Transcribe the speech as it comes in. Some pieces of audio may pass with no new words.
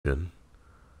Of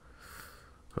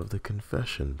the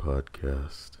Confession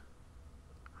podcast.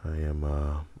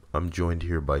 I'm joined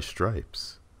here by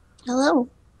Stripes, Hello.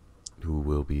 who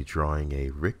will be drawing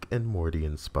a Rick and Morty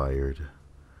inspired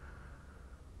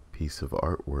piece of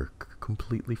artwork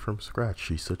completely from scratch.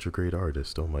 She's such a great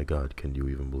artist. Oh my god, can you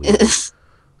even believe it?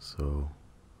 So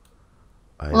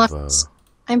Well, I've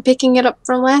I'm picking it up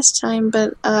from last time,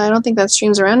 but I don't think that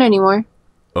stream's around anymore.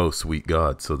 oh sweet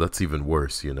god, so that's even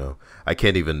worse, you know. I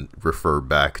can't even refer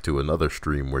back to another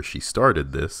stream where she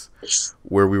started this,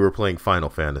 where we were playing Final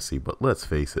Fantasy, but let's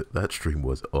face it, that stream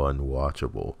was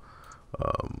unwatchable.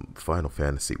 Final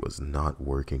Fantasy was not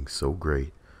working so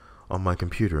great on my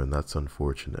computer, and that's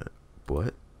unfortunate.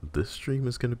 But this stream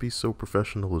is going to be so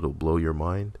professional, it'll blow your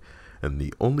mind. And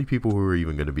the only people who are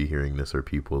even going to be hearing this are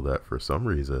people that, for some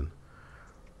reason,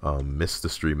 missed the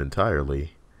stream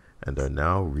entirely and are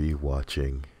now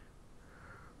re-watching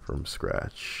from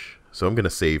scratch. So I'm going to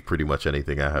save pretty much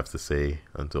anything I have to say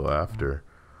until after,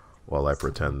 while I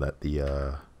pretend that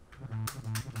the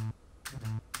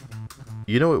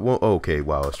you know it won't. Oh, okay,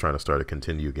 wow, I was trying to start a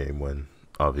continue game when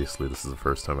obviously this is the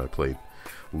first time I played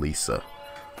Lisa.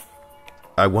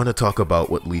 I want to talk about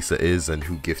what Lisa is and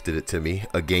who gifted it to me.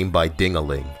 A game by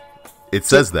Dingaling. It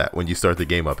says that when you start the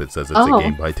game up, it says it's a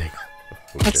game by Dingaling.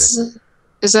 Okay.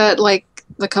 Is that like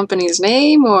the company's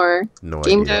name or No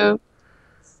Game idea.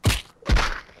 Dev?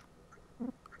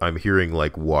 I'm hearing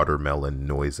like watermelon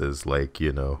noises, like,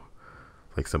 you know,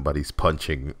 like somebody's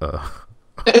punching a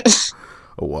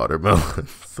watermelon.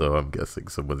 So I'm guessing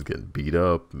someone's getting beat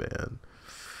up, man.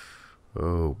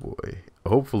 Oh boy.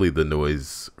 Hopefully the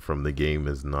noise from the game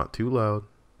is not too loud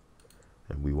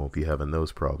and we won't be having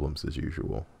those problems as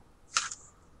usual.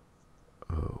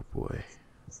 Oh boy.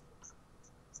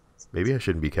 Maybe I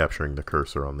shouldn't be capturing the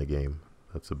cursor on the game.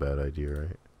 That's a bad idea,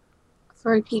 right?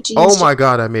 For RPGs. Oh my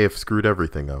god, I may have screwed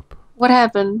everything up. What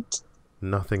happened?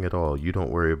 Nothing at all. You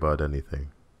don't worry about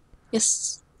anything.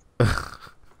 Yes.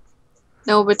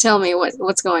 No, but tell me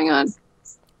what's going on.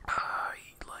 I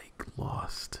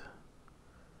lost.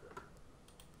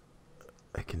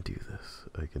 I can do this.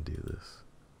 I can do this.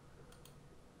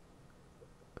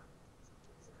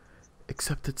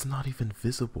 Except it's not even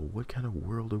visible. What kind of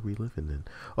world are we living in?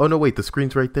 Oh no, wait, the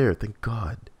screen's right there. Thank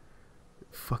God.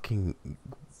 Fucking,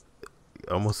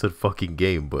 I almost said fucking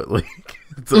game, but like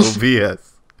it's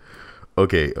OBS.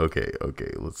 Okay,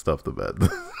 let's stop the bad.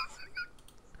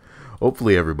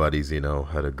 Hopefully everybody's, you know,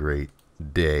 had a great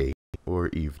day or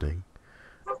evening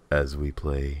as we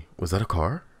play. Was that a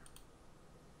car?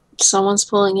 Someone's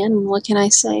pulling in. What can I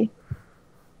say?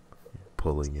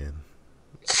 Pulling in.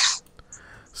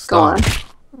 Go on.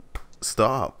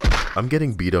 Stop. I'm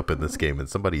getting beat up in this game and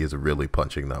somebody is really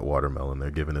punching that watermelon. They're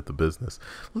giving it the business.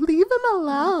 Leave him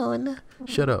alone.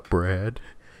 Shut up, Brad.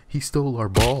 He stole our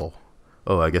ball.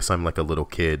 Oh, I guess I'm like a little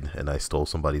kid and I stole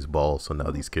somebody's ball, so now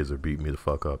these kids are beating me the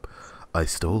fuck up. I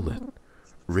stole it.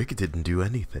 Rick didn't do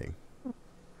anything.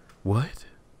 What?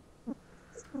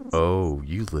 Oh,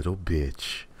 you little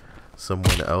bitch.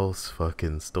 Someone else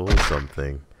fucking stole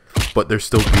something. But they're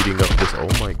still beating up this. Oh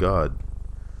my god.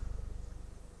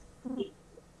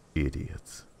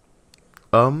 Idiots.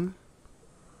 Mango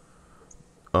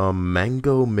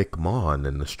McMahon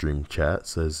in the stream chat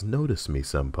says, "Notice me,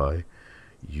 senpai."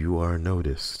 You are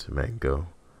noticed, Mango.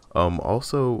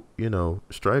 Also, you know,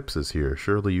 Stripes is here.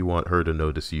 Surely you want her to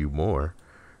notice you more.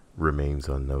 Remains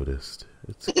unnoticed.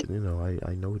 It's, you know,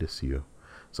 I notice you.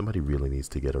 Somebody really needs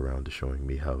to get around to showing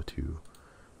me how to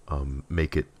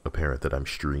make it apparent that I'm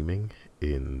streaming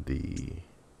in the...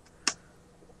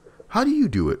 How do you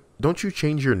do it? Don't you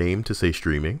change your name to say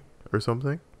streaming or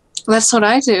something? That's what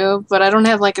I do, but I don't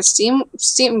have like a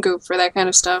Steam group for that kind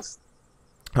of stuff.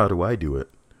 How do I do it?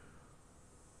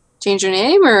 Change your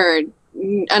name or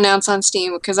announce on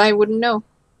Steam, because I wouldn't know.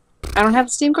 I don't have a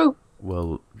Steam group.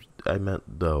 Well, I meant,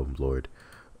 oh Lord.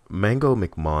 Mango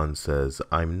McMahon says,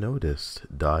 "I'm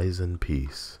noticed. Dies in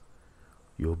peace.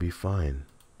 You'll be fine."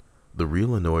 The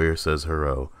Real Annoyer says,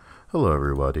 "Hello. Hello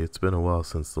everybody. It's been a while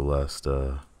since the last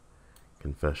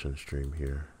confession stream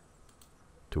here."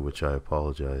 To which I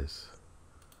apologize.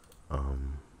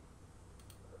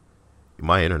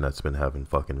 My internet's been having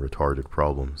fucking retarded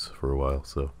problems for a while,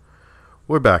 so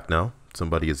we're back now.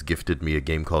 Somebody has gifted me a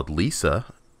game called Lisa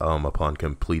upon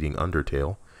completing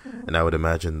Undertale, and I would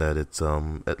imagine that it's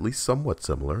at least somewhat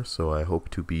similar, so I hope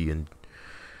to be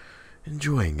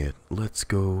enjoying it. Let's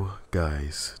go,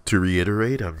 guys. To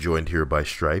reiterate, I'm joined here by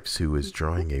Stripes, who is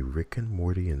drawing a Rick and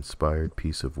Morty inspired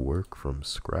piece of work from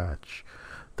scratch.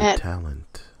 The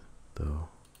talent, though.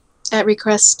 At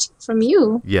request from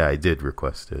you. Yeah, I did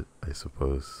request it, I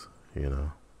suppose. You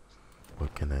know,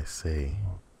 what can I say?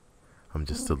 I'm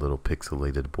just a little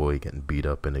pixelated boy getting beat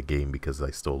up in a game because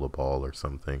I stole a ball or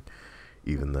something.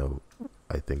 Even though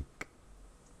I think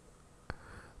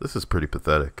this is pretty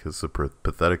pathetic. This is a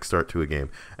pathetic start to a game.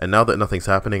 And now that nothing's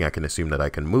happening, I can assume that I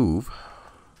can move.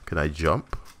 Can I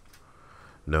jump?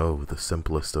 No, the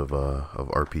simplest of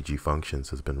RPG functions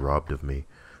has been robbed of me.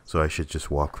 So I should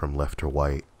just walk from left to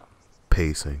right,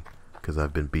 pacing, because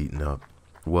I've been beaten up.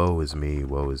 Woe is me,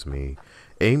 woe is me.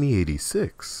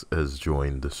 Amy86 has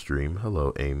joined the stream.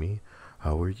 Hello, Amy.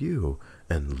 How are you?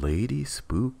 And Lady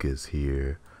Spook is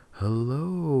here.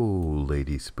 Hello,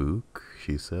 Lady Spook,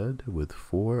 she said, with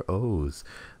 4 O's.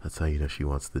 That's how you know she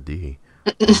wants the D.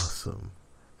 Awesome.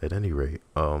 At any rate,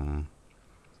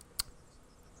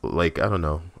 like, I don't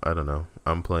know.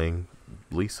 I'm playing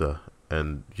Lisa,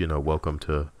 and, you know, welcome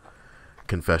to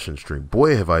Confession Stream.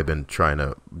 Boy, have I been trying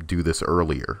to do this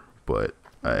earlier, but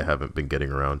I haven't been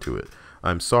getting around to it.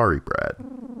 I'm sorry, Brad.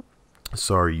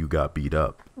 Sorry you got beat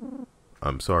up.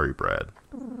 I'm sorry, Brad.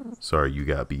 Sorry you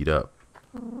got beat up.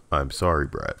 I'm sorry,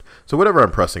 Brad. So whatever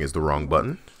I'm pressing is the wrong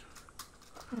button,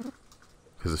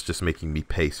 because it's just making me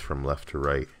pace from left to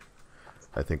right.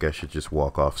 I think I should just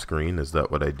walk off screen. Is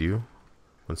that what I do?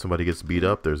 When somebody gets beat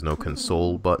up, there's no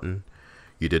console button.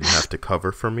 You didn't have to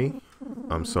cover for me.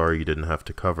 I'm sorry you didn't have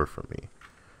to cover for me.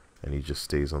 And he just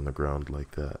stays on the ground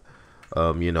like that.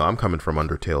 You know, I'm coming from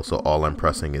Undertale, so all I'm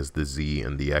pressing is the Z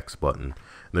and the X button. And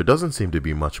there doesn't seem to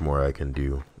be much more I can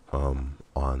do on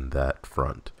that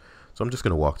front. So I'm just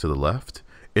going to walk to the left.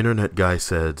 Internet guy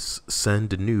says,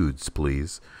 send nudes,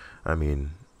 please. I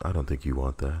mean, I don't think you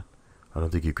want that. I don't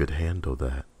think you could handle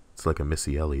that. It's like a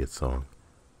Missy Elliott song.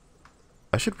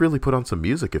 I should really put on some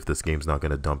music if this game's not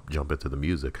going to jump into the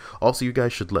music. Also, you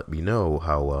guys should let me know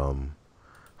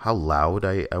how loud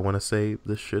I want to say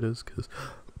this shit is, because,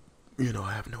 you know,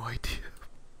 I have no idea.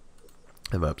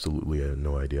 I have absolutely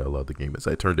no idea how loud the game is.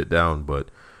 I turned it down, but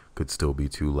could still be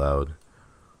too loud.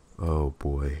 Oh,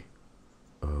 boy.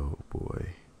 Oh, boy.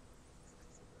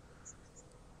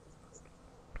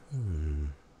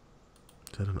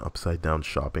 Is that an upside-down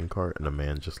shopping cart and a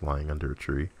man just lying under a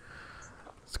tree?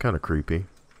 It's kind of creepy.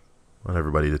 I want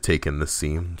everybody to take in this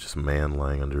scene. Just a man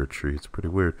lying under a tree. It's pretty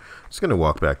weird. I'm just going to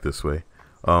walk back this way.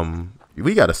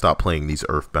 We got to stop playing these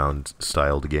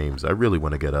Earthbound-styled games. I really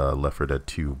want to get Left 4 Dead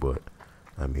 2, but,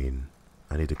 I mean,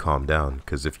 I need to calm down.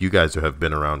 Because if you guys have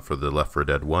been around for the Left 4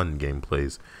 Dead 1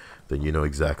 gameplays, then you know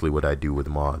exactly what I do with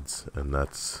mods. And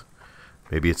that's...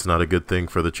 maybe it's not a good thing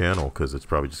for the channel, because it's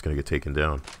probably just going to get taken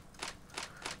down.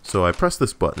 So I press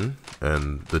this button,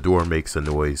 and the door makes a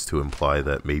noise to imply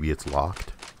that maybe it's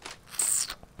locked.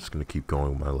 Just going to keep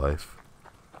going with my life.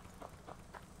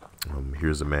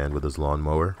 Here's a man with his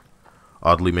lawnmower.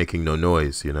 Oddly making no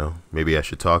noise, you know. Maybe I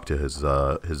should talk to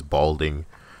his balding,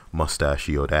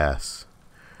 mustachioed ass.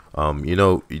 You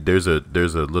know, there's a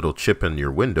little chip in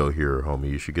your window here, homie.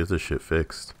 You should get this shit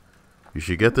fixed. You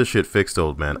should get this shit fixed,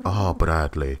 old man. Oh,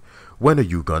 Bradley, when are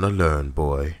you gonna learn,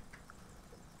 boy?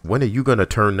 When are you gonna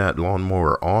turn that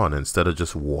lawnmower on instead of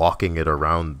just walking it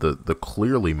around the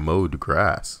clearly mowed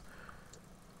grass?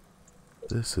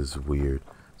 This is weird.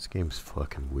 This game's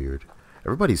fucking weird.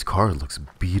 Everybody's car looks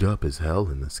beat up as hell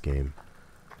in this game.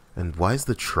 And why is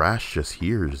the trash just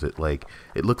here? Is it like...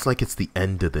 it looks like it's the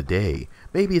end of the day.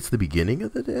 Maybe it's the beginning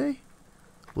of the day?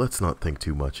 Let's not think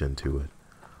too much into it.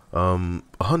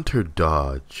 Hunter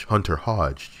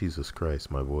Hodge. Jesus Christ,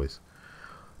 my voice.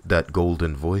 That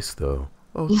golden voice, though.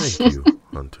 Oh, thank you,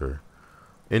 Hunter.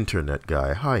 Internet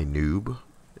guy. Hi, noob.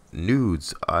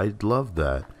 Nudes. I'd love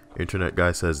that. Internet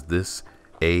guy says this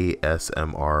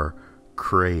ASMR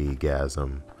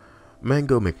Craigasm.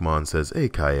 Mango McMahon says, hey,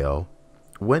 Kyle.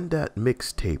 When that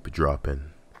mixtape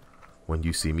dropping? When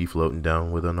you see me floating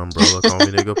down with an umbrella, call me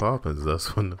nigga Poppins.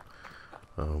 That's when...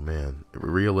 oh, man.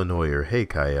 Real annoyer. Hey,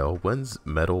 Kyle. When's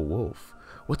Metal Wolf?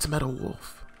 What's Metal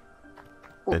Wolf?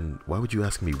 And why would you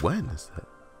ask me when is that?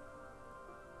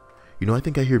 You know, I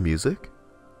think I hear music.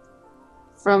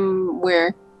 From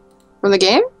where? From the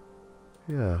game?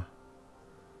 Yeah.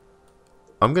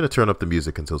 I'm going to turn up the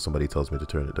music until somebody tells me to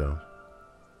turn it down.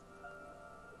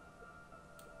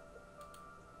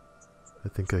 I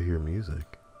think I hear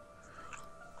music.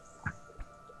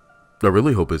 I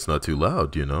really hope it's not too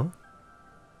loud, you know?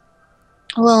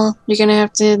 Well, you're gonna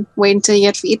have to wait until you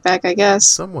get feedback, I guess.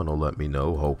 Someone will let me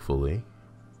know, hopefully.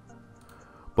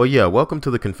 But yeah, welcome to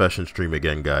the confession stream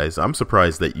again, guys. I'm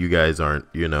surprised that you guys aren't,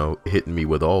 you know, hitting me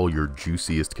with all your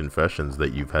juiciest confessions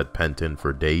that you've had pent in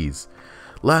for days.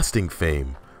 Lasting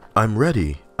fame. I'm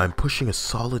ready. I'm pushing a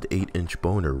solid 8-inch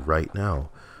boner right now.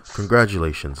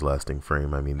 Congratulations, Lasting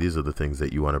Frame. I mean, these are the things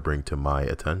that you want to bring to my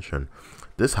attention.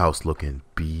 This house looking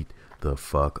beat the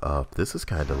fuck up. This is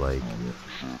kind of like...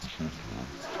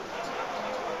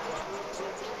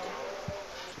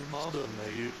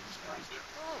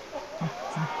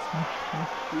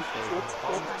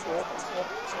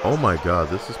 Oh my god,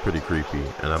 this is pretty creepy,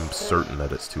 and I'm certain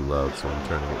that it's too loud, so I'm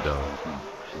turning it down.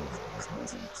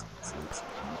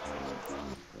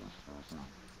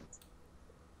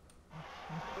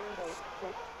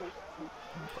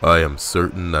 I am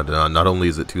certain that not only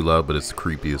is it too loud, but it's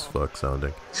creepy as fuck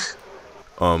sounding.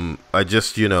 I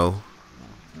just, you know,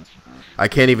 I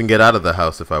can't even get out of the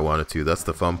house if I wanted to. That's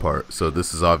the fun part. So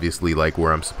this is obviously like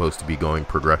where I'm supposed to be going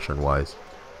progression-wise.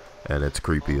 And it's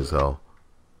creepy as hell.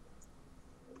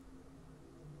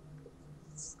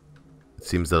 It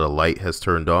seems that a light has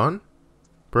turned on,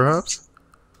 perhaps?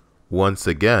 Once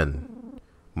again,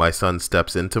 my son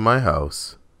steps into my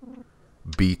house,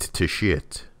 beat to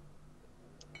shit.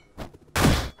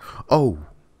 Oh!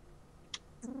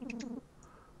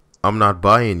 I'm not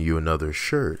buying you another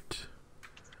shirt.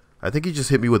 I think he just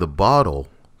hit me with a bottle,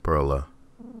 Perla.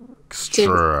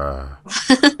 Extra.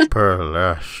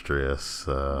 Perlastrious.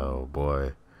 Oh,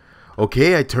 boy.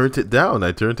 Okay, I turned it down.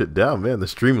 Man, the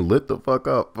stream lit the fuck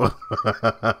up.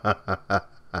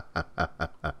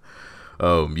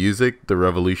 Oh, music. The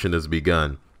revolution has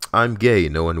begun. I'm gay.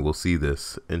 No one will see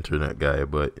this, internet guy,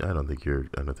 but I don't think you're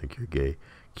gay.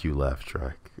 Cue laugh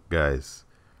track. Guys,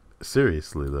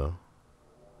 seriously though.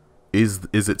 Is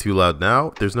it too loud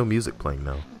now? There's no music playing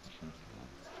now.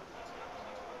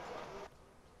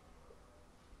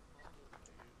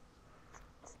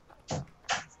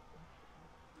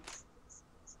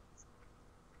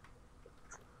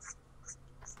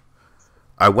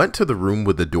 I went to the room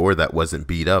with the door that wasn't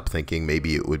beat up, thinking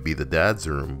maybe it would be the dad's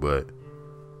room, but...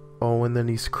 Oh, and then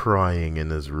he's crying in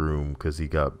his room because he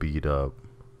got beat up.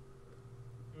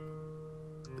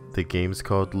 The game's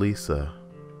called Lisa.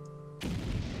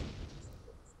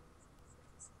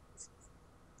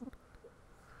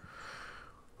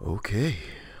 Okay.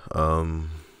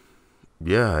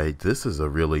 Yeah, this is a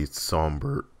really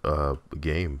somber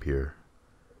game here.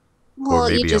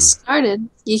 Well, you just started.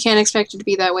 You can't expect it to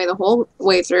be that way the whole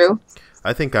way through.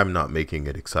 I think I'm not making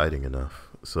it exciting enough.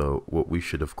 So what we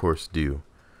should, of course, do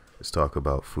is talk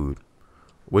about food.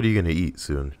 What are you going to eat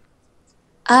soon?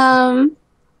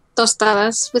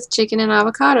 Tostadas with chicken and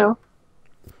avocado.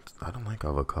 I don't like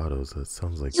avocados. That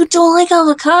sounds like... You don't like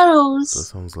avocados? That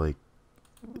sounds like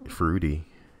fruity,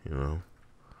 you know?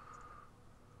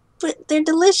 But they're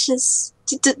delicious.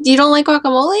 You don't like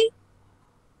guacamole?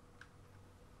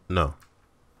 No.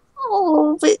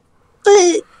 Oh, but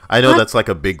I know that's like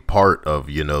a big part of,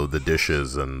 you know, the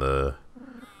dishes and the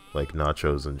like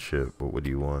nachos and shit, but what do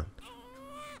you want?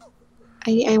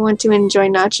 I want to enjoy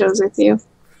nachos with you.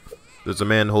 There's a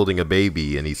man holding a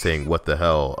baby and he's saying what the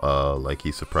hell, like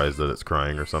he's surprised that it's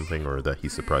crying or something, or that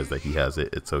he's surprised that he has it.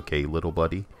 It's okay, little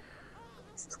buddy.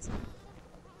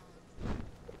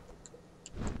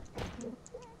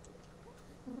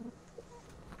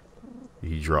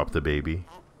 He dropped the baby.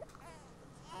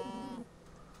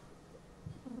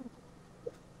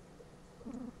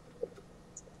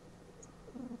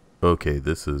 Okay,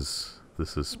 this is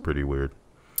pretty weird.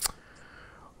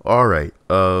 Alright,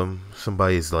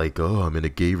 somebody's like, oh, I'm in a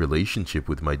gay relationship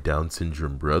with my Down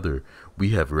syndrome brother.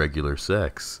 We have regular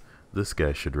sex. This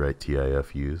guy should write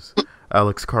TIFUs.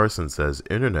 Alex Carson says,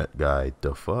 internet guy,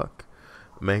 the fuck?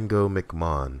 Mango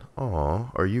McMahon, aw,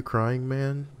 are you crying,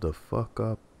 man? The fuck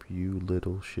up, you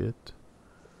little shit.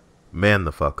 Man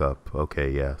the fuck up. Okay,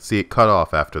 yeah. See, it cut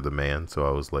off after the man, so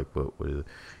I was like, what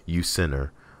you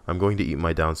sinner. I'm going to eat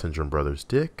my Down syndrome brother's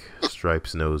dick.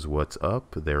 Stripes knows what's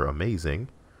up. They're amazing.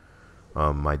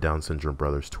 My Down syndrome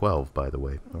brother's 12, by the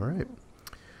way. Alright.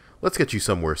 Let's get you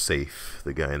somewhere safe,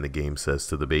 the guy in the game says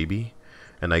to the baby.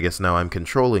 And I guess now I'm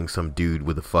controlling some dude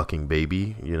with a fucking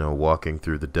baby, you know, walking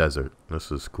through the desert.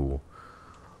 This is cool.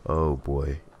 Oh,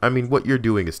 boy. I mean, what you're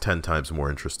doing is 10 times more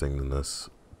interesting than this,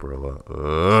 Brilla.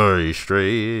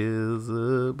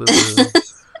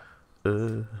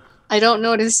 I don't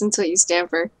notice until you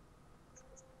stamper.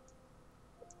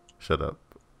 Shut up.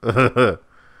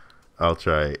 I'll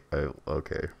try.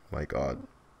 Okay, my god.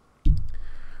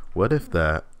 What if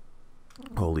that...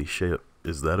 Holy shit.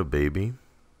 Is that a baby?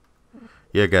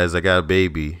 Yeah, guys, I got a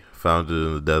baby. Found it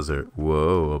in the desert.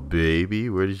 Whoa, a baby?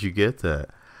 Where did you get that?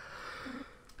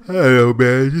 I don't know,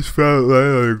 man. I just found it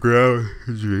lying on the ground.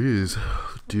 Jeez.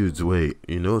 Dudes, wait.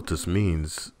 You know what this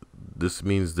means? This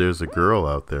means there's a girl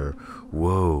out there.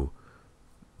 Whoa.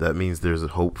 That means there's a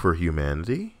hope for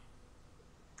humanity?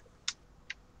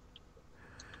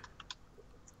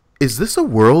 Is this a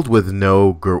world with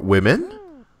no women?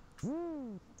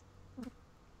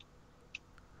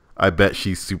 I bet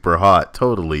she's super hot.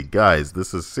 Totally. Guys,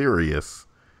 this is serious.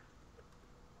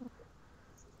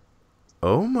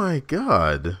 Oh my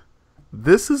god.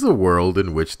 This is a world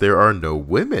in which there are no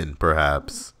women,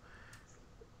 perhaps.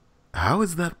 How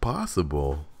is that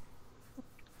possible?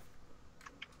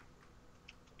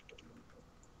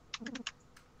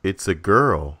 It's a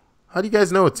girl. How do you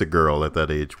guys know it's a girl at that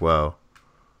age? Wow.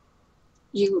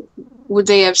 Would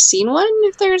they have seen one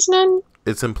if there's none?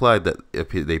 It's implied that if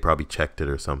they probably checked it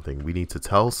or something. We need to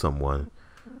tell someone.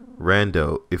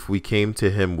 Rando, if we came to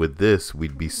him with this,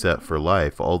 we'd be set for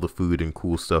life. All the food and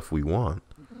cool stuff we want.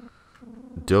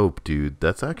 Dope, dude.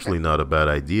 That's actually not a bad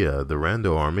idea. The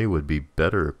Rando army would be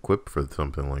better equipped for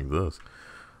something like this.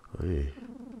 Hey.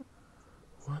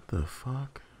 What the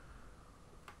fuck?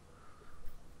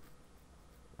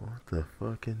 What the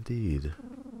fuck indeed?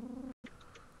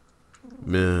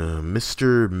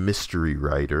 Mr. Mystery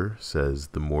Writer says,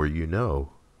 the more you know.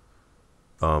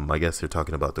 I guess they're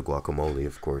talking about the guacamole,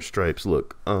 of course. Stripes,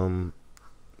 look.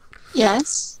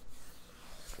 Yes.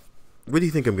 What do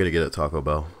you think I'm gonna get at Taco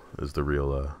Bell? Is the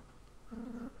real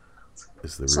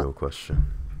question.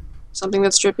 Something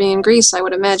that's dripping in grease, I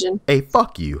would imagine. Hey,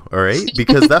 fuck you, alright?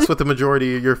 Because that's what the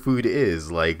majority of your food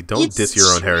is. Like, don't diss your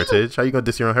own heritage. How you gonna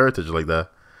diss your own heritage like that?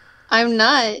 I'm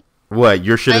not. What,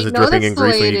 your shit isn't dripping in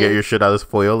grease when you get your shit out of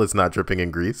foil? It's not dripping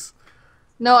in grease?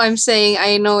 No, I'm saying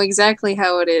I know exactly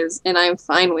how it is, and I'm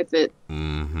fine with it.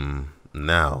 Mm-hmm.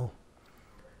 Now,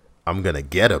 I'm gonna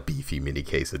get a beefy mini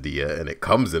quesadilla, and it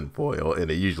comes in foil,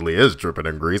 and it usually is dripping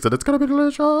in grease, and it's gonna be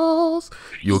delicious.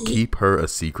 You'll keep her a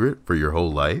secret for your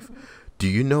whole life? Do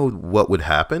you know what would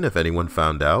happen if anyone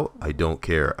found out? I don't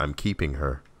care. I'm keeping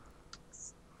her.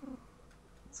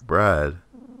 Brad,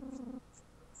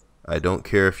 I don't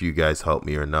care if you guys help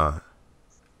me or not.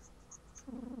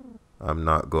 I'm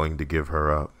not going to give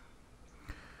her up.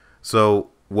 So,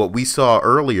 what we saw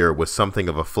earlier was something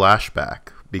of a flashback,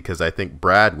 because I think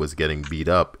Brad was getting beat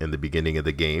up in the beginning of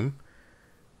the game.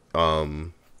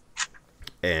 And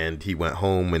he went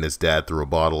home and his dad threw a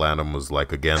bottle at him, was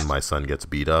like, again, my son gets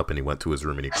beat up, and he went to his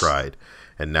room and he cried.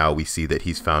 And now we see that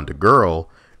he's found a girl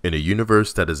in a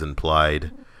universe that is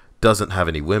implied doesn't have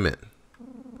any women.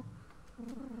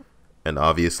 And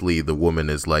obviously the woman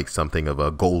is like something of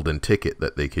a golden ticket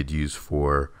that they could use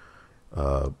for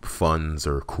funds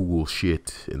or cool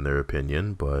shit, in their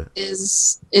opinion. But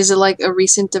is it like a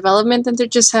recent development that there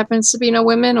just happens to be no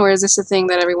women, or is this a thing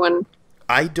that everyone...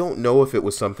 I don't know if it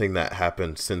was something that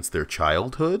happened since their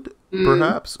childhood,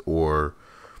 perhaps, or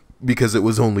because it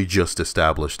was only just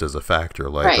established as a factor.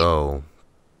 Like, right. Oh,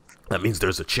 that means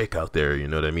there's a chick out there, you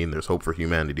know what I mean? There's hope for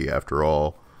humanity after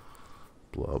all.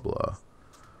 Blah, blah.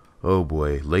 Oh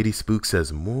boy, Lady Spook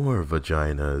says more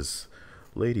vaginas.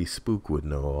 Lady Spook would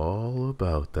know all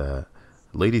about that.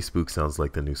 Lady Spook sounds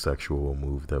like the new sexual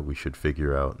move that we should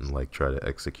figure out and like try to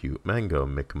execute. Mango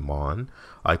McMahon,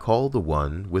 I call the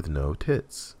one with no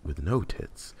tits. With no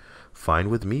tits. Fine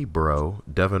with me, bro.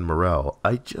 Devin Morell,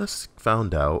 I just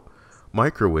found out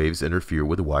microwaves interfere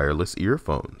with wireless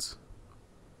earphones.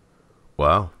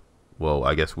 Wow. Well,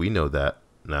 I guess we know that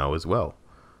now as well.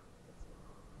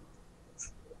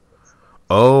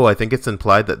 Oh, I think it's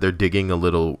implied that they're digging a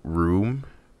little room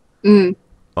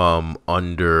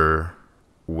under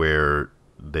where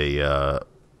they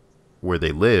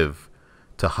live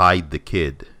to hide the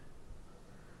kid.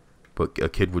 But a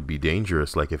kid would be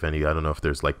dangerous, like if any, I don't know if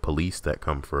there's like police that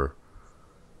come for.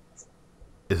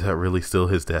 Is that really still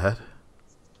his dad?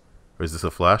 Or is this a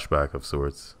flashback of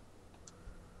sorts?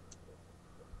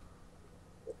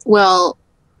 Well,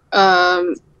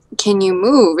 can you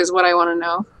move is what I want to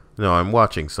know. No, I'm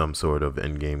watching some sort of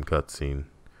in-game cutscene.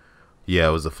 Yeah,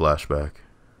 it was a flashback.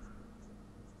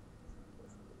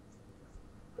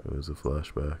 It was a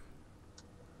flashback.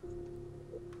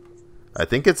 I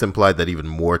think it's implied that even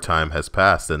more time has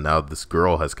passed and now this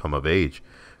girl has come of age,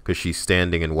 because she's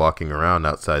standing and walking around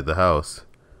outside the house.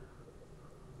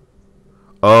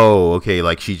 Oh, okay,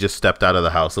 like she just stepped out of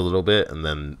the house a little bit and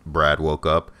then Brad woke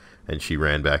up and she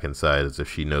ran back inside as if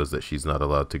she knows that she's not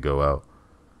allowed to go out.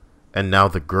 And now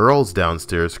the girl's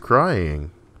downstairs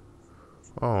crying.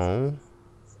 Oh.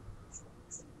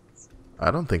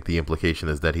 I don't think the implication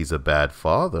is that he's a bad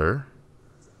father.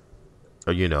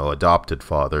 Or, you know, adopted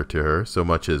father to her. So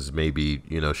much as maybe,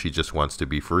 you know, she just wants to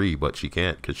be free, but she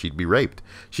can't because she'd be raped.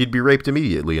 She'd be raped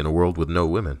immediately in a world with no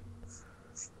women.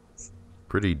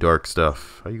 Pretty dark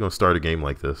stuff. How are you going to start a game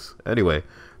like this? Anyway,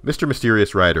 Mr.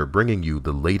 Mysterious Rider bringing you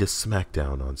the latest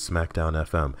SmackDown on SmackDown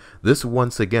FM. This,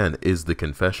 once again, is the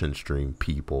confession stream,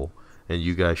 people. And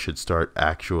you guys should start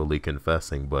actually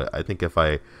confessing. But I think if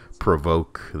I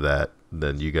provoke that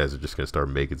then you guys are just gonna start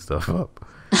making stuff up.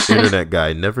 Internet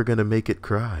guy, never gonna make it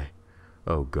cry.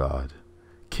 Oh God.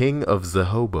 King of the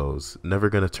hobos, never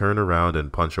gonna turn around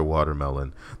and punch a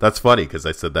watermelon. That's funny because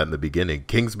I said that in the beginning.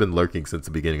 King's been lurking since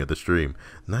the beginning of the stream.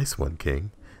 Nice one,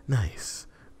 King. Nice.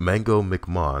 Mango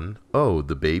McMahon. Oh,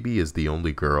 the baby is the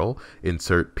only girl.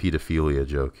 Insert pedophilia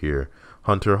joke here.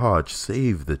 Hunter Hodge,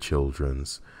 save the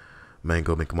children's.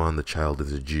 Mango McMahon, the child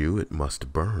is a Jew. It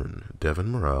must burn. Devin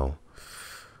Morrell.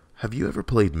 Have you ever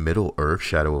played Middle Earth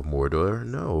Shadow of Mordor?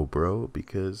 No, bro,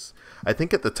 because I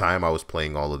think at the time I was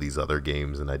playing all of these other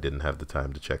games and I didn't have the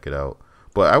time to check it out.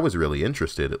 But I was really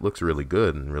interested. It looks really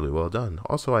good and really well done.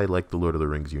 Also, I like the Lord of the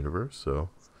Rings universe, so,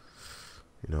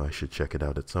 you know, I should check it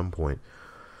out at some point.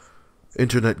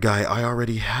 Internet guy, I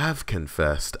already have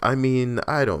confessed. I mean,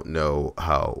 I don't know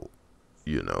how,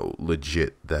 you know,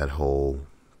 legit that whole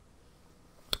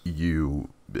you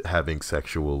having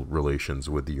sexual relations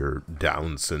with your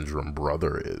Down syndrome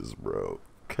brother is, bro.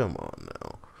 Come on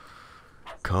now.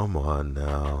 Come on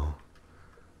now.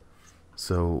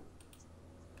 So,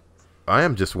 I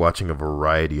am just watching a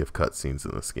variety of cutscenes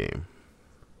in this game.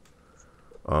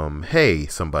 Hey,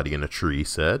 somebody in a tree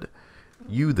said.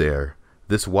 You there.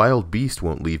 This wild beast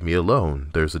won't leave me alone.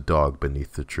 There's a dog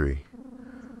beneath the tree.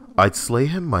 I'd slay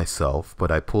him myself,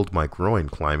 but I pulled my groin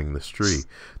climbing this tree.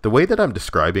 The way that I'm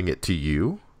describing it to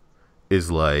you is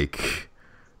like...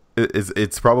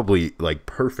 It's probably like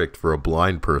perfect for a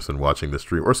blind person watching the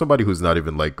stream, or somebody who's not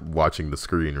even like watching the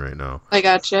screen right now. I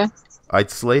gotcha.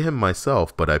 I'd slay him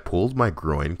myself, but I pulled my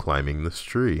groin climbing this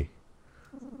tree.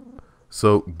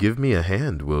 So give me a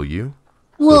hand, will you?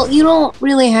 Well, you don't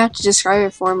really have to describe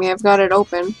it for me. I've got it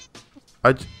open.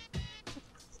 I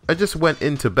just went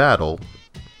into battle.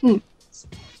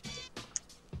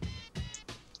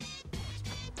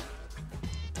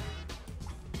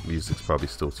 Music's probably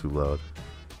still too loud.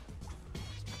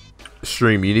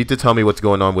 Stream, you need to tell me what's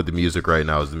going on with the music right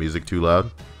now. Is the music too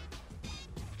loud?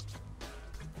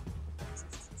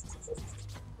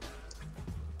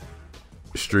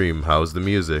 Stream, how's the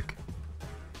music?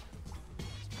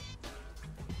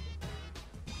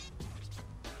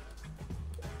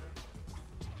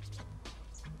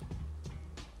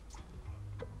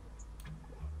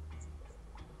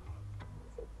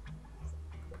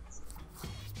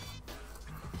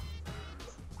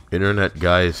 Internet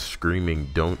guys screaming,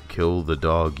 "Don't kill the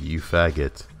dog, you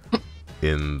faggot,"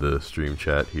 in the stream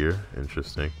chat here.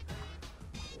 Interesting.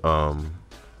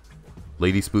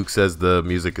 Lady Spook says the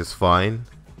music is fine.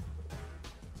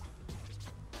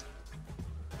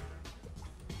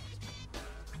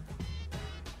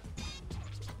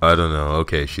 I don't know.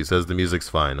 Okay, she says the music's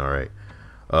fine. Alright.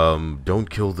 Don't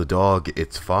kill the dog,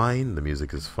 it's fine. The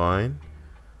music is fine.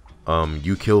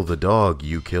 You kill the dog,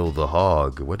 you kill the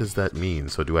hog. What does that mean?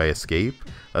 So do I escape?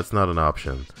 That's not an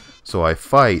option. So I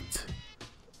fight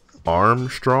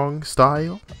Armstrong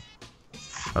style?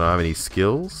 I don't have any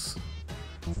skills.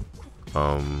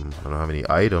 I don't have any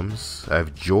items. I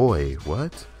have joy.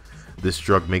 What? This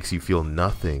drug makes you feel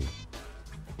nothing.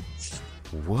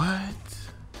 What?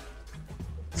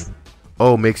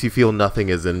 Oh, makes you feel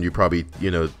nothing as in you probably,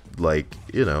 you know, like,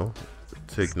 you know,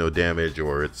 take no damage,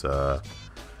 or it's,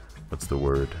 what's the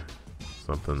word?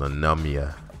 Something to numb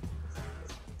ya.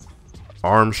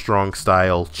 Armstrong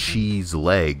style cheese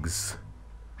legs.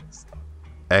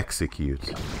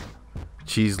 Execute.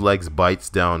 Cheese legs bites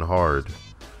down hard.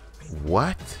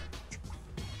 What?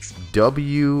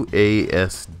 WASD.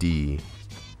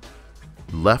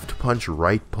 Left punch,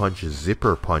 right punch,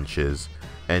 zipper punches,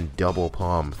 and double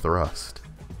palm thrust.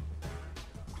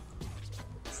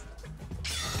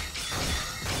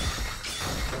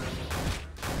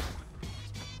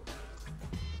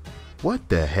 What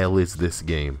the hell is this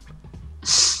game?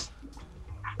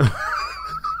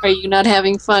 Are you not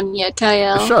having fun yet,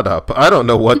 Kyle? Shut up. I don't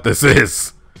know what this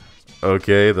is.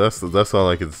 Okay, that's all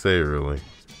I can say really.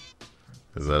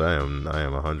 Is that I am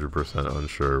 100%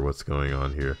 unsure what's going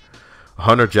on here.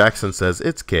 Hunter Jackson says,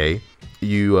 "It's K.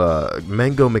 You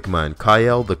Mango McMahon,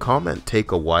 Kyle, the comment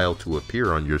take a while to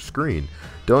appear on your screen.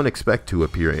 Don't expect to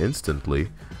appear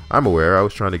instantly. I'm aware. I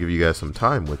was trying to give you guys some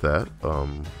time with that.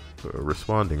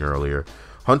 Responding earlier."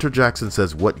 Hunter Jackson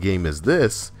says, "What game is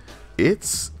this?"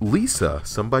 It's Lisa.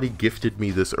 Somebody gifted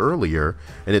me this earlier,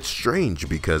 and it's strange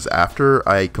because after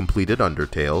I completed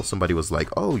Undertale, somebody was like,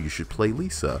 "Oh, you should play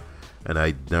Lisa," and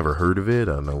I'd never heard of it.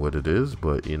 I don't know what it is,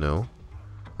 but you know,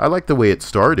 I like the way it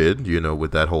started, you know,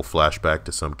 with that whole flashback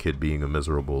to some kid being a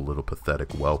miserable little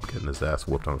pathetic whelp getting his ass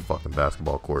whooped on a fucking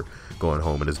basketball court, going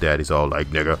home, and his daddy's all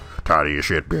like, "Nigga, tired of your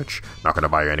shit, bitch. Not gonna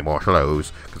buy you any more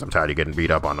clothes, because I'm tired of getting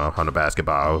beat up on a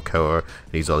basketball court."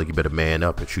 And he's all like, "You better man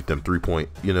up and shoot them 3-point,"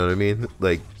 you know what I mean?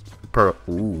 Like, Pearl.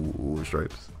 Ooh,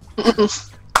 stripes.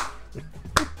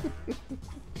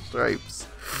 Stripes.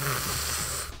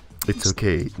 It's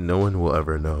okay. No one will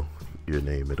ever know your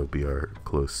name. It'll be our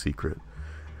close secret.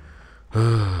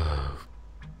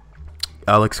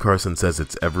 Alex Carson says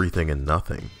it's everything and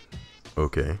nothing.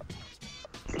 Okay.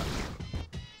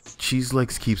 Cheese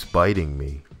Legs keeps biting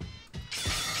me.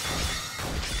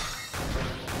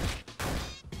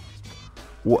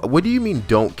 What do you mean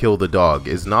don't kill the dog?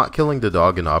 Is not killing the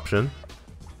dog an option?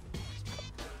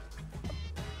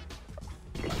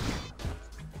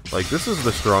 Like, this is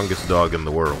the strongest dog in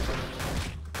the world.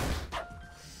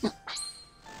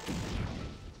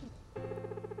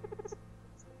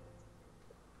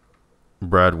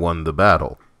 Brad won the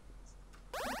battle.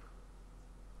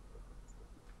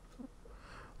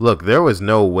 Look, there was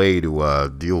no way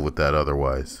to deal with that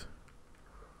otherwise.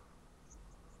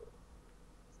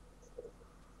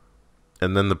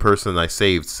 And then the person I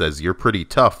saved says, "You're pretty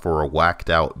tough for a whacked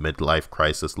out midlife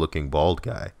crisis looking bald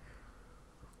guy."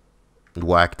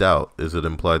 Whacked out. Is it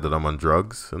implied that I'm on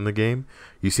drugs in the game?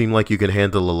 You seem like you can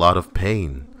handle a lot of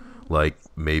pain. Like,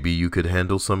 maybe you could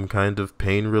handle some kind of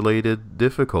pain-related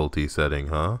difficulty setting,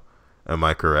 huh? Am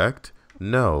I correct?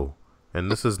 No. And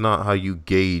this is not how you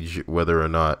gauge whether or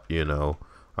not, you know,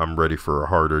 I'm ready for a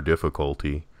harder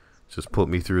difficulty. Just put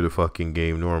me through the fucking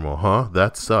game normal, huh?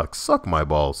 That sucks. Suck my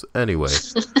balls. Anyway,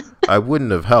 I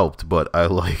wouldn't have helped, but I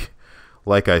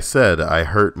like I said, I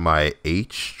hurt my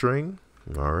H string.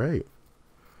 All right.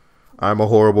 I'm a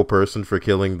horrible person for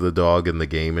killing the dog in the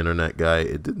game, internet guy.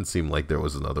 It didn't seem like there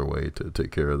was another way to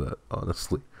take care of that,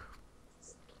 honestly.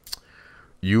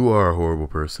 You are a horrible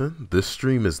person. This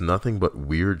stream is nothing but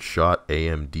weird shot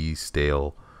AMD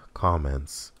stale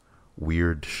comments.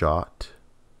 Weird shot.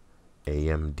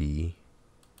 AMD.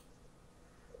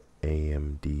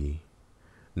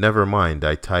 Never mind,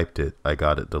 I typed it. I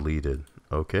got it deleted.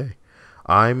 Okay.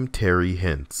 I'm Terry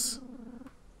Hints.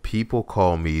 People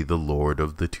call me the Lord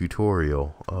of the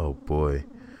Tutorial. Oh boy.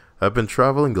 I've been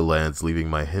traveling the lands, leaving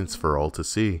my hints for all to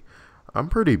see. I'm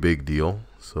pretty big deal,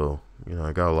 so, you know,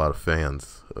 I got a lot of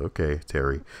fans. Okay,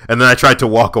 Terry. And then I tried to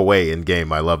walk away in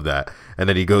game. I love that. And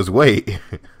then he goes, wait.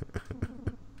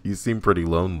 You seem pretty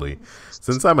lonely.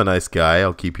 Since I'm a nice guy,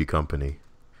 I'll keep you company.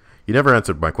 You never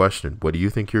answered my question. What do you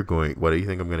think I'm going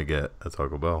to get at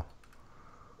Taco Bell?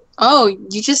 Oh,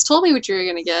 you just told me what you were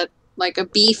going to get. Like a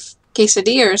beef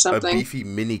quesadilla or something. A beefy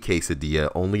mini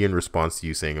quesadilla, only in response to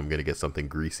you saying I'm going to get something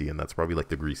greasy, and that's probably like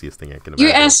the greasiest thing I can imagine.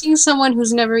 You're asking someone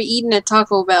who's never eaten at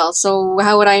Taco Bell, so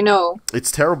how would I know?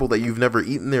 It's terrible that you've never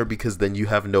eaten there, because then you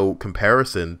have no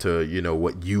comparison to, you know,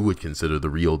 what you would consider the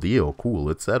real deal. Cool,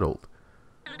 it's settled.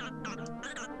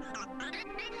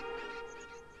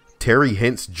 Terry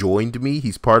Hints joined me.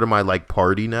 He's part of my, like,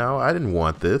 party now. I didn't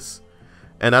want this.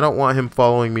 And I don't want him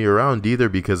following me around either,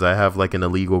 because I have, like, an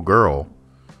illegal girl,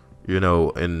 you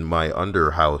know, in my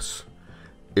under house.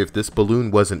 If this balloon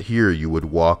wasn't here, you would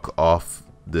walk off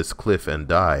this cliff and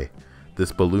die.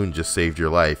 This balloon just saved your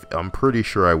life. I'm pretty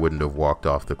sure I wouldn't have walked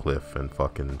off the cliff and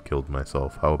fucking killed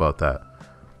myself. How about that?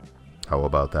 How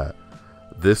about that?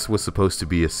 This was supposed to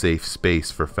be a safe space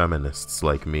for feminists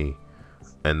like me.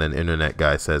 And then internet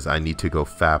guy says, I need to go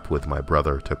fap with my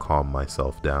brother to calm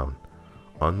myself down.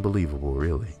 Unbelievable,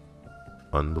 really.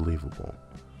 Unbelievable.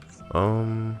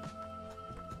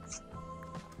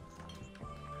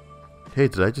 Hey,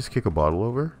 did I just kick a bottle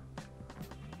over?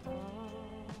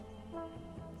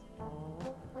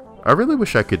 I really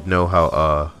wish I could know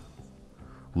how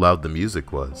loud the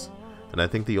music was. And I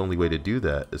think the only way to do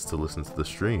that is to listen to the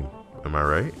stream. Am I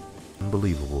right?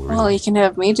 Unbelievable, really. Well, you can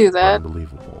have me do that.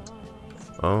 Unbelievable.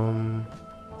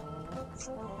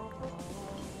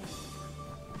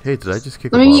 Hey, did I just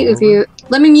kick a bottle over?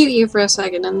 Let me mute you for a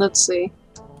second and let's see.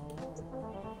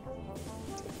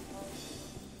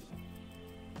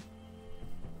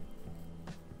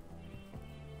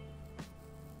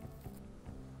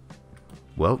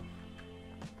 Well.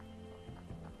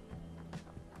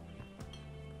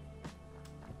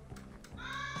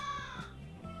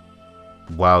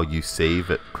 Wow, you save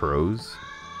at crows?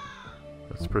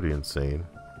 That's pretty insane.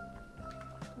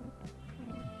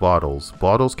 Bottles.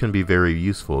 Bottles can be very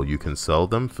useful. You can sell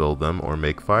them, fill them, or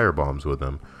make fire bombs with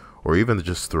them. Or even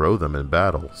just throw them in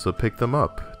battle. So pick them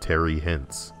up. Terry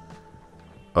Hints.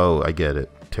 Oh, I get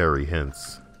it. Terry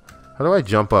Hints. How do I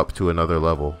jump up to another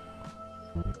level?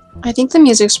 I think the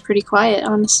music's pretty quiet,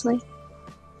 honestly.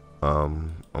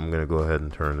 I'm gonna go ahead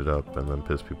and turn it up and then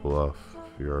piss people off,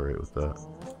 if you're alright with that.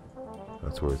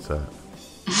 That's where it's at.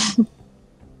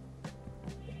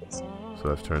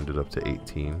 So I've turned it up to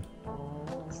 18.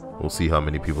 We'll see how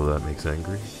many people that makes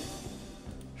angry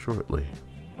shortly.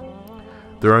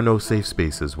 There are no safe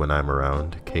spaces when I'm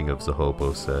around, King of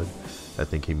Zahobo said. I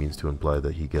think he means to imply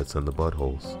that he gets in the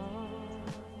buttholes.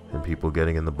 And people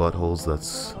getting in the buttholes,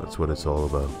 that's what it's all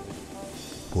about.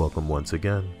 Welcome once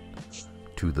again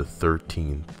to the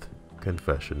 13th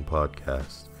Confession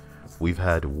Podcast. We've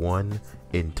had one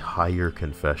entire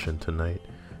confession tonight,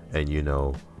 and you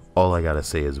know, all I gotta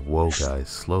say is, whoa guys,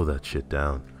 slow that shit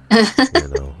down. You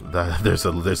know,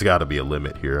 there's gotta be a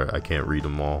limit here. I can't read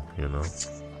them all, you know.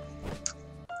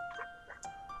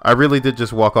 I really did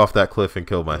just walk off that cliff and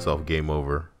kill myself. Game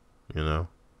over, you know.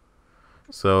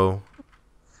 So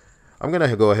I'm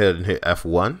gonna go ahead and hit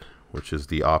F1, which is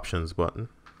the options button,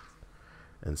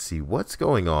 and see what's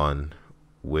going on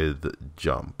with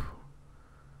jump.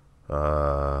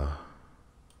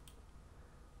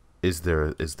 Is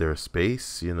there a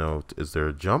space? You know, is there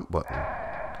a jump button?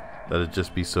 That'd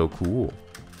just be so cool.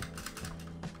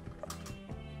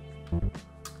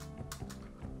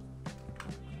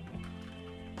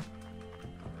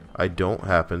 I don't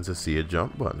happen to see a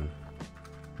jump button.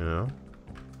 You know?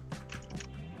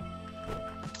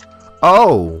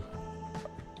 Oh!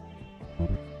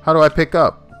 How do I pick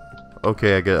up?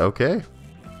 Okay, I get okay.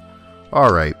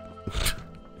 Alright.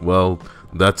 Well,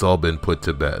 that's all been put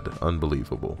to bed.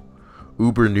 Unbelievable.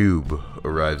 Uber Noob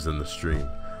arrives in the stream.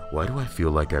 Why do I feel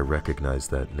like I recognize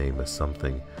that name as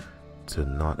something to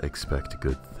not expect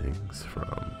good things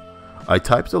from? I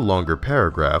typed a longer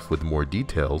paragraph with more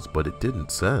details, but it didn't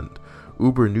send.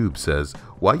 Uber Noob says,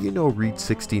 why you know read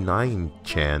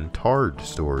 69-chan Tard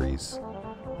stories?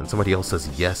 And somebody else says,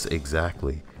 yes,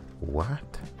 exactly.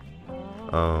 What?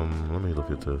 Let me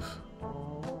look at this.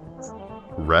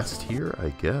 Rest here, I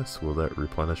guess. Will that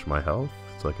replenish my health?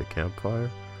 It's like a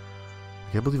campfire.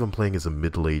 I can't believe I'm playing as a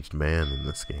middle-aged man in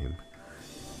this game.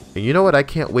 And you know what? I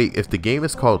can't wait. If the game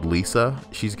is called Lisa,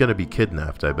 she's gonna be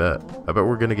kidnapped, I bet. I bet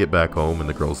we're gonna get back home and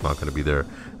the girl's not gonna be there.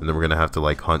 And then we're gonna have to,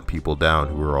 like, hunt people down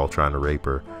who are all trying to rape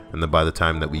her. And then by the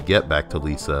time that we get back to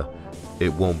Lisa,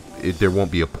 there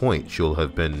won't be a point. She'll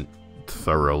have been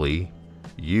thoroughly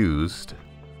used.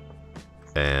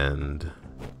 And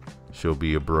she'll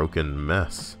be a broken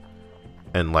mess.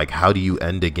 And, like, how do you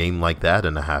end a game like that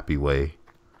in a happy way?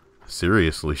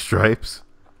 Seriously, Stripes?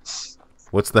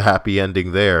 What's the happy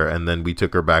ending there? And then we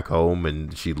took her back home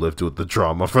and she lived with the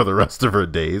trauma for the rest of her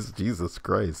days. Jesus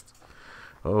Christ.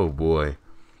 Oh boy.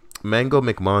 Mango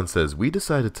McMahon says, we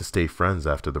decided to stay friends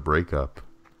after the breakup.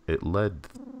 It led...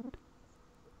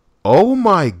 Oh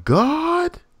my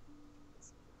god!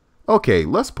 Okay,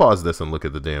 let's pause this and look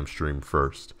at the damn stream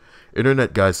first.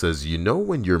 Internet Guy says, you know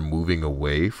when you're moving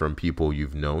away from people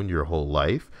you've known your whole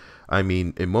life? I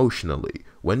mean, emotionally.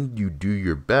 When you do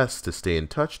your best to stay in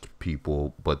touch with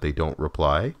people, but they don't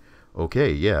reply?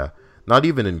 Okay, yeah. Not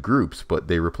even in groups, but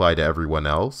they reply to everyone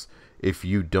else. If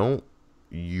you don't,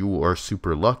 you are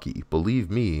super lucky. Believe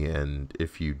me, and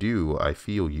if you do, I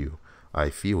feel you. I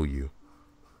feel you.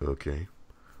 Okay.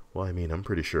 Well, I mean, I'm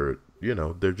pretty sure, you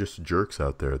know, they're just jerks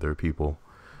out there. They're people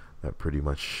that pretty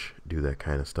much do that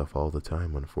kind of stuff all the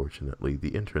time, unfortunately. The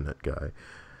Internet Guy.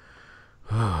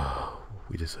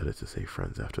 We decided to stay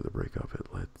friends after the breakup.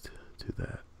 It led to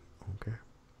that. Okay.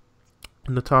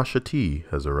 Natasha T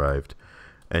has arrived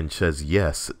and says,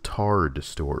 yes, Tard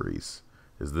stories.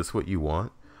 Is this what you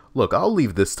want? Look, I'll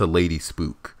leave this to Lady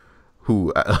Spook,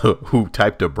 who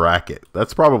typed a bracket.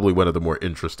 That's probably one of the more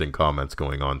interesting comments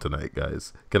going on tonight,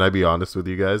 guys. Can I be honest with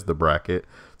you guys? The bracket.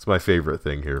 It's my favorite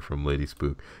thing here from Lady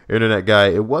Spook. Internet Guy,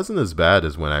 it wasn't as bad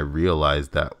as when I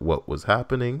realized that what was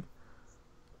happening.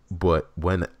 But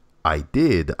when I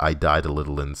did, I died a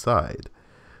little inside.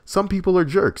 Some people are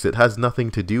jerks. It has nothing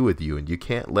to do with you, and you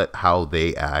can't let how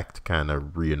they act kind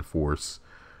of reinforce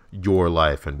your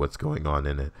life and what's going on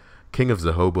in it. King of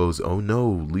Zahobos, oh no,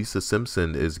 Lisa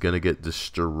Simpson is going to get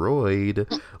destroyed.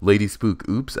 Lady Spook,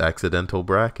 oops, accidental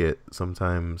bracket.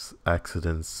 Sometimes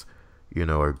accidents, you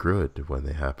know, are good when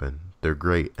they happen. They're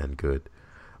great and good.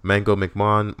 Mango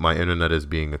McMahon, my internet is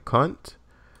being a cunt.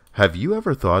 Have you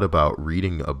ever thought about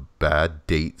reading a bad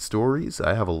date stories?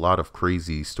 I have a lot of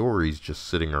crazy stories just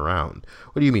sitting around.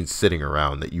 What do you mean sitting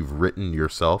around? That you've written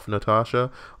yourself,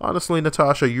 Natasha? Honestly,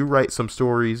 Natasha, you write some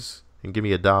stories and give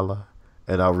me $1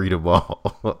 and I'll read them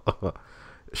all.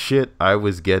 Shit, I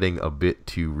was getting a bit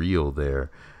too real there.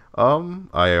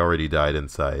 I already died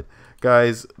inside.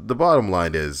 Guys, the bottom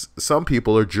line is some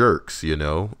people are jerks, you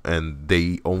know, and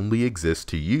they only exist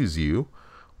to use you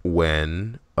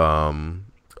when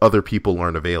other people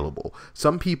aren't available.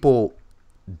 Some people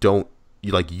don't,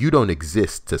 like, you don't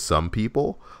exist to some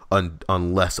people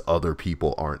unless other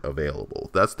people aren't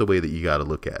available. That's the way that you got to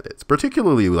look at it. It's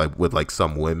particularly like with like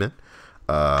some women.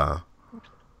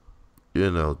 You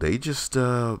know, they just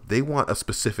they want a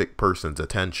specific person's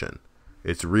attention.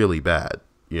 It's really bad,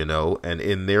 you know, and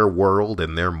in their world,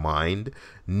 in their mind,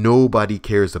 nobody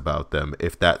cares about them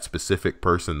if that specific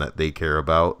person that they care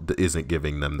about isn't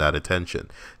giving them that attention.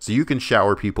 So you can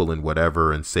shower people in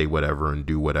whatever and say whatever and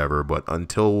do whatever, but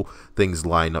until things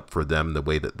line up for them the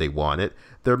way that they want it,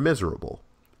 they're miserable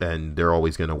and they're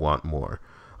always going to want more.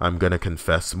 I'm going to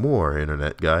confess more,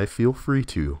 internet guy. Feel free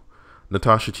to.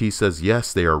 Natasha T says,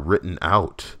 yes, they are written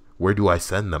out. Where do I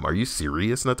send them? Are you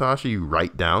serious, Natasha? You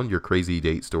write down your crazy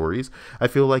date stories? I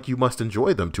feel like you must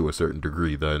enjoy them to a certain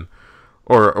degree then.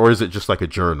 Or is it just like a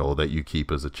journal that you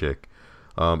keep as a chick?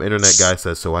 Internet guy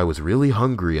says, so I was really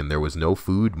hungry and there was no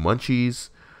food, munchies.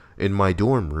 In my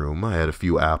dorm room, I had a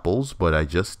few apples, but I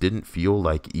just didn't feel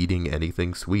like eating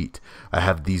anything sweet. I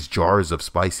have these jars of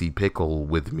spicy pickle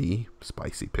with me.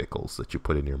 Spicy pickles that you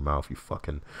put in your mouth, you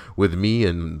fucking... With me,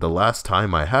 and the last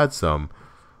time I had some,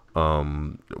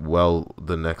 well,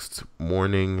 the next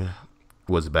morning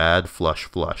was bad.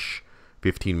 Flush.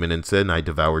 15 minutes in, I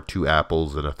devoured 2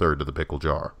 apples and a third of the pickle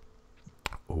jar.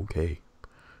 Okay.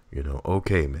 You know,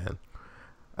 okay, man.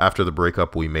 After the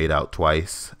breakup, we made out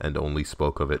twice and only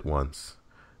spoke of it once.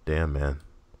 Damn, man.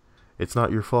 It's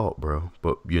not your fault, bro.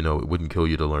 But, you know, it wouldn't kill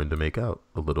you to learn to make out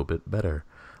a little bit better.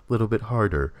 A little bit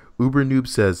harder. Uber Noob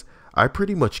says, I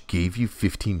pretty much gave you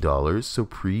 $15, so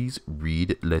please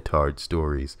read Letard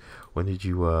stories. When did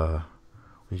you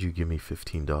give me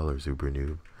 $15, Uber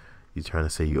Noob? You trying to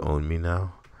say you own me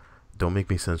now? Don't make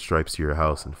me send Stripes to your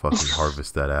house and fucking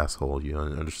harvest that asshole, you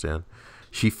understand?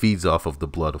 She feeds off of the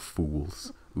blood of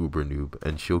fools, Uber Noob,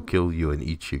 and she'll kill you and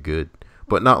eat you good.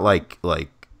 But not like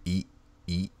eat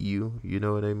you, you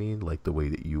know what I mean? Like the way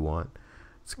that you want.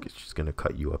 She's gonna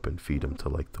cut you up and feed them to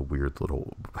like the weird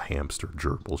little hamster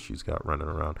gerbils she's got running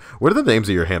around. What are the names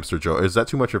of your hamster, Joe? Is that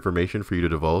too much information for you to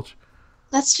divulge?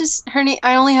 That's just her name.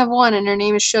 I only have one, and her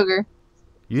name is Sugar.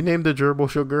 You named the gerbil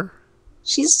Sugar?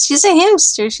 She's a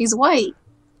hamster. She's white.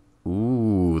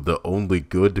 Ooh, the only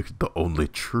good, the only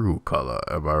true color.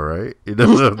 Am I right? You know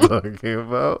what I'm talking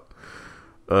about?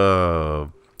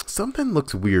 Something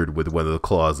looks weird with one of the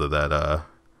claws of that.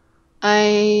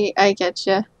 I get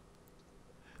you.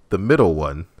 The middle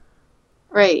one.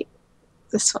 Right.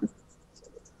 This one.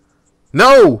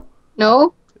 No!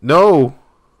 No? No!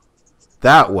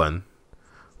 That one.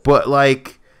 But,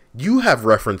 like, you have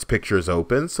reference pictures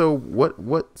open, so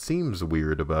what seems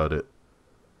weird about it?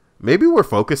 Maybe we're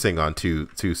focusing on too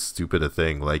stupid a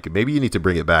thing. Like, maybe you need to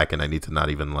bring it back and I need to not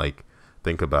even, like,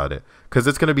 think about it. Because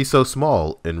it's going to be so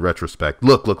small in retrospect.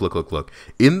 Look.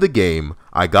 In the game,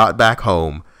 I got back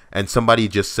home and somebody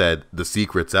just said, the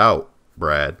secret's out,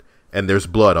 Brad. And there's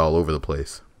blood all over the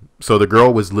place. So the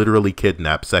girl was literally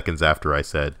kidnapped seconds after I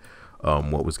said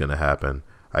what was going to happen.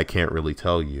 I can't really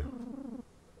tell you.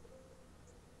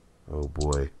 Oh,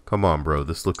 boy. Come on, bro.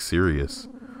 This looks serious.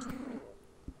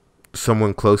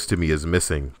 Someone close to me is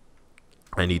missing.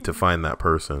 I need to find that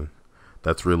person.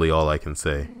 That's really all I can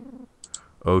say.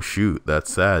 Oh, shoot.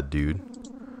 That's sad, dude.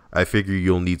 I figure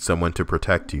you'll need someone to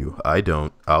protect you. I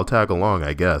don't. I'll tag along,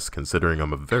 I guess, considering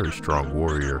I'm a very strong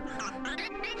warrior.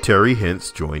 Terry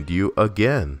Hintz joined you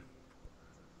again.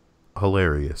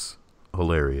 Hilarious. Oh,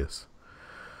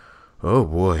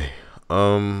 boy.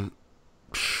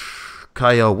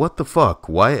 Kyle, what the fuck?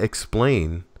 Why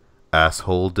explain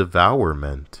asshole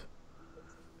devourment?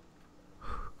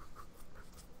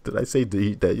 Did I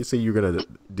say you're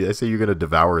gonna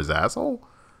devour his asshole?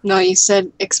 No, you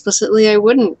said explicitly I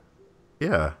wouldn't.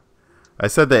 Yeah. I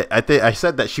said that I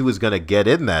said that she was gonna get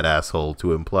in that asshole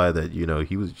to imply that, you know,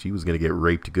 she was gonna get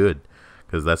raped good,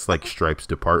 because that's like Stripe's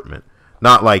department.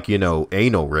 Not like, you know,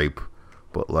 anal rape,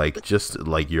 but like just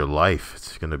like your life.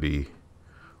 It's gonna be.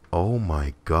 Oh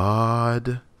my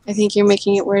God. I think you're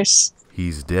making it worse.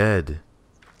 He's dead.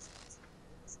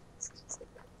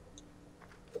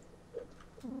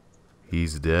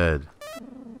 He's dead.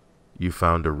 You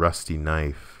found a rusty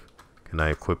knife. Can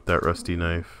I equip that rusty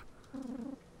knife?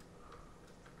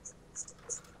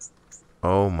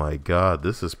 Oh my God,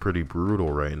 this is pretty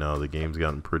brutal right now. The game's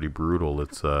gotten pretty brutal.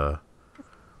 It's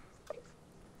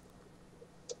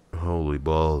holy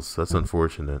balls. That's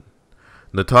unfortunate.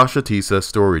 Natasha T says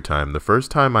story time. The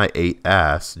first time I ate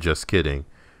ass, just kidding.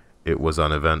 It was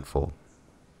uneventful.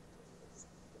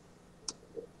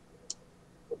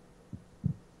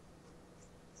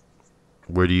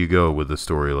 Where do you go with a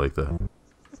story like that?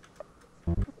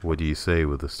 What do you say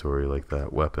with a story like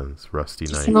that? Weapons, rusty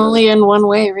knife. You can only end one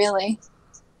way, really.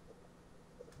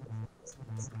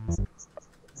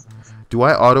 Do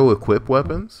I auto-equip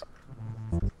weapons?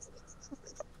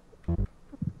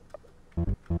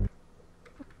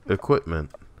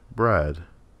 Equipment. Brad.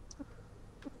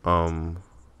 I'm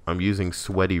using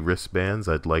sweaty wristbands.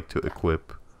 I'd like to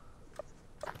equip.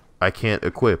 I can't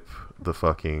equip the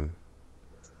fucking...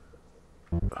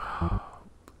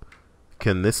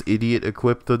 Can this idiot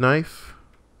equip the knife?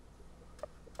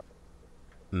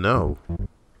 No.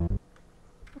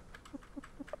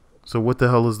 So what the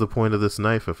hell is the point of this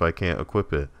knife if I can't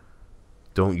equip it?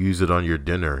 Don't use it on your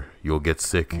dinner. You'll get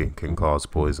sick and can cause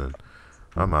poison.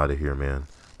 I'm out of here, man.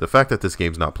 The fact that this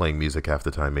game's not playing music half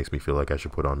the time makes me feel like I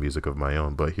should put on music of my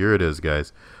own. But here it is,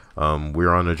 guys.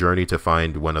 We're on a journey to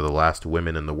find one of the last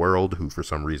women in the world who, for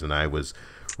some reason, I was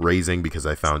raising because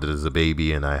I found it as a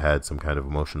baby and I had some kind of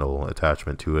emotional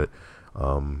attachment to it.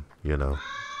 You know.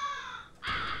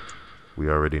 We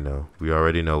already know. We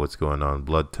already know what's going on.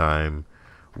 Blood time.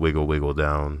 Wiggle, wiggle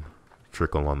down.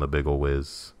 Trickle on the biggle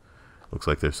whiz. Looks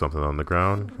like there's something on the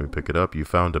ground. Can we pick it up? You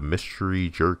found a mystery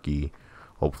jerky.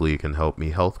 Hopefully it can help me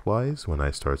health-wise when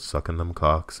I start sucking them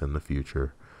cocks in the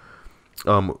future.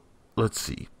 Let's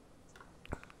see.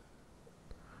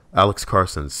 Alex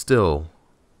Carson, still,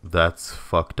 that's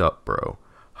fucked up, bro.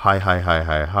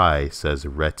 Hi, says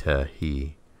Reta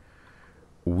he.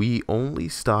 We only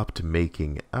stopped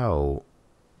making out,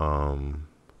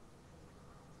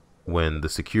 when the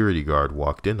security guard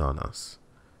walked in on us.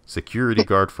 Security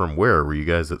guard from where? Were you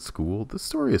guys at school? This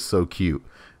story is so cute.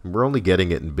 We're only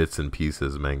getting it in bits and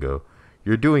pieces, Mango.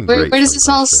 You're doing great. Where does this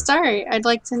all start? I'd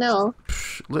like to know.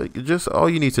 Just all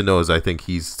you need to know is I think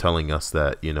he's telling us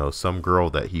that, you know, some girl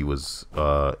that he was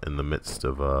in the midst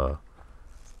of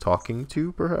talking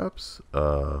to, perhaps,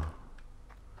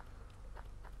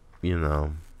 you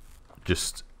know,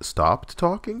 just stopped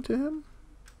talking to him,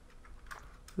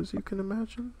 as you can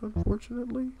imagine,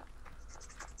 unfortunately.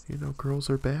 You know, girls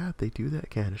are bad. They do that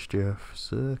kind of stuff.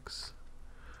 Sucks.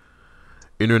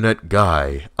 Internet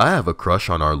guy. I have a crush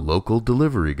on our local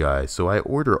delivery guy, so I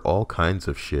order all kinds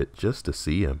of shit just to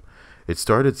see him. It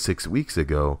started 6 weeks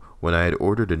ago when I had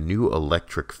ordered a new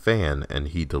electric fan and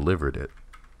he delivered it.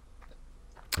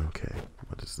 Okay,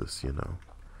 what is this, you know?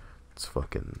 It's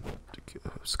fucking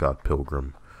Scott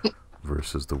Pilgrim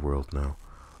versus the world now.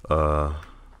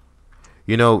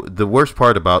 You know, the worst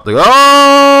part about the... Oh!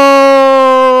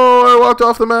 I walked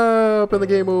off the map and the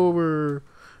game over.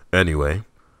 Anyway,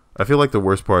 I feel like the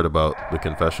worst part about the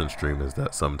confession stream is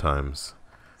that sometimes...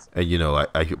 And, you know,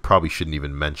 I probably shouldn't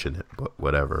even mention it, but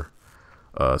whatever.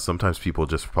 Sometimes people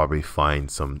just probably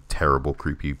find some terrible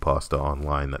creepypasta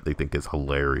online that they think is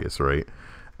hilarious, right?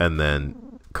 And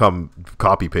then come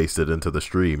copy paste it into the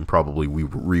stream. Probably we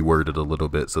reword it a little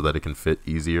bit so that it can fit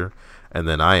easier. And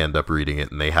then I end up reading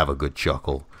it and they have a good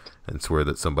chuckle and swear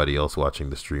that somebody else watching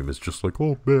the stream is just like,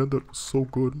 oh man, that was so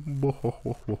good.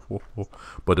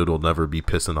 But it'll never be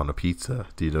pissing on a pizza.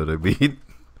 Do you know what I mean?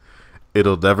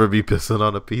 It'll never be pissing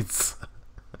on a pizza.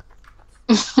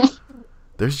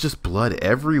 There's just blood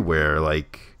everywhere.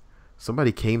 Like,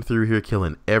 somebody came through here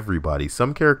killing everybody.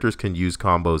 Some characters can use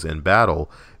combos in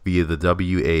battle via the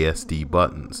WASD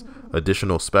buttons.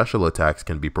 Additional special attacks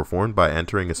can be performed by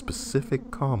entering a specific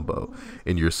combo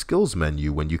in your skills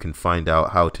menu when you can find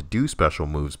out how to do special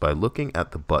moves by looking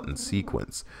at the button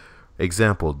sequence.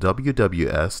 Example,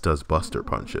 WWS does Buster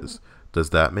Punches. Does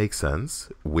that make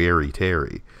sense? Wary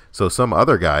Terry. So some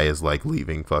other guy is like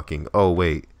leaving fucking, oh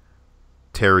wait,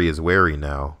 Terry is wary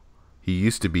now. He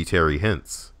used to be Terry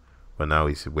Hints, but now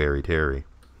he's Wary Terry.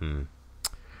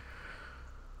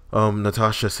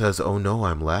 Natasha says, oh no,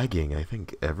 I'm lagging. I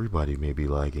think everybody may be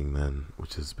lagging then,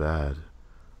 which is bad.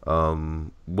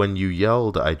 When you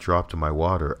yelled, I dropped my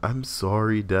water. I'm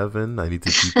sorry, Devin. I need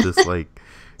to keep this like...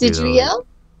 Did you yell?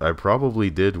 I probably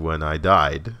did when I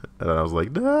died. And I was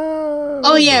like, no.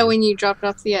 Oh yeah, when you dropped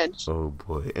off the edge. Oh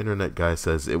boy. Internet guy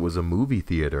says, it was a movie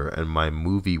theater and my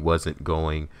movie wasn't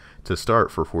going to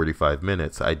start for 45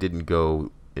 minutes. I didn't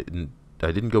go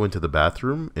into the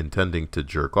bathroom intending to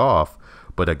jerk off,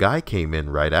 but a guy came in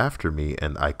right after me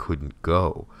and I couldn't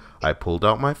go. I pulled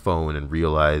out my phone and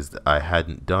realized I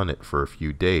hadn't done it for a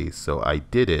few days, so I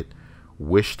did it.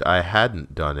 Wished I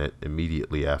hadn't done it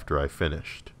immediately after I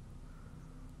finished.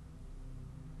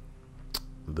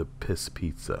 The piss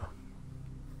pizza.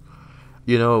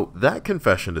 You know, that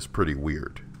confession is pretty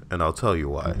weird, and I'll tell you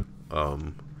why.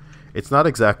 It's not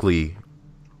exactly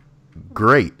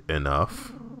great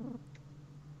enough.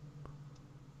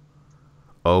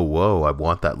 Oh, whoa, I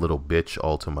want that little bitch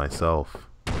all to myself.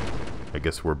 I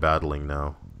guess we're battling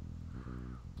now.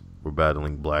 We're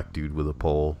battling black dude with a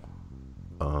pole.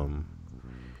 You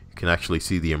can actually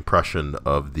see the impression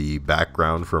of the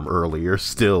background from earlier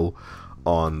still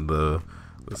on the...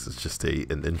 This is just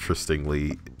an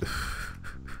interestingly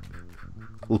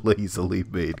lazily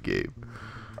made game.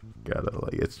 Gotta,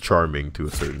 like, it's charming to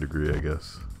a certain degree, I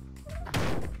guess.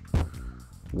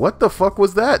 What the fuck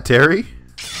was that, Terry?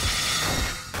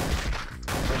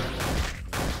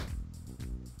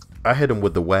 I hit him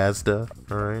with the WASD,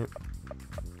 alright?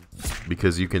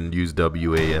 Because you can use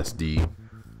WASD.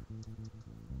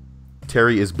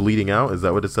 Terry is bleeding out, is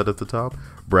that what it said at the top?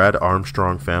 Brad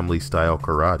Armstrong family style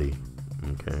karate.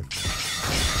 Okay.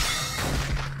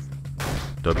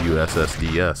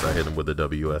 WSSDS, I hit him with the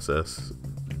WSSDS.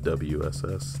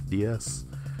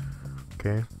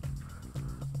 Okay.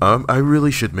 I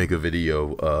really should make a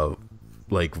video of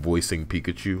like voicing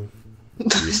Pikachu.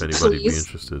 See if anybody be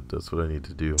interested. That's what I need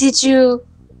to do.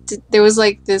 There was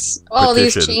like this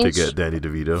these petition to get Danny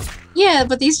DeVito. Yeah,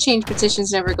 but these change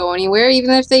petitions never go anywhere, even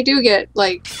if they do get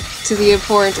like to the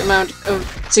important amount of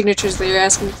signatures that you're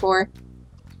asking for.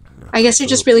 I guess they're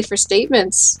just really for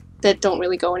statements that don't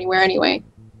really go anywhere anyway.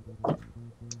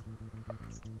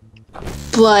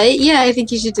 But yeah, I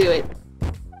think you should do it.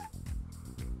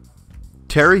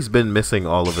 Terry's been missing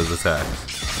all of his attacks.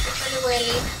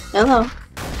 Hello.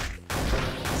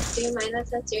 Do you mind if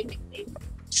that's your nickname?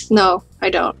 No, I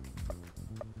don't.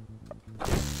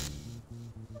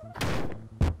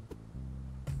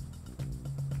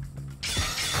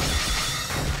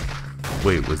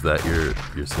 Wait, was that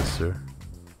your sister?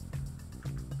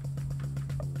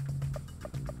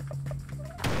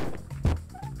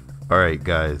 Alright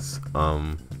guys,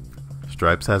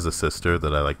 Stripes has a sister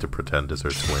that I like to pretend is her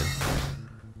twin.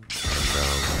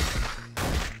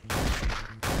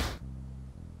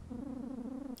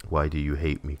 Why do you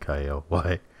hate me, Kyle?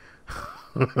 Why?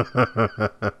 I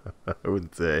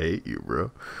wouldn't say I hate you,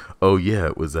 bro. Oh yeah,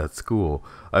 it was at school.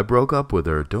 I broke up with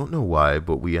her, don't know why,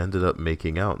 but we ended up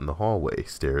making out in the hallway,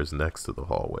 stairs next to the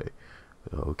hallway.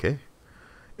 Okay.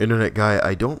 Internet guy,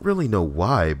 I don't really know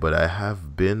why, but I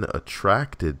have been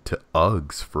attracted to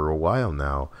Uggs for a while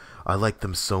now. I like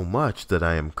them so much that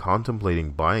I am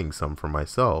contemplating buying some for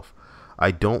myself.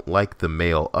 I don't like the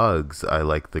male Uggs, I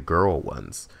like the girl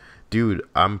ones. Dude,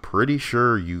 I'm pretty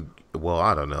sure well,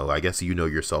 I don't know. I guess you know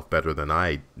yourself better than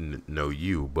I know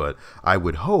you, but I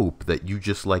would hope that you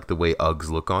just like the way Uggs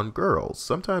look on girls.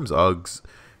 Sometimes Uggs,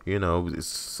 you know,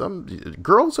 some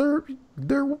girls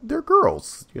they're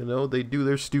girls, you know, they do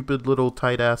their stupid little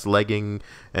tight ass legging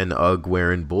and Ugg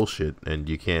wearing bullshit, and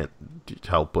you can't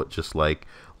help but just like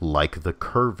the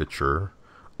curvature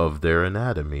of their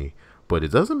anatomy. But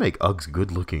it doesn't make Uggs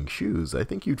good-looking shoes. I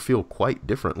think you'd feel quite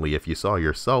differently if you saw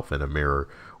yourself in a mirror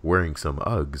wearing some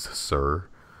Uggs, sir.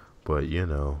 But, you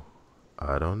know,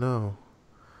 I don't know.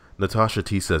 Natasha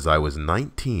T says, I was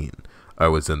 19. I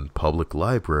was in public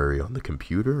library on the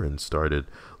computer and started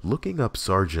looking up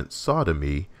Sergeant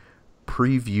Sodomy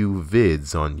preview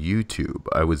vids on YouTube.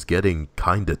 I was getting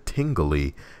kinda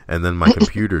tingly, and then my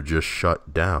computer just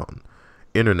shut down.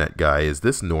 Internet guy, is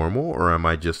this normal or am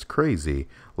I just crazy?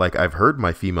 Like, I've heard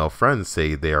my female friends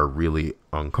say they are really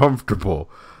uncomfortable.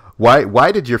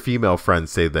 Why did your female friends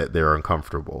say that they're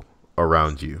uncomfortable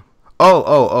around you?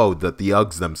 Oh, that the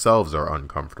Uggs themselves are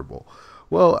uncomfortable.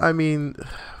 Well, I mean,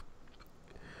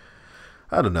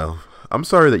 I don't know. I'm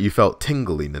sorry that you felt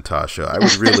tingly, Natasha. I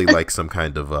would really like some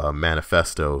kind of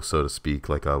manifesto, so to speak,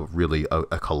 like a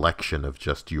collection of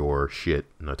just your shit,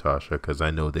 Natasha, because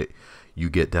I know that you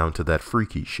get down to that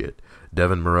freaky shit.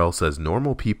 Devin Morell says,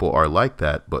 normal people are like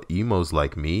that, but emos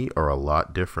like me are a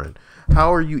lot different.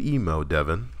 How are you emo,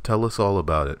 Devin? Tell us all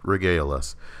about it. Regale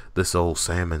us. This old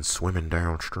salmon swimming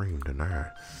downstream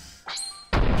tonight.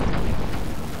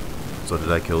 So did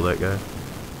I kill that guy?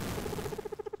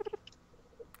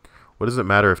 What does it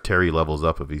matter if Terry levels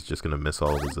up if he's just going to miss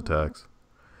all of his attacks?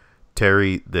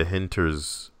 Terry, the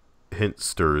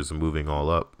hintster is moving all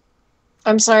up.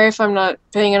 I'm sorry if I'm not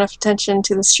paying enough attention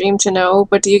to the stream to know,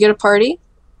 but do you get a party?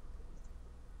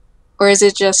 Or is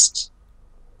it just...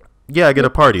 Yeah, I get a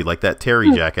party, like that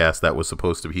Terry jackass that was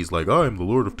supposed to be, he's like, oh, I'm the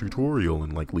Lord of Tutorial,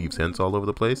 and like leaves hints all over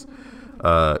the place.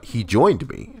 He joined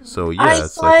me, so yeah,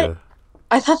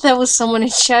 I thought that was someone in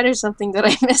chat or something that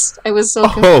I missed. I was so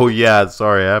confused. Oh, yeah,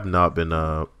 sorry, I have not been,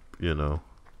 you know,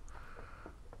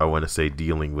 I want to say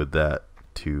dealing with that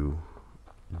too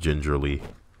gingerly.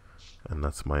 And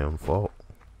that's my own fault.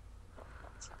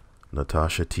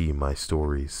 Natasha T, my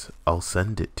stories. I'll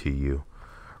send it to you.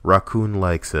 Raccoon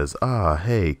Like says,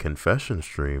 hey, confession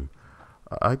stream.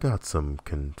 I got some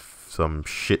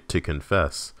shit to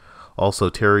confess. Also,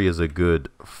 Terry is a good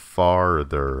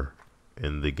farther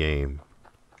in the game.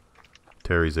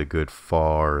 Terry's a good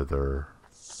farther.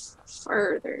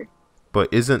 Further. But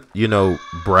isn't, you know,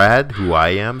 Brad, who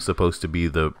I am, supposed to be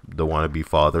the wannabe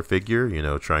father figure, you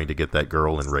know, trying to get that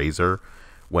girl and raise her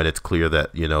when it's clear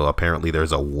that, you know, apparently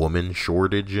there's a woman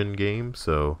shortage in game.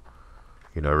 So,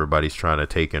 you know, everybody's trying to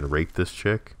take and rape this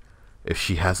chick. if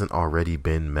she hasn't already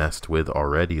been messed with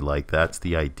already. Like, that's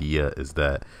the idea, is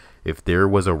that if there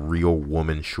was a real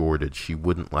woman shortage, she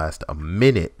wouldn't last a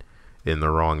minute in the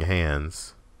wrong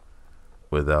hands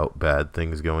without bad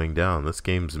things going down. This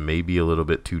game's maybe a little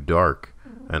bit too dark,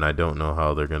 and I don't know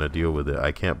how they're gonna deal with it.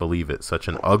 I can't believe it. Such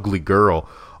an ugly girl.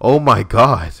 Oh my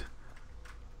god.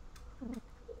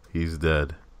 He's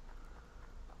dead.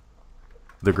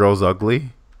 The girl's ugly?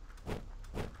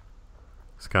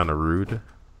 It's kind of rude.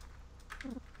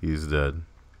 He's dead.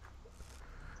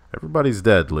 Everybody's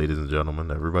dead, ladies and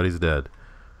gentlemen. Everybody's dead.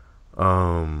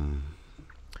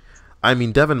 I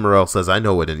mean, Devin Morell says, I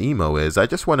know what an emo is. I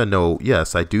just want to know,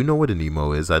 yes, I do know what an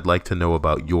emo is. I'd like to know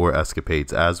about your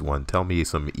escapades as one. Tell me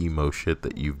some emo shit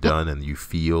that you've done and you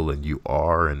feel and you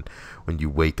are, and when you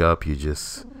wake up, you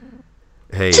just,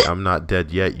 hey, I'm not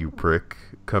dead yet, you prick.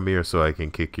 Come here so I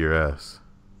can kick your ass.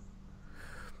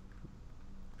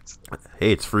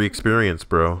 Hey, it's free experience,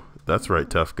 bro. That's right,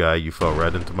 tough guy. You fell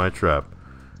right into my trap.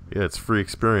 Yeah, it's free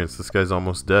experience. This guy's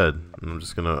almost dead. I'm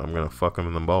gonna fuck him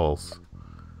in the balls.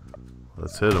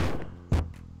 Let's hit him.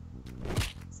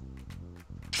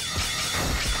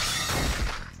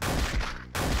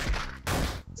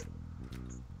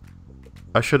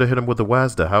 I should have hit him with the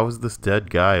Wazda. How is this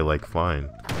dead guy, like, fine?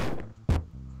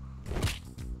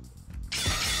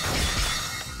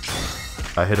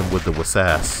 I hit him with the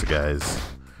wasass, guys.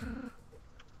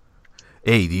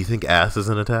 Hey, do you think ass is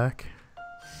an attack?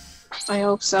 I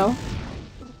hope so.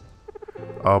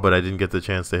 Oh, but I didn't get the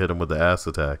chance to hit him with the ass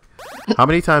attack. How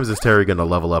many times is Terry gonna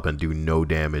level up and do no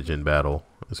damage in battle?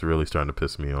 It's really starting to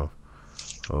piss me off.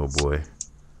 Oh boy.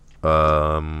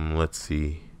 Let's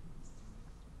see.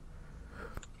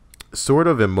 Sort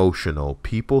of emotional.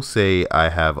 People say I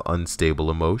have unstable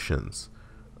emotions.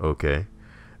 Okay.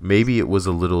 Maybe it was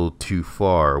a little too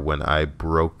far when I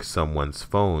broke someone's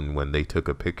phone when they took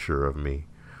a picture of me.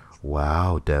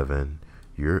 Wow, Devin.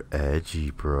 You're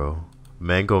edgy, bro.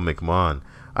 Mango McMahon.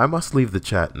 I must leave the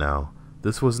chat now.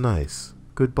 This was nice.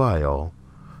 Goodbye, all.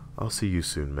 I'll see you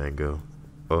soon, Mango.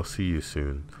 I'll see you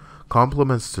soon.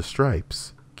 Compliments to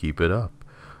Stripes. Keep it up.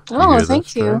 Oh, hear thank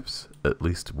that, you. Stripes? At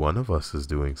least one of us is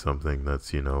doing something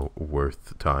that's, you know,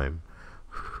 worth time.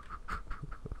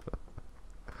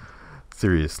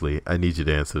 Seriously, I need you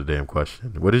to answer the damn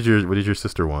question. What did your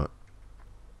sister want?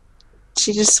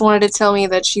 She just wanted to tell me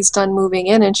that she's done moving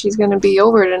in and she's gonna be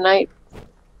over tonight.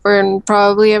 Or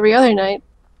probably every other night.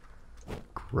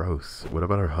 Gross. What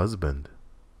about her husband?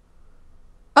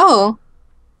 Oh.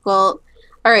 Well,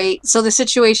 alright, so the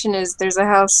situation is there's a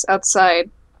house outside.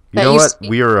 You know what?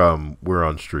 We're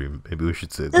on stream. Maybe we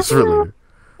should say this earlier.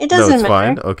 It doesn't No, it's matter.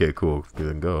 fine. Okay, cool.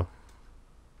 Then go.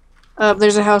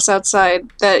 There's a house outside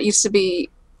that used to be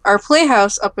our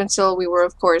playhouse up until we were,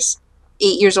 of course,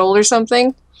 8 years old or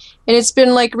something. And it's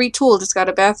been, like, retooled. It's got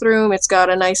a bathroom. It's got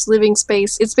a nice living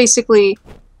space. It's basically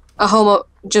a home,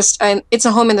 it's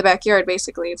a home in the backyard,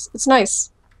 basically. It's nice.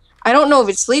 I don't know if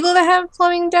it's legal to have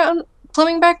plumbing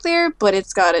back there, but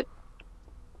it's got it.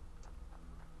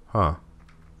 Huh.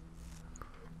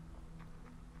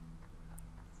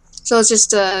 So it's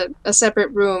just a separate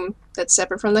room that's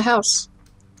separate from the house.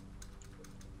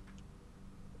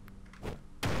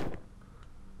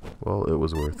 Well, it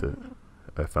was worth it.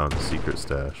 I found a secret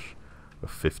stash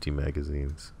of 50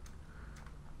 magazines.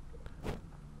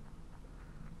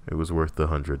 It was worth the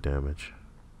 100 damage.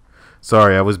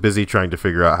 Sorry, I was busy trying to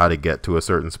figure out how to get to a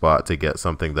certain spot to get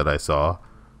something that I saw.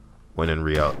 When in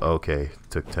reality, okay,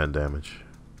 took 10 damage.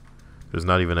 There's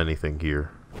not even anything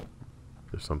here.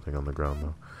 There's something on the ground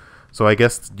though. So I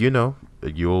guess, you know,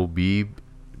 you'll be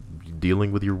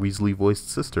dealing with your Weasley voiced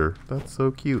sister. That's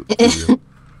so cute.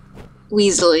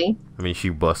 Weasley. I mean, she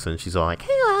busts in. She's all like,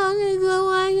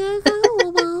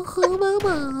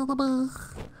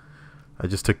 I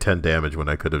just took 10 damage when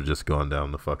I could have just gone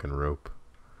down the fucking rope.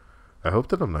 I hope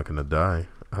that I'm not gonna die.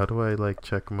 How do I, like,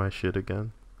 check my shit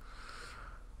again?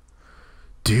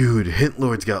 Dude, Hint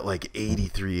Lord's got like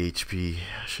 83 HP.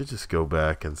 I should just go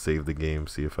back and save the game,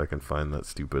 see if I can find that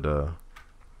stupid,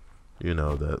 you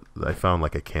know, that I found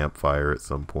like a campfire at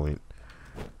some point.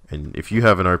 And if you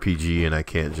have an RPG and I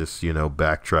can't just, you know,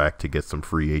 backtrack to get some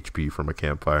free HP from a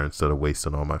campfire instead of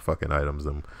wasting all my fucking items,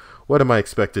 then what am I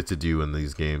expected to do in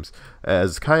these games?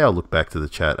 As Kyle looked back to the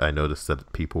chat, I noticed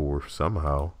that people were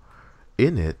somehow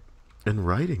in it and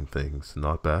writing things.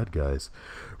 Not bad, guys.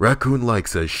 Raccoon Like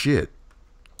says, shit.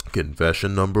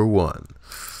 Confession number 1.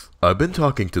 I've been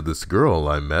talking to this girl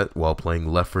I met while playing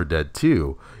Left 4 Dead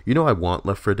 2. You know I want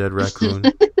Left 4 Dead, Raccoon.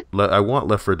 I want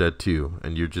Left 4 Dead 2,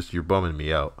 and you're bumming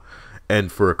me out.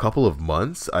 And for a couple of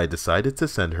months, I decided to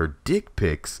send her dick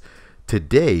pics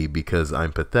today because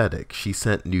I'm pathetic. She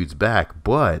sent nudes back,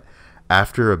 but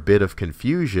after a bit of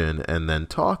confusion and then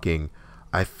talking,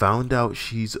 I found out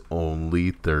she's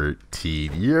only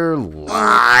 13. You're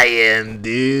lying,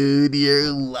 dude.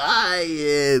 You're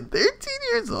lying. 13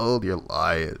 years old. You're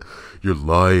lying. You're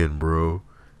lying, bro.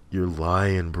 You're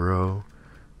lying, bro.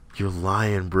 You're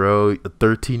lying, bro. A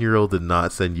 13-year-old did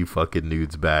not send you fucking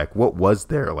nudes back. What was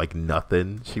there? Like,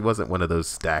 nothing? She wasn't one of those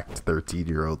stacked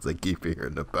 13-year-olds I keep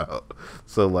hearing about.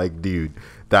 So, like, dude,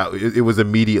 that it was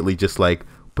immediately just like,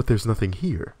 but there's nothing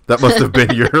here. That must have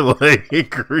been your,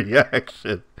 like,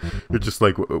 reaction. You're just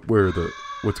like,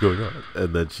 what's going on?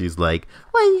 And then she's like,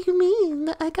 what do you mean?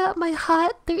 I got my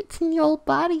hot 13-year-old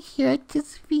body here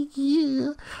just for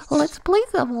you. Let's play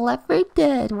some Left 4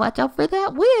 Dead. Watch out for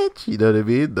that witch. You know what I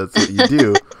mean? That's what you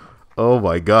do. Oh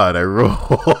my god, I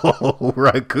roll.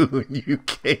 Raccoon, you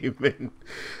came in.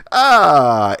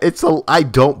 I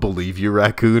don't believe you,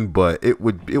 Raccoon, but it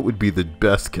would be the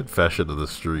best confession of the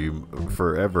stream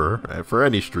forever. For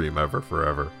any stream ever,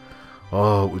 forever.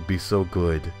 Oh, it would be so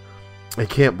good. I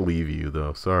can't believe you,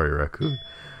 though. Sorry, Raccoon.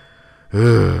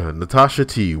 Natasha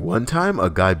T. One time, a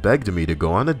guy begged me to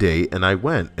go on a date, and I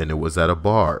went, and it was at a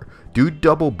bar. Dude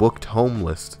double booked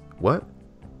homeless. What?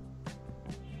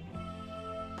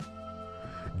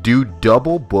 Dude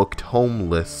double booked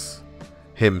homeless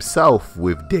himself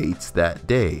with dates that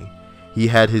day. He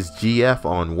had his GF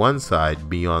on one side,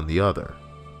 me on the other.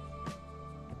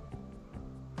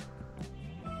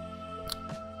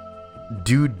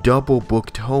 Dude double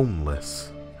booked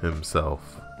homeless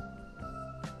himself.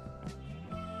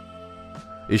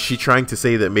 Is she trying to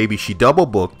say that maybe she double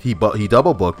booked, he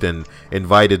double booked and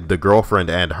invited the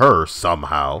girlfriend and her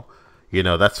somehow? You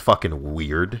know, that's fucking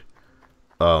weird.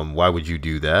 Why would you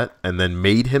do that? And then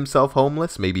made himself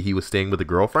homeless? Maybe he was staying with a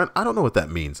girlfriend? I don't know what that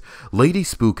means. Lady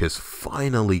Spook has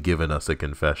finally given us a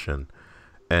confession.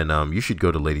 And you should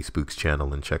go to Lady Spook's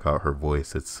channel and check out her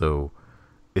voice. It's so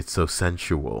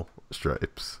sensual,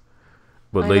 Stripes.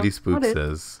 But Lady Spook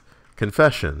says,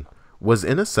 confession. Was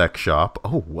in a sex shop.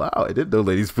 Oh, wow. I didn't know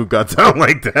Lady Spook got down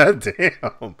like that.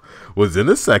 Damn. Was in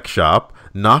a sex shop,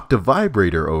 knocked a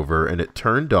vibrator over, and it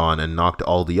turned on and knocked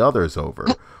all the others over.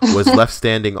 Was left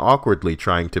standing awkwardly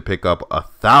trying to pick up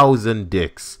 1,000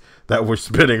 dicks that were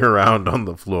spinning around on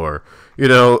the floor. You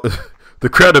know, the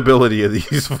credibility of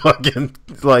these fucking,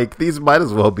 like, these might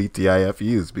as well be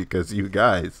TIFUs because you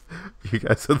guys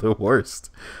are the worst.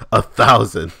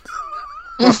 1,000.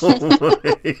 Oh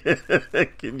my.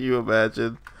 Can you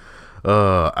imagine?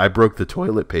 I broke the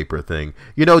toilet paper thing.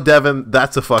 You know, Devin,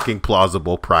 that's a fucking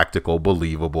plausible, practical,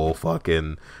 believable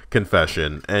fucking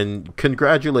confession. And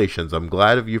congratulations. I'm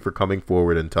glad of you for coming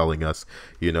forward and telling us,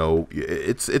 you know,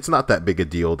 it's not that big a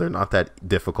deal. They're not that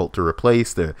difficult to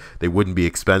replace. They wouldn't be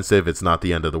expensive. It's not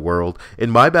the end of the world.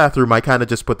 In my bathroom, I kind of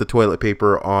just put the toilet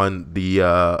paper on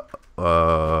the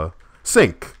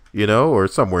sink, you know, or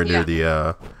somewhere near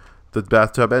the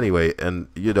bathtub anyway. And,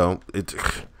 you know, it's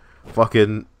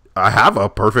fucking... I have a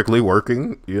perfectly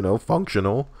working, you know,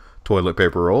 functional toilet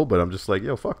paper roll, but I'm just like,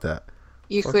 yo, fuck that.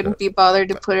 You couldn't be bothered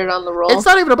to put it on the roll? It's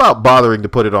not even about bothering to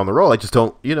put it on the roll. I just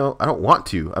don't, you know, I don't want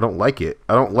to. I don't like it.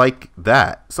 I don't like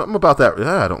that. Something about that.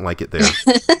 I don't like it there.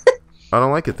 I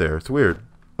don't like it there. It's weird.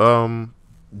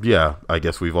 Yeah, I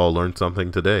guess we've all learned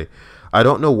something today. I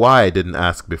don't know why I didn't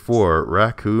ask before.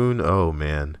 Raccoon, oh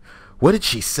man. What did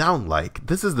she sound like?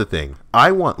 This is the thing.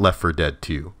 I want Left 4 Dead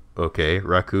 2. Okay,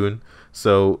 Raccoon.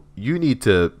 So you need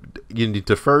to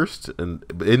first, and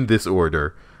in this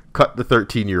order, cut the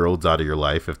 13-year-olds out of your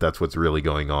life if that's what's really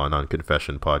going on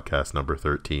Confession Podcast number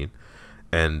 13.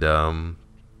 And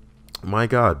my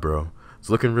God, bro, it's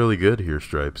looking really good here,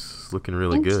 Stripes. It's looking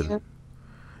really good. You.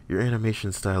 Your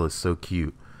animation style is so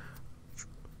cute.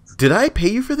 Did I pay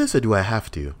you for this, or do I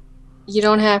have to? You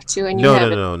don't have to, and you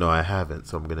haven't. No, I haven't.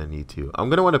 So I'm gonna need to. I'm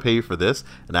gonna want to pay you for this,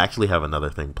 and I actually have another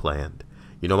thing planned.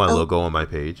 You know my logo on my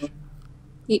page.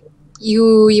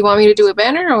 You want me to do a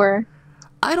banner, or?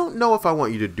 I don't know if I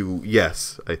want you to do.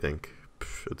 Yes, I think.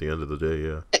 At the end of the day,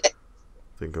 yeah. I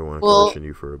think I want to commission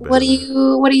you for a banner. What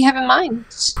do you have in mind?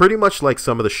 Pretty much like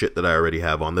some of the shit that I already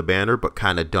have on the banner, but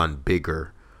kind of done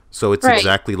bigger. So it's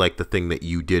exactly like the thing that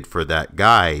you did for that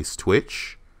guy's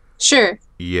Twitch. Sure.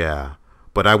 Yeah.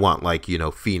 But I want, like, you know,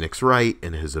 Phoenix Wright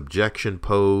in his objection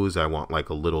pose. I want, like,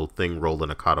 a little thing rolling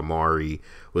a Katamari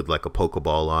with, like, a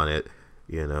Pokeball on it.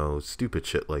 You know, stupid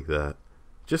shit like that.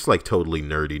 Just, like, totally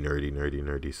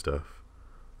nerdy stuff.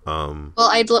 Well,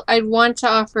 I'd want to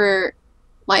offer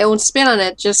my own spin on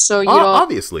it, just so you don't...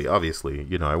 Obviously.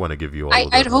 You know, I want to give you all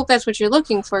of I'd hope that's what you're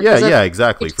looking for. Yeah,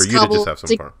 exactly. For you to just have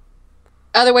some fun.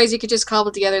 Otherwise, you could just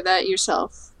cobble together that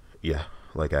yourself. Yeah,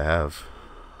 like I have.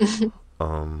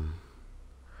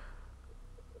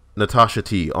 Natasha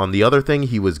T. On the other thing,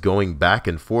 he was going back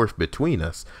and forth between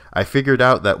us. I figured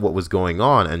out that what was going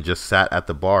on and just sat at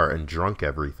the bar and drunk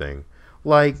everything.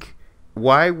 Like,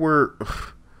 why were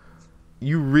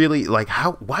you really like?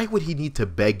 How? Why would he need to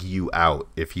beg you out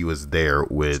if he was there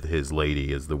with his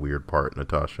lady? Is the weird part,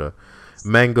 Natasha.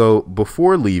 Mango.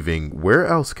 Before leaving, where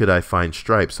else could I find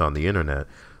stripes on the internet?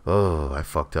 Oh, I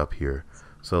fucked up here.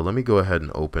 So let me go ahead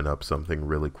and open up something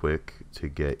really quick to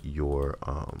get your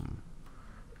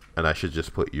and I should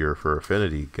just put your for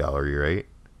affinity gallery, right?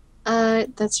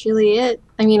 That's really it.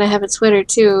 I mean, I have a Twitter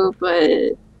too,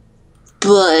 but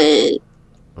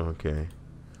okay.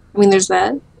 I mean, there's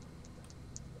that.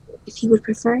 If you would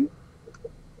prefer.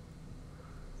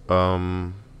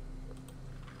 I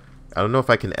don't know if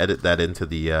I can edit that into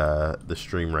the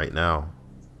stream right now.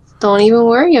 Don't even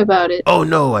worry about it. Oh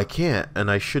no, I can't, and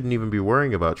I shouldn't even be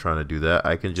worrying about trying to do that.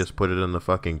 I can just put it in the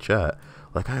fucking chat.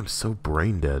 Like, I am so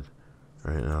brain dead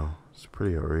right now. It's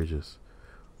pretty outrageous.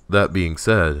 That being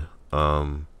said,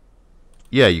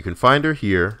 yeah, you can find her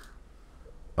here,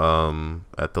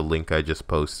 at the link I just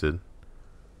posted.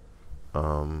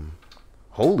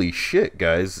 Holy shit,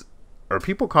 guys. Are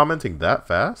people commenting that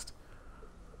fast?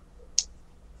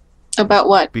 About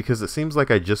what? Because it seems like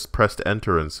I just pressed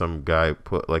enter and some guy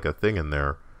put like a thing in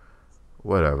there.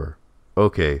 Whatever.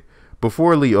 Okay.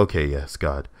 Before Lee, okay, yes,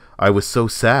 God. I was so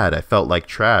sad. I felt like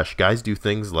trash. Guys do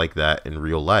things like that in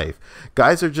real life.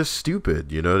 Guys are just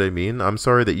stupid, you know what I mean? I'm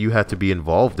sorry that you had to be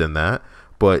involved in that.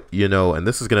 But, you know, and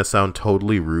this is going to sound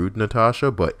totally rude,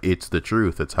 Natasha, but it's the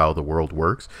truth. It's how the world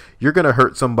works. You're going to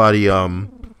hurt somebody,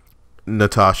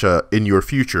 Natasha, in your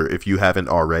future if you haven't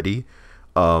already.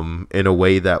 In a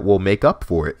way that will make up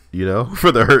for it, you know,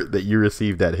 for the hurt that you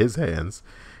received at his hands.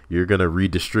 You're going to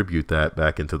redistribute that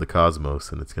back into the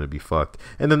cosmos, and it's going to be fucked.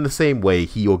 And then the same way,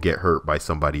 he'll get hurt by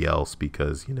somebody else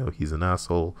because, you know, he's an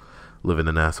asshole living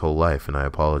an asshole life, and I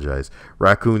apologize.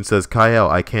 Raccoon says, Kyle,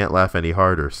 I can't laugh any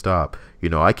harder. Stop. You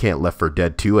know, I can't Left 4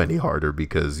 Dead 2 any harder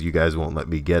because you guys won't let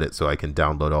me get it so I can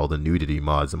download all the nudity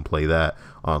mods and play that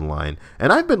online.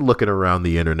 And I've been looking around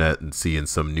the internet and seeing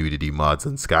some nudity mods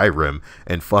in Skyrim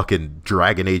and fucking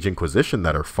Dragon Age Inquisition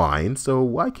that are fine, so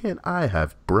why can't I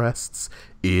have breasts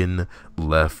in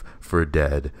Left 4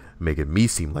 Dead, making me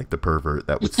seem like the pervert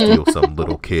that would steal some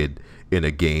little kid in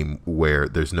a game where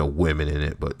there's no women in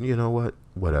it? But you know what?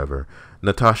 Whatever.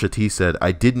 Natasha T said,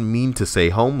 I didn't mean to say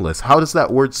homeless. How does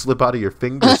that word slip out of your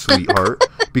fingers, sweetheart?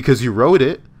 Because you wrote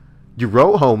it. You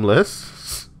wrote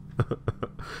homeless.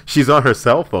 She's on her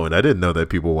cell phone. I didn't know that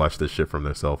people watch this shit from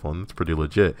their cell phone. That's pretty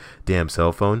legit. Damn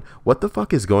cell phone. What the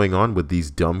fuck is going on with these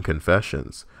dumb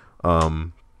confessions?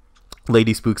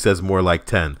 Lady Spook says more like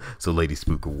 10. So Lady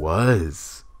Spook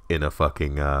was in a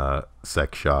fucking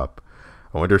sex shop.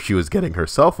 I wonder if she was getting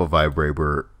herself a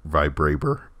vibrator.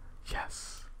 Yes.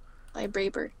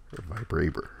 Vibrator.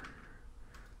 Vibrator.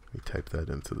 Let me type that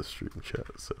into the stream chat.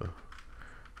 So,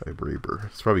 Vibrator.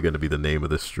 It's probably going to be the name of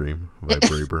this stream.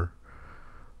 Vibrator.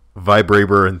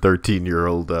 Vibrator and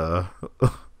 13-year-old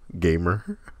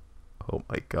gamer. Oh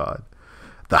my god.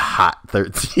 The hot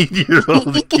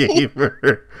 13-year-old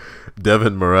gamer.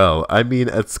 Devin Morel. I mean,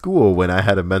 at school, when I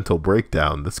had a mental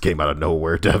breakdown, this came out of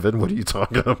nowhere, Devin. What are you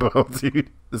talking about, dude?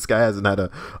 This guy hasn't had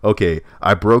a... Okay,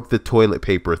 I broke the toilet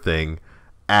paper thing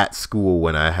at school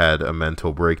when I had a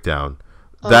mental breakdown.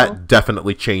 That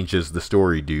definitely changes the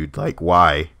story, dude. Like,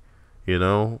 why? You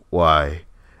know? Why?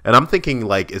 And I'm thinking,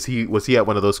 like, was he at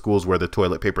one of those schools where the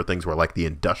toilet paper things were like the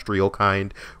industrial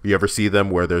kind? You ever see them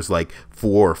where there's like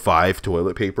 4 or 5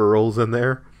 toilet paper rolls in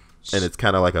there? And it's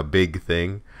kind of like a big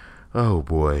thing. Oh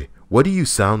boy. What do you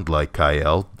sound like,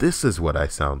 Kyle? This is what I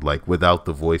sound like without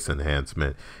the voice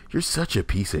enhancement. You're such a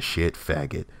piece of shit,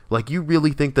 faggot. Like, you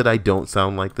really think that I don't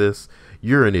sound like this?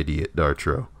 You're an idiot,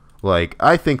 Dartro. Like,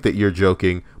 I think that you're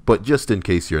joking, but just in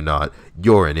case you're not,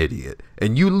 you're an idiot.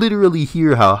 And you literally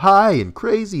hear how high and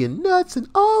crazy and nuts and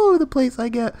all over the place I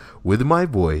get with my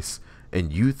voice,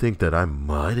 and you think that I'm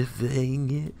modifying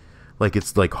it? Like,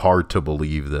 it's like hard to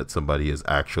believe that somebody has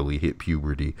actually hit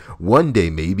puberty. One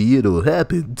day maybe it'll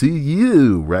happen to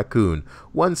you, Raccoon.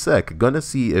 One sec, gonna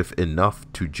see if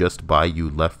enough to just buy you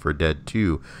Left 4 Dead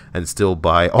 2 and still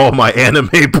buy all my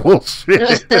anime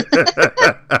bullshit.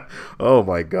 Oh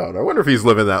my god, I wonder if he's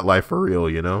living that life for real,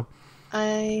 you know?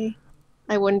 I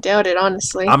wouldn't doubt it,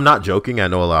 honestly. I'm not joking. I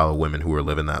know a lot of women who are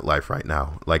living that life right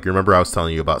now. Like, remember I was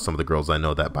telling you about some of the girls I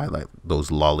know that buy like those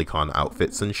lolicon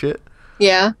outfits and shit?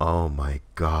 Yeah. Oh my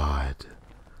god.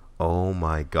 Oh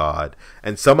my god.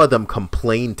 And some of them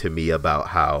complain to me about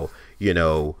how, you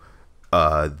know,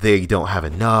 they don't have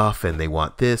enough and they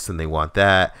want this and they want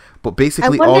that. But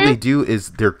basically all they do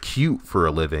is they're cute for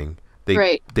a living.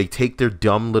 They take their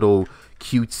dumb little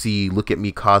cutesy look at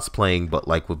me cosplaying, but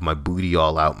like with my booty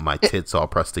all out, and my tits all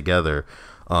pressed together.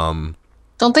 Don't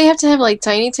they have to have like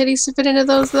tiny titties to fit into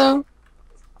those though?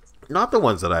 Not the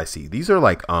ones that I see. These are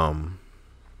like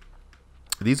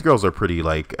these girls are pretty,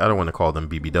 like, I don't want to call them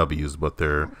BBWs, but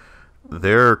they're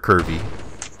curvy.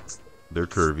 They're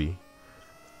curvy.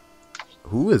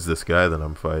 Who is this guy that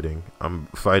I'm fighting? I'm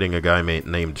fighting a guy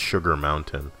named Sugar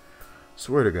Mountain.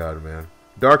 Swear to God, man.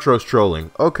 Dartro's trolling.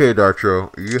 Okay,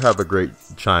 Dartro, you have a great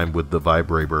chime with the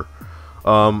vibrator.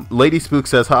 Lady Spook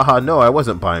says, haha, no, I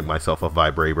wasn't buying myself a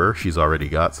vibrator. She's already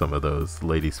got some of those.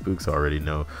 Lady Spooks already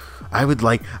know. I would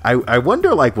like, I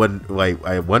wonder like when, like,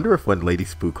 I wonder if when Lady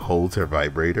Spook holds her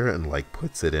vibrator and like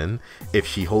puts it in, if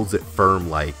she holds it firm,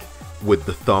 like with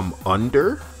the thumb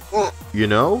under, you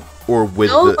know, or with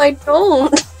No, I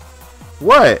don't.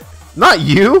 What? Not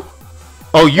you?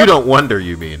 Oh, you don't wonder,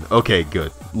 you mean. Okay,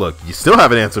 good. Look, you still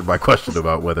haven't answered my question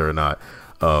about whether or not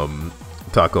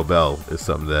Taco Bell is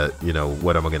something that, you know,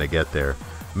 what am I going to get there?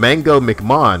 Mango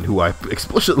McMahon, who I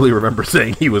explicitly remember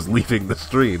saying he was leaving the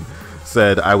stream,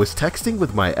 said, I was texting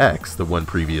with my ex, the one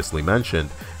previously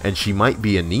mentioned, and she might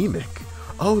be anemic.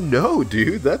 Oh no,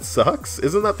 dude, that sucks.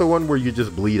 Isn't that the one where you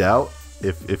just bleed out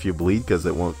if you bleed because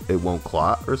it won't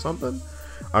clot or something?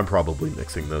 I'm probably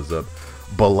mixing those up.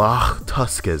 Balah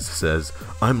Tuskes says,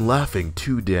 I'm laughing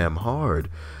too damn hard.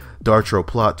 Dartro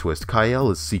plot twist.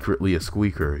 Kyle is secretly a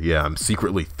squeaker. Yeah, I'm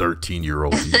secretly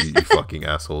 13-year-old, you fucking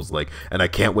assholes. Like, and I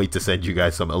can't wait to send you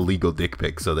guys some illegal dick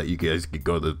pics so that you guys can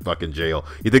go to fucking jail.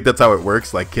 You think that's how it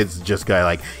works? Like, kids just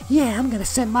like, yeah, I'm gonna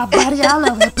send my body all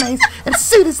over the place, and as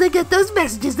soon as they get those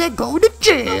messages, they go to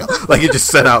jail. Like, you just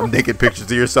send out naked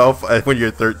pictures of yourself when you're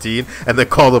 13, and then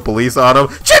call the police on them.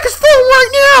 Check his phone right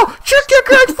now! Check your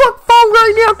guy's phone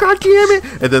right now, god damn it!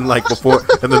 And then, like,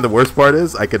 and then the worst part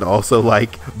is, I can also,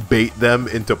 like, bait them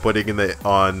into putting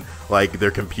on like their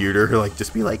computer, like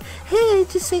just be like, hey, I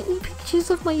just sent you pictures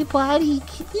of my body,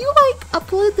 can you like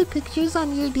upload the pictures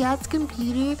on your dad's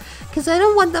computer, because I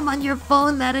don't want them on your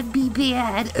phone, that'd be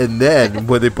bad. And then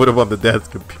when they put them on the dad's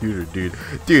computer,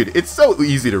 dude, it's so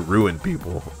easy to ruin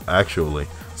people, actually.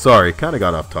 Sorry, kind of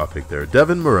got off topic there.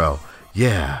 Devin Morel,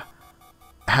 yeah,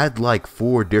 had like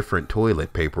 4 different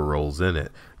toilet paper rolls in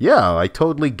it. Yeah, I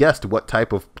totally guessed what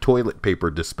type of toilet paper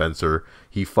dispenser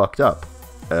he fucked up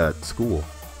at school.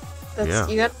 Yeah.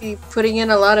 You gotta be putting in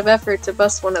a lot of effort to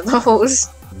bust one of those.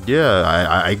 Yeah,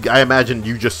 I imagine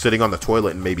you just sitting on the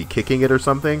toilet and maybe kicking it or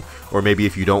something. Or maybe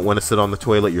if you don't want to sit on the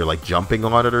toilet, you're like jumping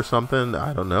on it or something.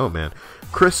 I don't know, man.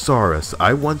 Chris Saurus,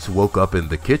 I once woke up in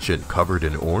the kitchen covered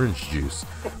in orange juice.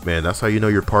 Man, that's how you know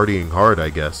you're partying hard,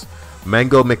 I guess.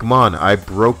 Mango McMahon, I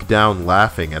broke down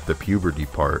laughing at the puberty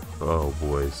part. Oh,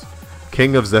 boys.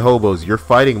 King of the Hobos, you're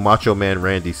fighting Macho Man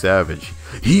Randy Savage.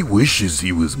 He wishes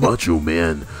he was Macho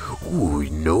Man. Oh,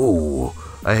 no.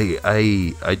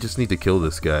 I just need to kill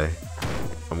this guy.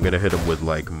 I'm gonna hit him with,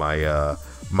 like, my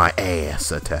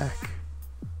ass attack.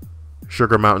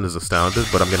 Sugar Mountain is astounded,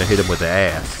 but I'm gonna hit him with the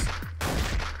ass.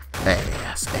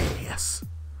 Ass.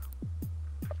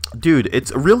 Dude,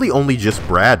 it's really only just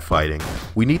Brad fighting.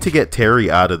 We need to get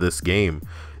Terry out of this game.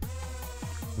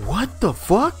 What the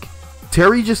fuck?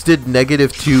 Terry just did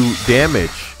 -2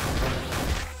 damage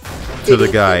to the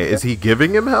guy. Is he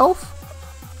giving him health?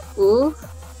 Ooh.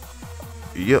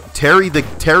 Yeah, Terry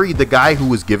the guy who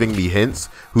was giving me hints,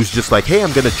 who's just like, hey,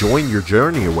 I'm gonna join your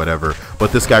journey or whatever.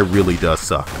 But this guy really does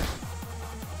suck.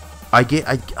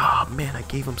 Oh man, I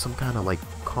gave him some kind of like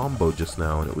combo just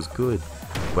now and it was good.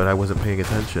 But I wasn't paying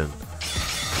attention.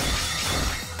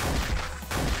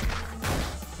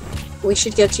 We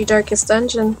should get you Darkest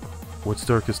Dungeon. What's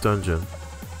Darkest Dungeon?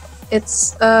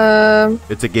 It's a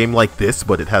game like this,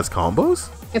 but it has combos?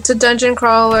 It's a dungeon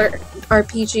crawler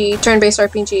RPG, turn-based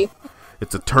RPG.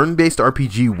 It's a turn-based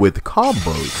RPG with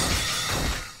combos.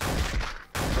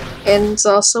 And it's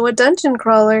also a dungeon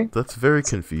crawler. That's very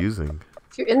confusing.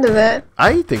 If you're into that.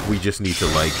 I think we just need to,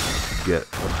 like, get...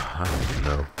 I don't even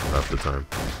know half the time.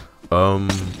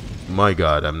 My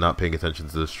god, I'm not paying attention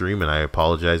to the stream, and I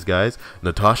apologize, guys.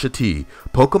 Natasha T.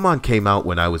 Pokemon came out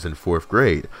when I was in 4th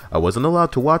grade. I wasn't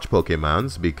allowed to watch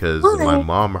Pokemons because my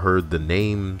mom heard the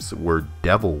names were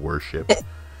devil worship.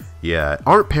 Yeah,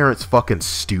 aren't parents fucking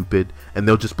stupid? And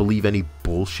they'll just believe any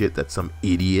bullshit that some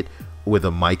idiot with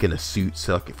a mic and a suit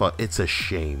suck. It's a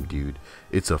shame, dude.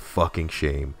 It's a fucking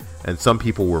shame. And some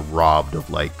people were robbed of,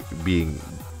 like, being,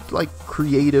 like,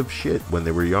 creative shit when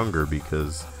they were younger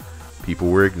because people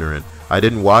were ignorant. I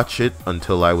didn't watch it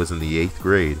until I was in the 8th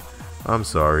grade. I'm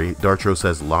sorry. Dartro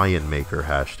says Lion Maker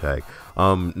hashtag.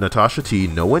 Natasha T,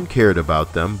 no one cared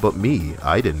about them but me.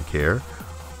 I didn't care.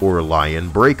 Or Lion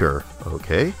Breaker.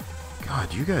 Okay.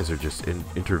 God, you guys are just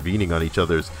intervening on each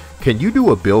other's. Can you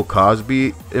do a Bill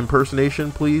Cosby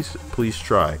impersonation, please? Please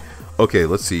try. Okay,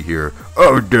 let's see here.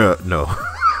 Oh, duh. No.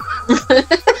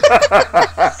 That's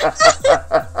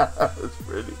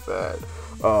pretty bad.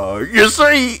 You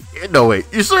see? No, wait.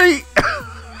 You see?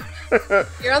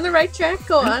 You're on the right track.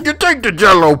 Go on. You take the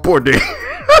Jello pudding.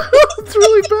 It's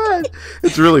really bad.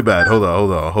 It's really bad. Hold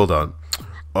on.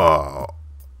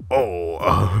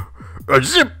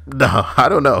 Zip. No, I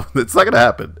don't know. It's not gonna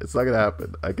happen.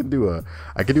 I can do a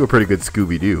pretty good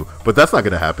Scooby Doo, but that's not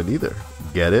gonna happen either.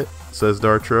 Get it? Says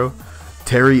Dartro.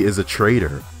 Terry is a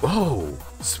traitor. Oh,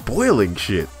 spoiling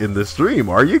shit in the stream.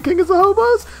 Are you, King of the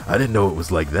Hobos? I didn't know it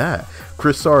was like that.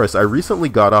 Chris Saris, I recently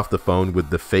got off the phone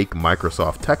with the fake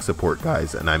Microsoft tech support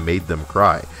guys and I made them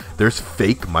cry. There's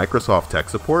fake Microsoft tech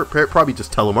support? Probably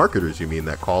just telemarketers, you mean,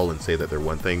 that call and say that they're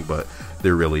one thing, but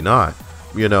they're really not.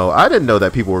 You know, I didn't know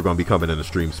that people were going to be coming in the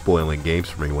stream spoiling games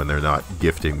for me when they're not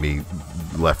gifting me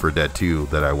Left 4 Dead 2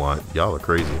 that I want. Y'all are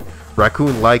crazy.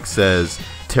 Raccoon Like says,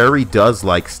 Terry does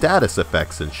like status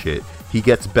effects and shit. He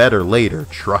gets better later.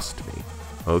 Trust me.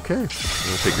 Okay. I'm going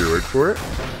to take your word for it.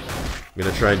 I'm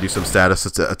going to try and do some status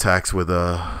attacks with,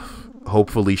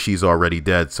 hopefully she's already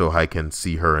dead so I can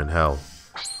see her in hell.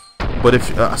 But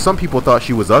if some people thought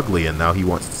she was ugly and now he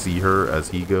wants to see her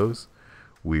as he goes.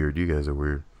 Weird. You guys are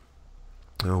weird.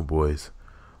 Oh, boys.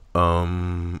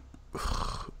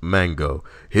 Mango.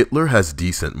 Hitler has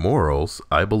decent morals.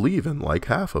 I believe in like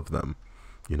half of them.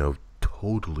 You know,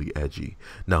 totally edgy.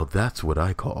 Now that's what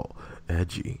I call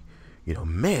edgy. You know,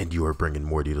 man, you are bringing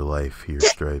Morty to life here,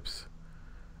 Stripes.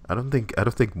 I don't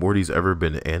think Morty's ever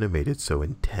been animated so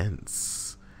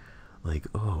intense. Like,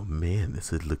 oh man,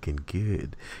 this is looking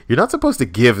good. You're not supposed to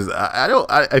give.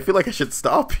 I feel like I should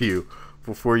stop you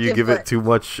before you give it too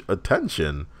much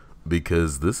attention.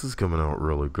 Because this is coming out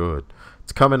really good.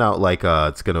 It's coming out like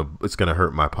it's gonna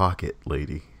hurt my pocket,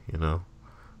 lady. You know,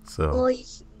 so. Well,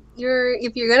 if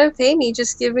you're gonna pay me,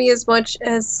 just give me as much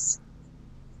as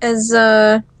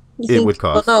you it would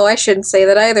cost. Well, no, I shouldn't say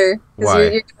that either. Why?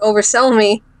 You're gonna oversell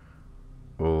me.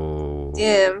 Oh.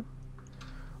 Damn.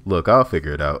 Look, I'll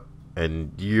figure it out,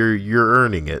 and you're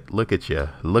earning it. Look at you.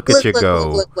 Look at you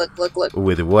go. Look.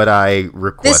 With what I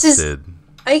requested.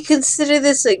 I consider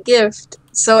this a gift.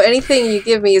 So anything you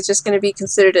give me is just going to be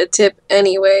considered a tip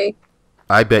anyway.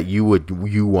 I bet you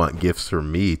want gifts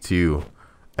from me too,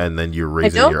 and then you're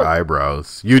raising your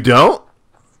eyebrows. You don't?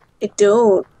 I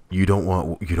don't. You don't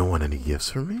want any gifts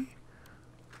from me?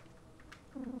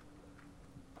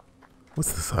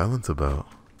 What's the silence about?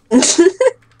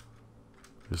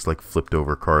 There's like flipped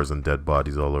over cars and dead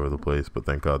bodies all over the place, but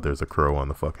thank God there's a crow on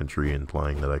the fucking tree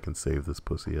implying that I can save this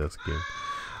pussy-ass game.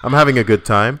 I'm having a good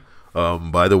time.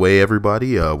 By the way,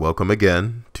 everybody, welcome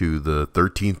again to the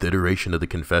 13th iteration of the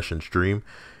Confession stream.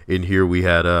 In here we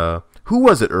had, who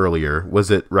was it earlier?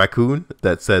 Was it Raccoon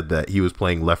that said that he was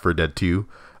playing Left 4 Dead 2?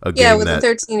 With a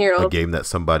 13-year-old. A game that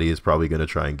somebody is probably going to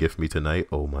try and gift me tonight.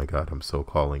 Oh my God, I'm so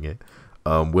calling it.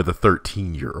 With a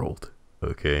 13-year-old,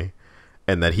 okay?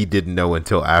 And that he didn't know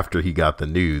until after he got the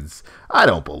nudes. I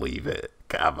don't believe it.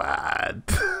 Come on.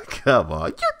 Come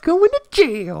on. You're going to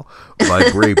jail.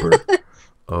 Vibrator.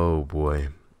 Oh boy,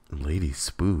 Lady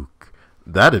Spook.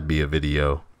 That'd be a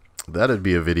video. That'd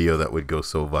be a video that would go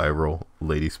so viral.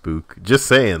 Lady Spook. Just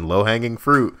saying, low-hanging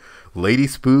fruit. Lady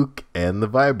Spook and the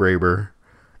Vibrator.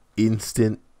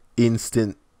 Instant,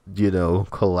 you know,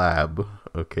 collab.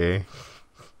 Okay?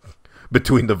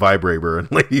 Between the Vibrator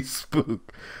and Lady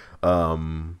Spook.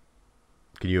 Can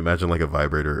you imagine like a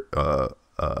vibrator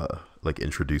like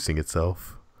introducing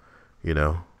itself? You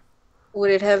know?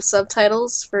 Would it have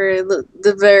subtitles for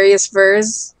the various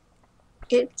vers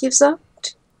it gives out?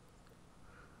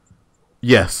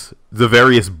 Yes. The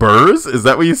various burrs? Is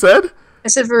that what you said? I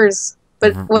said vers,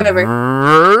 but whatever.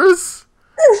 Vers?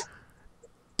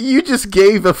 You just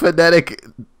gave a phonetic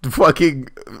fucking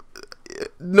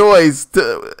noise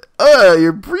to...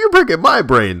 you're breaking my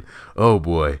brain. Oh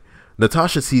boy.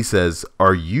 Natasha C says,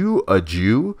 are you a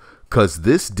Jew? 'Cause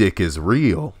this dick is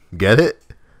real. Get it?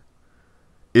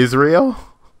 Israel?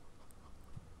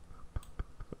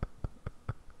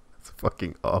 It's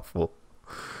fucking awful.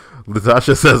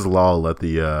 Latasha says lol at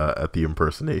the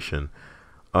impersonation.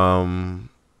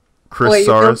 Chris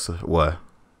Saris, what?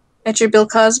 At your Bill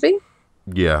Cosby?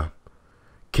 Yeah.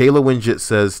 Kayla Winget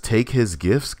says take his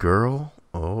gifts, girl.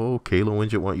 Oh, Kayla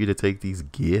Winget want you to take these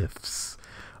gifts.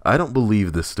 I don't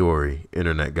believe the story,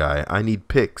 internet guy. I need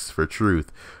pics for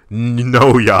truth.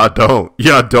 No, y'all don't.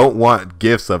 Y'all don't want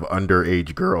gifts of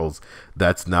underage girls.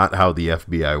 That's not how the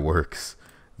FBI works.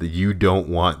 You don't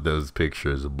want those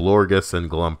pictures. Blorgus and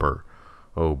Glumper.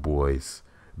 Oh, boys.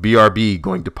 BRB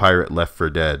going to pirate Left 4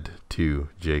 Dead 2,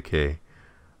 JK.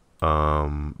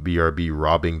 BRB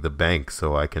robbing the bank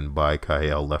so I can buy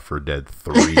Kyle Left 4 Dead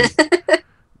 3.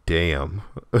 Damn.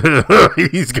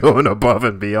 He's going above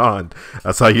and beyond.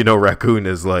 That's how you know Raccoon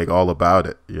is like all about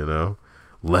it, you know?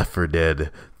 Left 4 Dead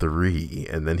 3.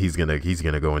 And then he's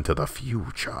gonna go into the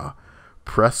future.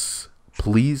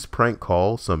 Please prank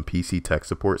call some PC tech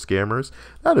support scammers.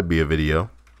 That'd be a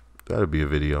video.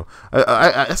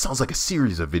 That sounds like a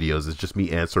series of videos. It's just me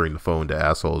answering the phone to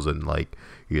assholes and like,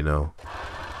 you know,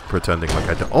 pretending like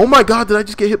I don't. Oh my god, did I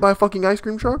just get hit by a fucking ice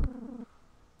cream truck?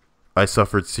 I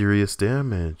suffered serious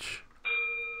damage.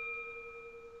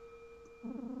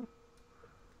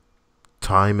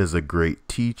 Time is a great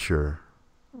teacher.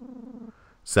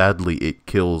 Sadly, it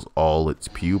kills all its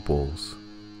pupils.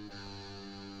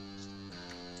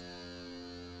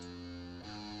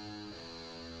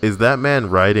 Is that man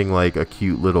riding like a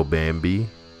cute little Bambi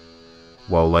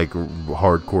while like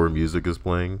hardcore music is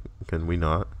playing? Can we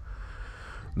not?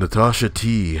 Natasha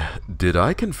T. Did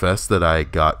I confess that I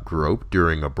got groped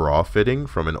during a bra fitting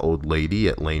from an old lady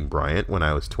at Lane Bryant when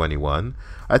I was 21?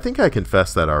 I think I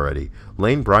confessed that already.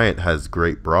 Lane Bryant has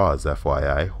great bras,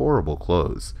 FYI. Horrible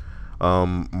clothes.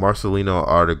 Marcelino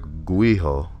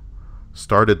Arguijo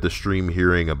started the stream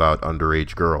hearing about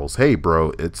underage girls. Hey,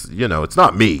 bro, it's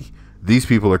not me. These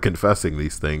people are confessing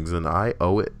these things, and I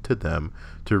owe it to them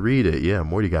to read it. Yeah,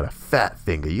 Morty got a fat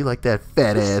finger. You like that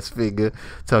fat ass finger?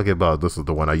 Talking about this is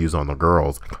the one I use on the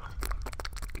girls.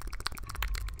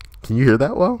 Can you hear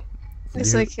that well?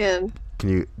 Yes, I can.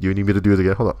 Do you need me to do it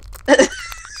again? Hold up.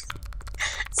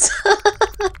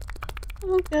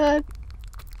 Oh god.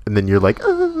 And then you're like,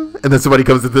 and then somebody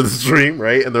comes into the stream,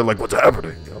 right? And they're like, what's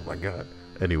happening? Oh my god.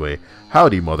 Anyway,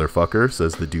 howdy, motherfucker,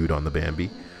 says the dude on the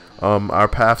Bambi. Our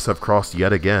paths have crossed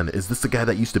yet again. Is this the guy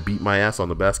that used to beat my ass on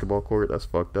the basketball court? That's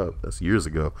fucked up. That's years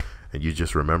ago. And you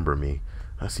just remember me.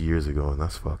 That's years ago, and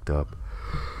that's fucked up.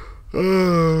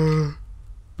 Natasha,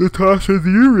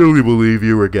 do you really believe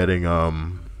you were getting,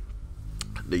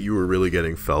 that you were really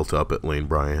getting felt up at Lane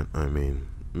Bryant? I mean,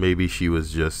 maybe she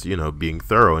was just, you know, being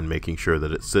thorough and making sure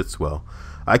that it sits well.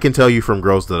 I can tell you from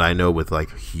girls that I know with,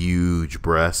 like, huge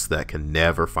breasts that can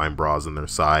never find bras in their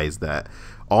size that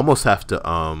almost have to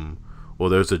well,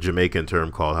 there's a Jamaican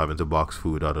term called having to box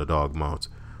food out of dog mouths,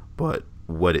 but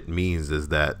what it means is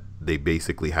that they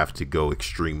basically have to go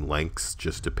extreme lengths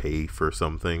just to pay for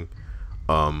something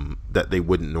that they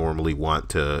wouldn't normally want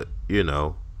to, you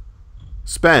know,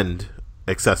 spend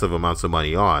excessive amounts of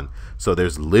money on. So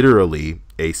there's literally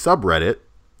a subreddit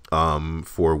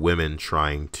for women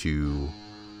trying to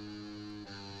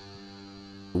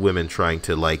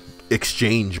like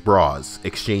exchange bras,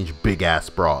 exchange big ass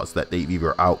bras that they've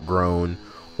either outgrown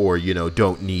or, you know,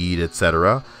 don't need,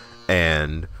 etc.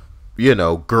 And, you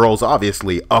know, girls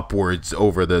obviously upwards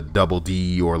over the double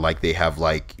D, or like they have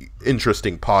like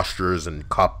interesting postures and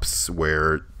cups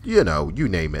where, you know, you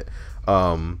name it.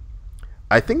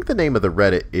 I think the name of the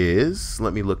Reddit is,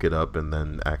 let me look it up and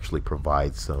then actually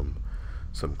provide some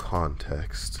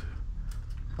context.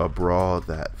 A bra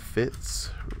that fits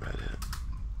Reddit.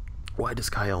 Why does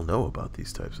Kyle know about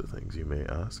these types of things, you may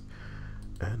ask?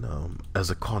 And as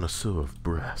a connoisseur of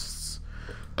breasts,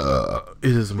 it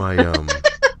is my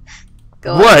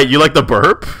What? You like the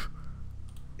burp?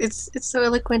 It's so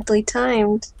eloquently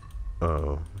timed.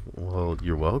 Oh, well,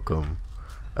 you're welcome.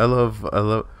 I love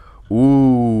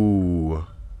Ooh.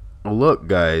 Look,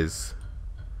 guys.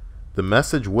 The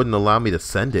message wouldn't allow me to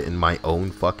send it in my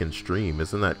own fucking stream.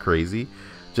 Isn't that crazy?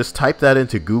 Just type that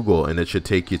into Google and it should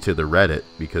take you to the Reddit,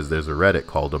 because there's a Reddit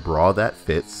called A Bra That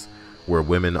Fits, where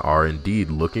women are indeed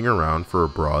looking around for a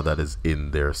bra that is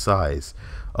in their size.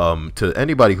 To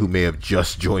anybody who may have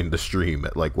just joined the stream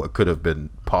at like what could have been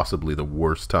possibly the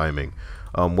worst timing,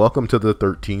 welcome to the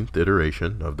 13th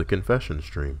iteration of the confession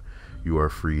stream. You are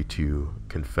free to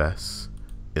confess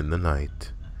in the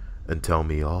night and tell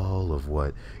me all of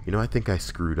what, you know, I think I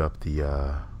screwed up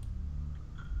the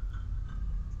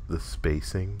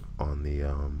spacing on the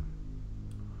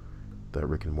that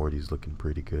Rick and Morty's looking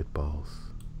pretty good, balls.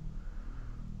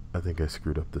 I think I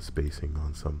screwed up the spacing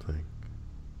on something.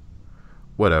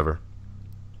 Whatever.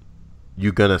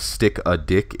 You gonna stick a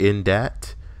dick in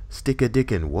that? Stick a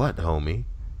dick in what, homie?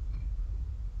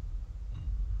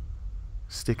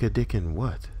 Stick a dick in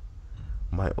what?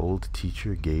 My old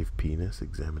teacher gave penis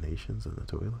examinations in the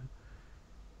toilet.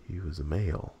 He was a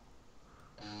male.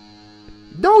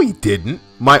 No, he didn't.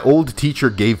 My old teacher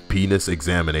gave penis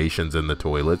examinations in the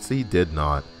toilets. He did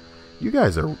not. You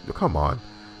guys are... Come on.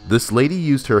 This lady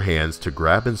used her hands to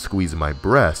grab and squeeze my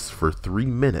breasts for 3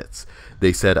 minutes.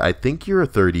 They said, I think you're a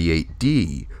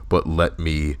 38D, but let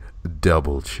me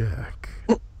double check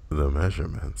the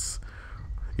measurements.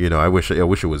 You know, I wish it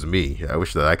was me. I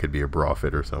wish that I could be a bra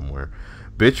fitter somewhere.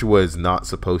 Bitch was not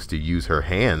supposed to use her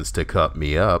hands to cut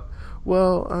me up.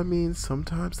 Well, I mean,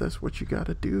 sometimes that's what you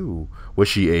gotta do. Was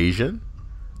she Asian?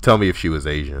 Tell me if she was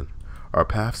Asian. Our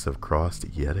paths have crossed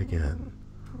yet again.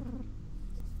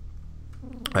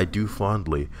 I do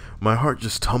fondly. My heart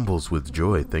just tumbles with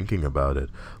joy thinking about it,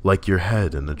 like your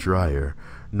head in a dryer.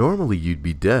 Normally you'd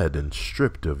be dead and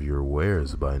stripped of your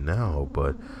wares by now,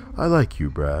 but I like you,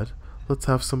 Brad. Let's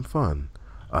have some fun.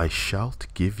 I shalt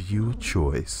give you a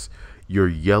choice. Your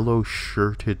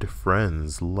yellow-shirted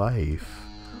friend's life,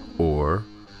 or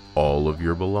all of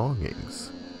your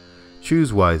belongings.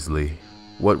 Choose wisely.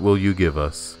 What will you give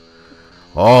us?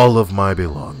 All of my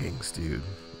belongings, dude.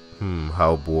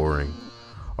 How boring.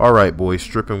 Alright, boys,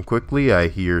 strip him quickly. I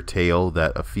hear tale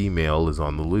that a female is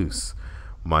on the loose.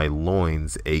 My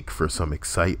loins ache for some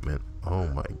excitement. Oh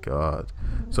my god.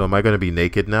 So am I going to be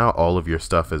naked now? All of your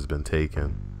stuff has been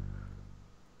taken.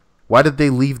 Why did they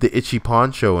leave the itchy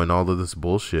poncho and all of this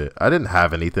bullshit? I didn't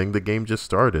have anything. The game just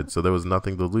started, so there was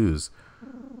nothing to lose.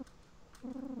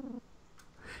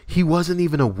 He wasn't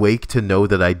even awake to know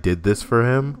that I did this for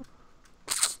him?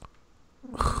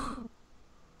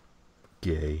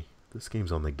 Gay. This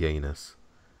game's on the gayness.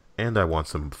 And I want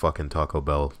some fucking Taco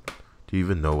Bell. Do you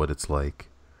even know what it's like?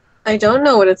 I don't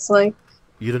know what it's like.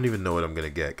 You don't even know what I'm gonna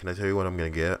get. Can I tell you what I'm gonna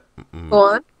get? Go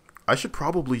on. I should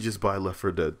probably just buy Left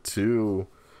 4 Dead 2.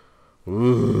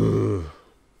 Ooh.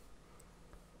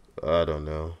 I don't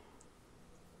know.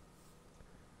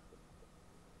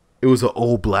 It was an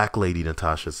old black lady,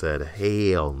 Natasha said.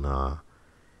 Hell nah.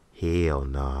 Hell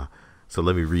nah. So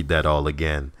let me read that all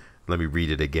again. Let me read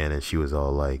it again. And she was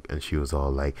all like,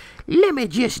 let me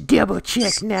just double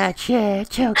check now,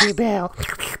 Taco Bell.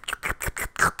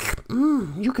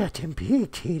 You got them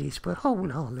big titties, but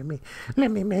hold on, let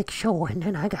me make sure, and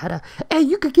then I gotta. Hey,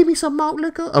 you could give me some malt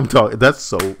liquor. I'm talking. That's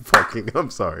so fucking. I'm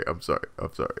sorry. I'm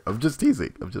just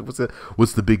teasing.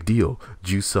 What's the big deal?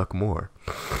 Juice suck more.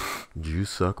 Juice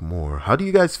suck more. How do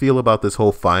you guys feel about this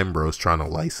whole Fine Bros trying to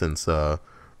license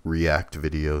React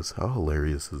videos? How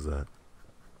hilarious is that?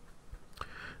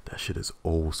 That shit is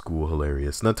old school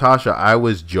hilarious. Natasha, I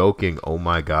was joking. Oh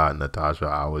my god, Natasha,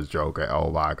 I was joking. Oh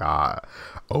my god.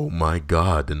 Oh my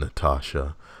god,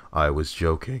 Natasha, I was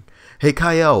joking. Hey,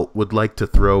 Kyle would like to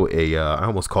throw a, I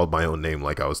almost called my own name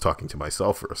like I was talking to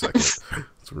myself for a second.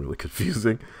 It's really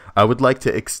confusing. I would like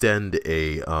to extend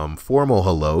a formal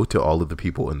hello to all of the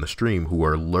people in the stream who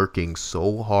are lurking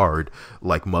so hard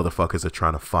like motherfuckers are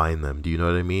trying to find them. Do you know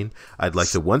what I mean? I'd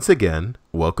like to once again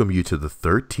welcome you to the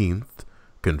 13th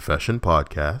Confession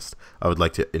Podcast. I would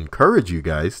like to encourage you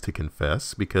guys to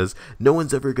confess, because no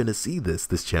one's ever going to see this.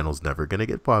 This channel's never going to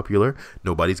get popular.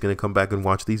 Nobody's going to come back and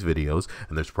watch these videos,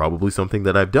 and there's probably something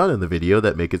that I've done in the video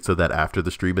that make it so that after the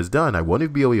stream is done, I won't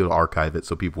even be able to archive it,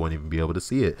 so people won't even be able to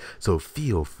see it. So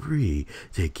feel free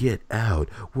to get out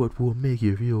what will make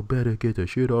you feel better. Get the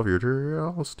shit off your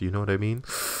chest. Do you know what I mean?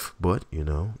 But, you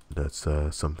know, that's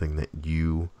something that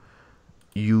you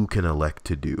can elect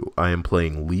to do. I am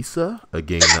playing Lisa, a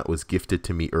game that was gifted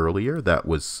to me earlier. That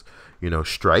was, you know,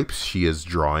 Stripes. She is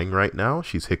drawing right now.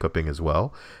 She's hiccuping as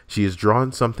well. She has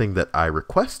drawn something that I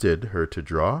requested her to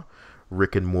draw,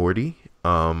 Rick and Morty,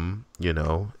 you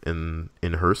know, in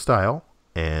her style.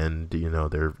 And, you know,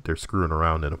 they're screwing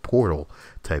around in a Portal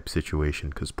type situation,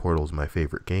 because Portal's my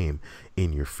favorite game.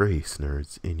 In your face,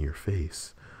 nerds. In your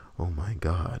face. Oh my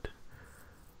god.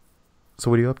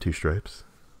 So what are you up to, Stripes?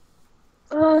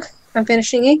 I'm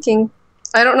finishing inking.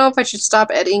 I don't know if I should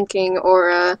stop at inking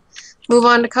or move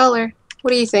on to color.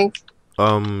 What do you think?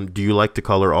 Do you like to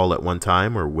color all at one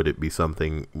time, or would it be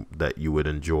something that you would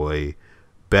enjoy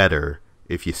better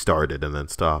if you started and then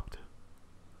stopped?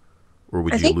 Or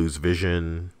would you lose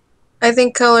vision? I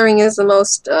think coloring is the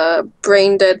most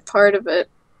brain dead part of it.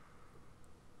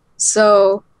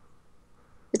 So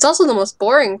it's also the most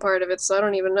boring part of it, so I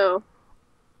don't even know.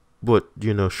 But,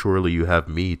 you know, surely you have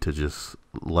me to just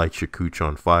light your cooch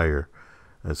on fire,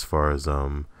 as far as,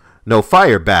 no,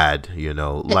 fire bad, you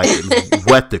know, like,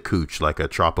 wet the cooch like a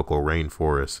tropical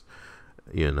rainforest,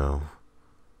 you know.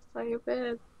 Fire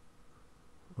bad.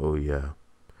 Oh, yeah.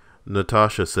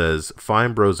 Natasha says,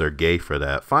 Fine Bros are gay for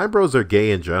that. Fine Bros are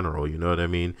gay in general, you know what I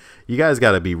mean? You guys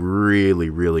got to be really,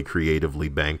 really creatively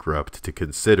bankrupt to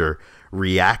consider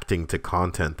reacting to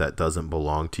content that doesn't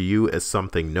belong to you as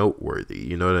something noteworthy.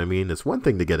 You know what I mean? It's one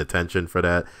thing to get attention for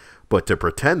that, but to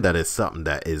pretend that it's something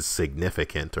that is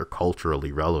significant or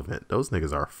culturally relevant, those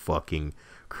niggas are fucking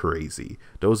crazy.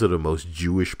 Those are the most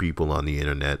Jewish people on the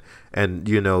internet. And,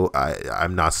 you know,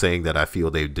 I'm not saying that I feel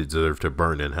they deserve to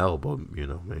burn in hell, but, you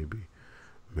know, maybe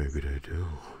they do. You know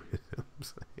what I'm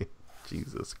saying?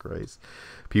 Jesus Christ.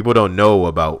 People don't know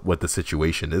about what the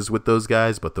situation is with those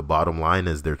guys, but the bottom line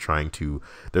is they're trying to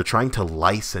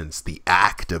license the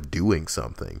act of doing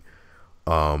something.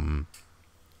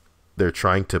 They're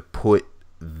trying to put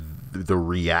the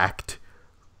React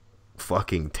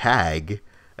fucking tag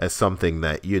as something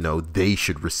that, you know, they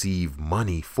should receive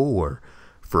money for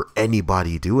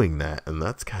anybody doing that. And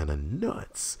that's kind of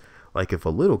nuts. Like, if a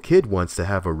little kid wants to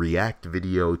have a React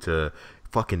video to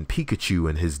fucking Pikachu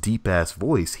and his deep ass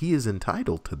voice, he is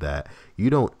entitled to that. You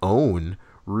don't own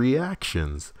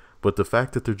reactions. But the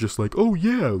fact that they're just like, oh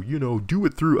yeah, you know, do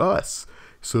it through us,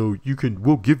 so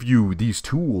we'll give you these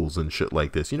tools and shit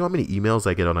like this. You know how many emails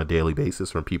I get on a daily basis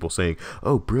from people saying,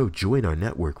 oh bro, join our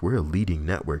network, we're a leading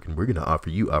network and we're gonna offer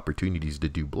you opportunities to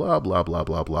do blah blah blah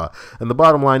blah blah. And the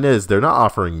bottom line is, they're not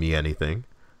offering me anything,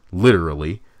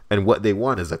 literally, and what they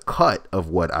want is a cut of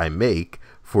what I make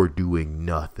for doing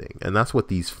nothing. And that's what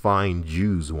these fine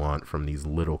Jews want from these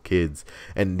little kids.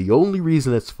 And the only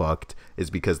reason it's fucked is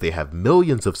because they have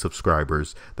millions of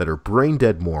subscribers that are brain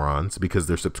dead morons because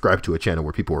they're subscribed to a channel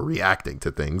where people are reacting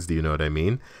to things. Do you know what I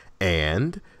mean?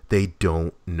 And they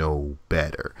don't know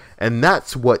better. And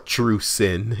that's what true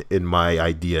sin in my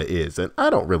idea is. And I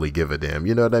don't really give a damn.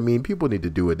 You know what I mean? People need to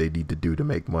do what they need to do to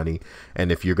make money.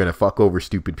 And if you're going to fuck over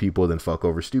stupid people, then fuck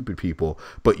over stupid people.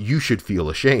 But you should feel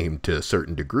ashamed to a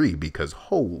certain degree, because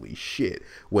holy shit,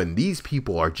 when these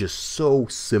people are just so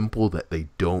simple that they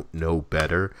don't know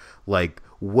better, like,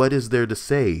 what is there to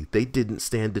say? They didn't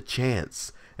stand a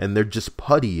chance. And they're just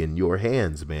putty in your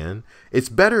hands, man. It's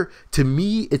better, to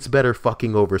me, it's better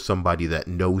fucking over somebody that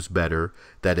knows better,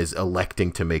 that is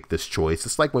electing to make this choice.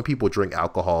 It's like when people drink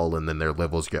alcohol and then their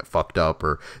levels get fucked up,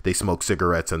 or they smoke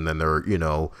cigarettes and then their, you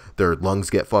know, their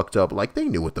lungs get fucked up. Like, they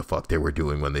knew what the fuck they were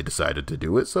doing when they decided to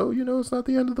do it. So, you know, it's not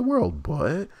the end of the world.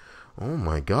 But, oh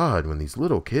my God, when these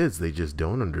little kids, they just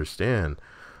don't understand.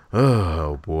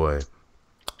 Oh boy.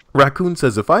 Raccoon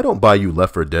says, if I don't buy you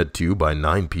Left 4 Dead 2 by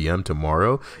 9 p.m.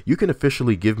 tomorrow, you can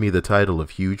officially give me the title of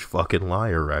huge fucking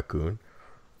liar, Raccoon.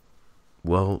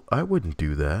 Well, I wouldn't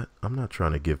do that. I'm not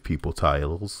trying to give people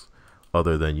titles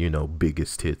other than, you know,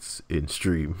 biggest hits in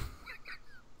stream.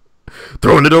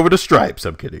 Throwing it over to Stripes.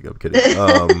 I'm kidding.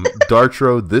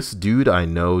 Dartro, this dude I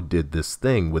know did this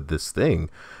thing with this thing.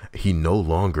 He no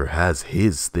longer has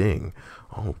his thing.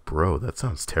 Oh, bro, that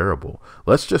sounds terrible.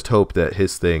 Let's just hope that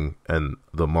his thing and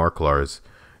the Marklars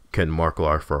can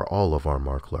Marklar for all of our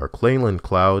Marklar. Clayland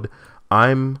Cloud,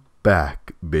 I'm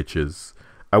back, bitches.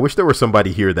 I wish there were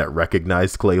somebody here that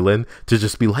recognized Clayland to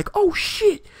just be like, oh,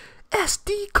 shit,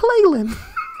 SD Clayland.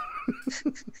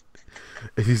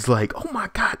 And he's like, oh my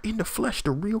God, in the flesh, the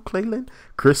real Clayland.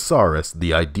 Chris Saris,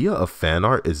 the idea of fan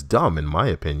art is dumb, in my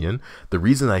opinion. The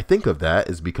reason I think of that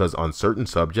is because on certain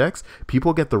subjects,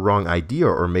 people get the wrong idea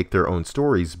or make their own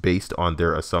stories based on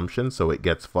their assumptions, so it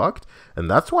gets fucked. And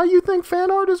that's why you think fan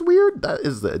art is weird?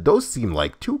 Those seem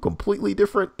like two completely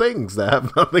different things that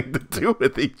have nothing to do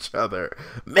with each other.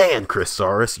 Man, Chris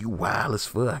Saris, you wild as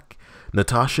fuck.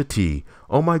 Natasha T.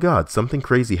 Oh my God, something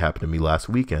crazy happened to me last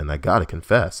weekend. I gotta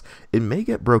confess. It may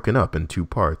get broken up in 2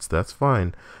 parts. That's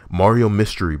fine. Mario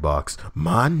Mystery Box.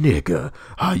 My nigga.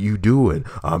 How you doing?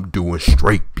 I'm doing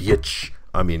straight, bitch.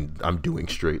 I mean, I'm doing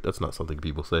straight. That's not something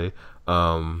people say.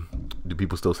 Do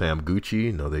people still say I'm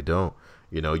Gucci? No, they don't.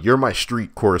 You know, you're my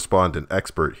street correspondent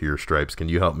expert here, Stripes. Can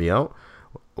you help me out?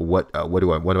 What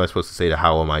am I supposed to say to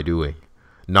how am I doing?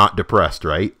 Not depressed,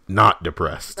 right? Not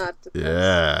depressed. Not depressed.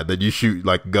 Yeah. Then you shoot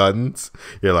like guns.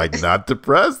 You're like, not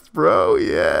depressed, bro.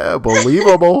 Yeah.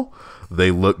 Believable.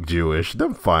 They look Jewish.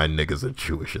 Them fine niggas are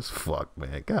Jewish as fuck,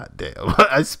 man. God damn.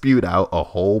 I spewed out a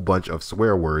whole bunch of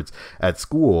swear words at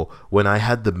school when I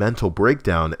had the mental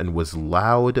breakdown and was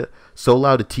loud. So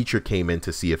loud a teacher came in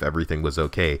to see if everything was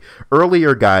okay.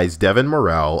 Earlier, guys, Devin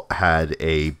Morrell had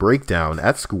a breakdown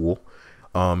at school.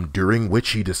 During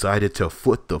which he decided to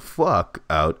foot the fuck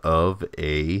out of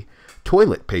a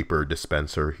toilet paper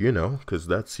dispenser, you know, because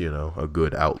that's, you know, a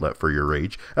good outlet for your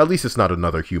rage. At least it's not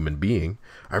another human being.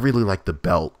 I really like the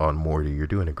belt on Morty. You're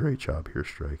doing a great job here,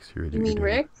 Strikes. You mean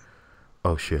Rick?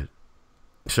 Oh, shit.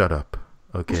 Shut up.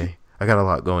 Okay. I got a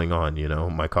lot going on, you know.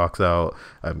 My cock's out.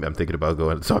 I'm thinking about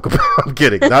going to talk about. I'm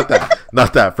kidding. Not that.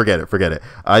 Not that. Forget it.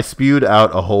 I spewed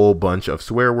out a whole bunch of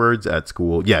swear words at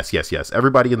school. Yes.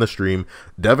 Everybody in the stream.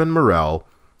 Devin Morrell,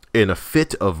 in a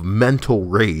fit of mental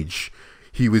rage,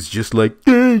 he was just like,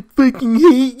 I fucking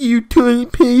hate you,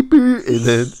 toilet paper. And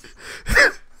then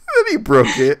he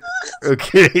broke it.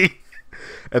 Okay.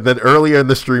 And then earlier in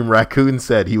the stream, Raccoon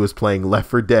said he was playing Left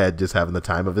 4 Dead, just having the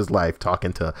time of his life,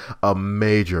 talking to a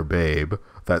major babe.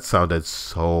 That sounded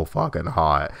so fucking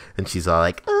hot. And she's all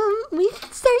like, we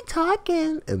can start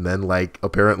talking. And then, like,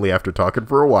 apparently after talking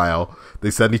for a while,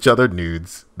 they sent each other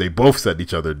nudes. They both sent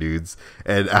each other nudes.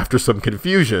 And after some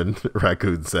confusion,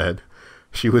 Raccoon said,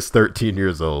 she was 13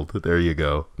 years old. There you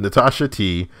go. Natasha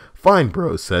T. Fine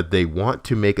Bro said they want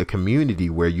to make a community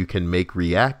where you can make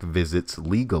React visits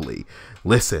legally.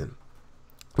 Listen,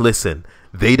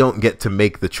 they don't get to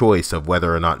make the choice of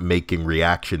whether or not making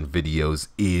reaction videos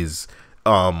is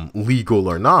legal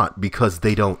or not, because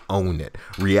they don't own it.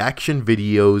 Reaction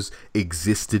videos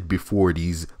existed before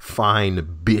these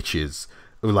fine bitches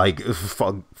like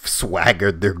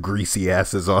swaggered their greasy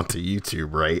asses onto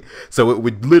YouTube, right? So it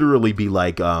would literally be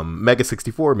like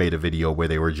Mega64 made a video where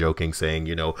they were joking, saying,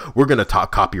 you know, we're gonna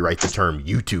copyright the term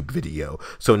YouTube video,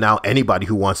 so now anybody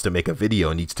who wants to make a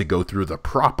video needs to go through the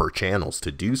proper channels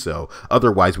to do so,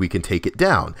 otherwise we can take it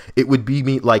down. It would be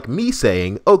like me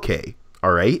saying, okay,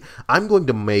 all right, I'm going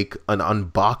to make an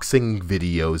unboxing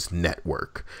videos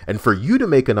network, and for you to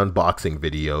make an unboxing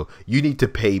video, you need to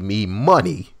pay me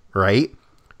money, right?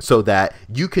 So that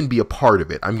you can be a part of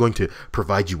it. I'm going to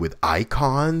provide you with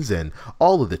icons and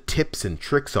all of the tips and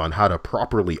tricks on how to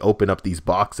properly open up these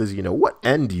boxes. You know, what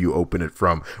end do you open it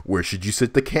from? Where should you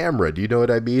sit the camera? Do you know what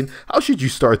I mean? How should you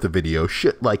start the video?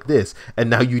 Shit like this.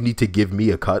 And now you need to give me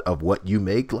a cut of what you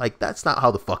make. Like, that's not how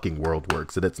the fucking world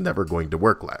works, and it's never going to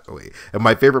work that way. And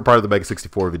my favorite part of the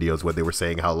Mega64 videos when they were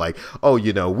saying how, like, oh,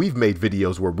 you know, we've made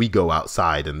videos where we go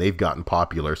outside and they've gotten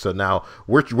popular, so now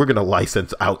we're going to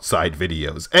license outside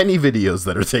videos. Any videos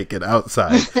that are taken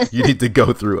outside, you need to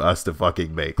go through us to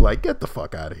fucking make. Like, get the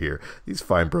fuck out of here. These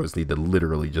fine bros need to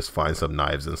literally just find some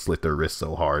knives and slit their wrists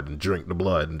so hard and drink the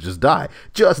blood and just die.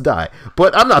 Just die.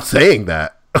 But I'm not saying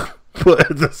that. But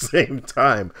at the same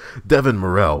time, Devin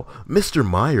Morell, Mr.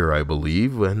 Meyer, I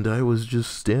believe, and I was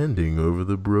just standing over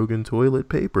the broken toilet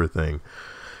paper thing.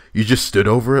 You just stood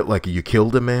over it like you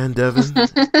killed a man, Devin?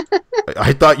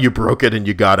 I thought you broke it and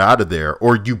you got out of there.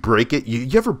 Or you break it.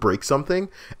 You ever break something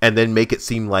and then make it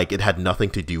seem like it had nothing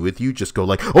to do with you? Just go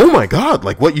like, oh my God,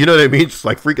 like what? You know what I mean? Just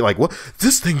like freaking like, what?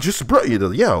 This thing just broke. You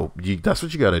know, yeah, that's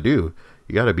what you got to do.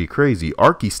 You got to be crazy.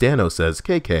 Arky Stano says,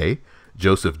 KK.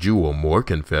 Joseph Jewell, more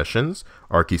confessions.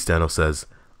 Arky Stano says,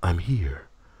 I'm here.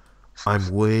 I'm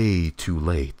way too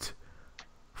late.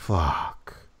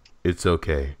 Fuck. It's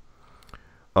okay.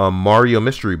 Mario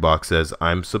Mystery Box says,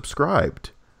 I'm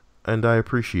subscribed. And I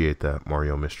appreciate that,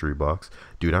 Mario Mystery Box.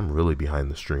 Dude, I'm really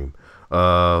behind the stream.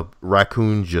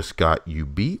 Raccoon just got you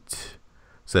beat,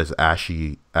 says Ash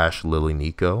Lily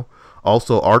Nico.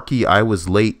 Also, Arky, I was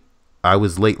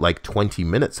late like 20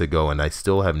 minutes ago, and I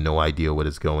still have no idea what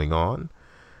is going on.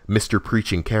 Mr.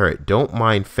 Preaching Carrot, don't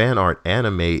mind fan art.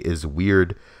 Anime is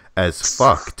weird as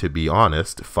fuck, to be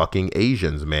honest. Fucking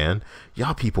Asians, man.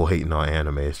 Y'all people hating on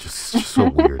anime. It's just so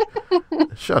weird.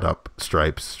 Shut up,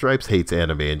 Stripes. Stripes hates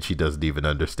anime and she doesn't even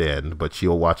understand, but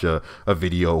she'll watch a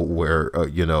video where,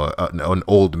 you know, an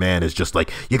old man is just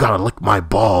like, you gotta lick my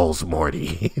balls,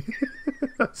 Morty.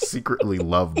 Secretly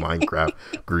love Minecraft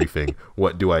griefing.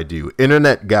 What do I do?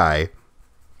 Internet guy,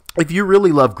 if you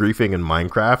really love griefing in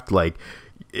Minecraft, like,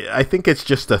 I think it's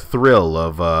just a thrill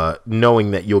of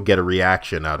knowing that you'll get a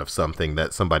reaction out of something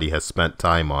that somebody has spent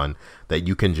time on that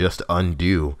you can just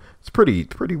undo. It's pretty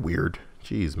weird.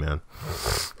 Jeez, man.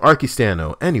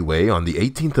 Arkistano. Anyway, on the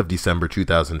 18th of December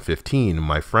 2015,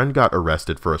 my friend got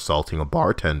arrested for assaulting a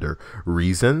bartender.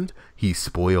 Reasoned? He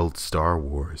spoiled Star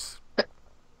Wars.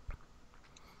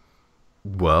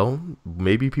 Well,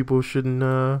 maybe people shouldn't,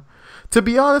 to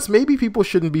be honest, maybe people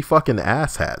shouldn't be fucking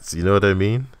asshats. You know what I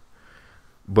mean?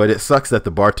 But it sucks that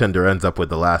the bartender ends up with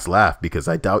the last laugh, because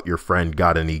I doubt your friend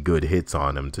got any good hits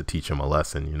on him to teach him a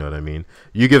lesson. You know what I mean?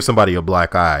 You give somebody a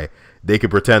black eye, they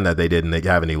could pretend that they didn't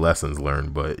have any lessons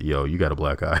learned, but yo, you got a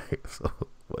black eye. So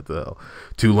what the hell?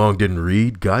 Too long didn't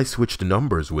read. Guy switched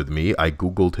numbers with me. I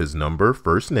googled his number,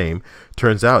 first name.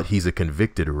 Turns out he's a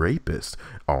convicted rapist.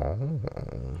 Oh,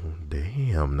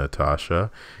 damn, Natasha.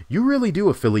 You really do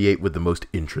affiliate with the most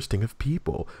interesting of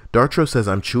people. Dartro says,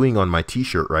 I'm chewing on my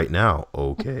t-shirt right now.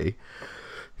 Okay.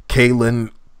 Kaylin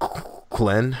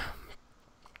Klen.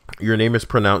 Your name is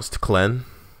pronounced Klen?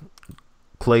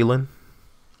 Claylin?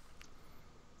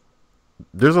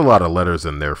 There's a lot of letters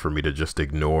in there for me to just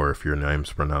ignore if your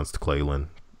name's pronounced Claylin.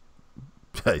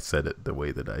 I said it the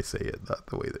way that I say it, not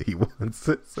the way that he wants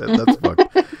it said. That's fucked.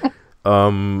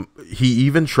 He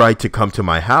even tried to come to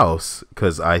my house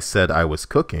because I said I was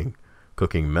cooking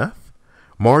meth.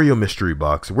 Mario Mystery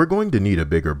Box, we're going to need a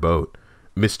bigger boat.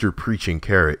 Mr. Preaching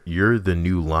Carrot, you're the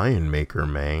new lion maker,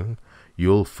 man.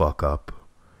 You'll fuck up.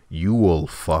 You will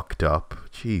fucked up.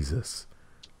 Jesus.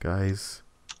 Guys.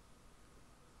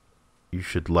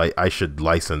 I should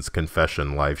license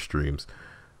confession live streams.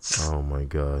 Oh my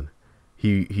god.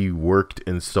 He worked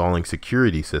installing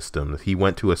security systems. He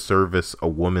went to a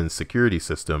woman's security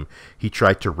system. He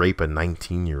tried to rape a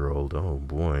 19-year-old. Oh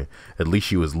boy. At least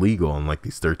she was legal, unlike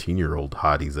these 13-year-old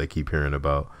hotties I keep hearing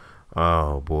about.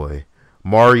 Oh boy.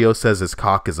 Mario says his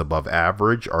cock is above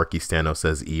average. Arkistano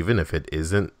says even if it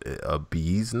isn't a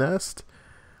bee's nest.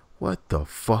 What the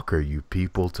fuck are you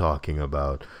people talking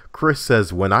about? Chris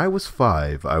says, when I was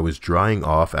 5, I was drying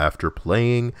off after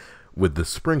playing with the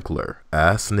sprinkler,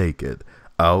 ass naked,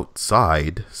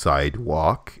 outside,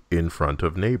 sidewalk, in front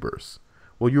of neighbors.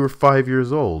 Well, you were 5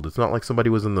 years old. It's not like somebody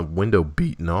was in the window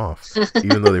beating off,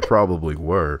 even though they probably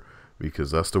were,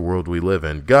 because that's the world we live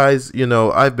in. Guys, you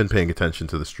know, I've been paying attention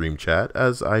to the stream chat,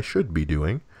 as I should be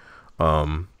doing.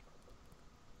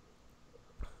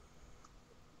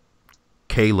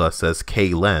 Kayla says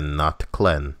Kaylen, not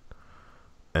Clen.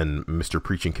 And Mr.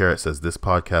 Preaching Carrot says this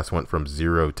podcast went from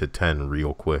 0 to 10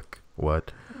 real quick.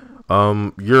 What?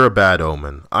 You're a bad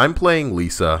omen. I'm playing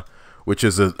Lisa, which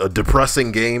is a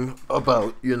depressing game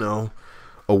about, you know,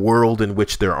 a world in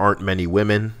which there aren't many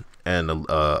women, and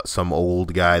some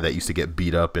old guy that used to get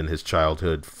beat up in his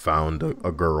childhood found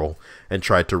a girl and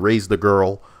tried to raise the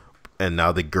girl, and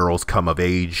now the girl's come of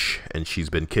age and she's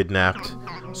been kidnapped,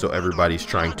 so everybody's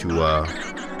trying to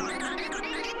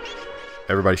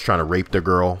rape the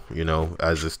girl, you know,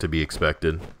 as is to be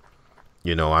expected.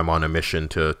 You know, I'm on a mission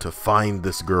to find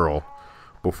this girl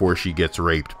before she gets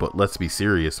raped. But let's be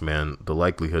serious, man. The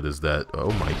likelihood is that...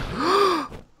 Oh, my...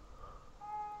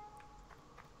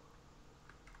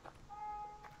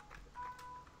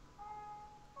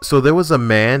 So there was a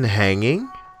man hanging?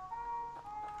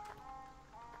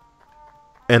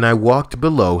 And I walked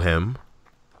below him.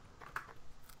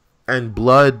 And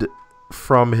blood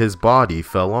from his body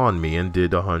fell on me and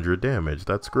did 100 damage.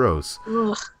 That's gross.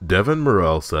 Ugh. Devin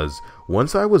Morrell says,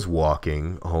 once I was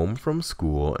walking home from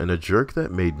school and the jerk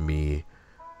that made me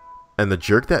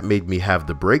have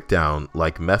the breakdown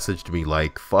like messaged me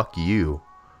like fuck you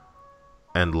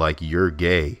and like you're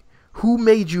gay. Who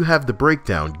made you have the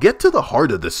breakdown? Get to the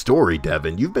heart of the story,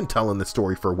 Devin. You've been telling the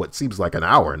story for what seems like an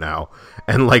hour now.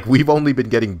 And like we've only been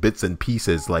getting bits and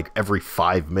pieces like every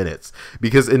 5 minutes.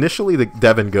 Because initially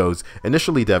Devin goes,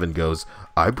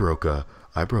 I broke a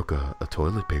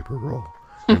toilet paper roll.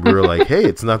 And we were like, hey,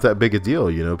 it's not that big a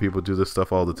deal. You know, people do this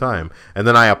stuff all the time. And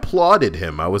then I applauded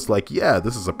him. I was like, yeah,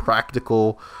 this is a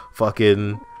practical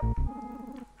fucking...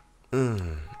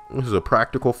 This is a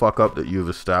practical fuck up that you've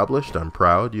established. I'm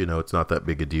proud. You know, it's not that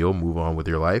big a deal. Move on with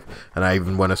your life. And I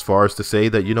even went as far as to say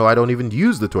that, you know, I don't even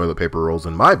use the toilet paper rolls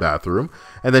in my bathroom.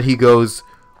 And then he goes,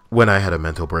 when I had a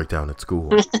mental breakdown at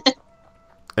school.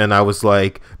 And I was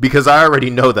like, because I already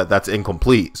know that that's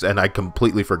incomplete. And I'd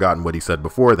completely forgotten what he said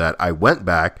before that. I went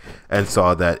back and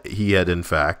saw that he had, in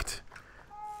fact,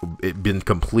 been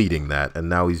completing that. And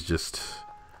now he's just,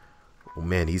 oh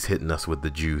man, he's hitting us with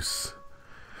the juice.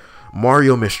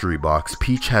 Mario Mystery Box.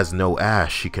 Peach has no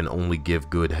ass. She can only give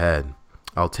good head.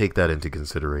 I'll take that into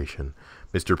consideration.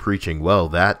 Mr. Preaching. Well,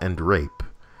 that and rape.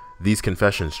 These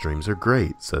confession streams are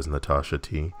great, says Natasha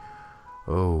T.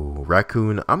 Oh,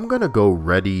 Raccoon. I'm gonna go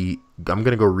read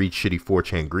shitty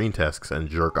 4chan green texts and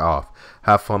jerk off.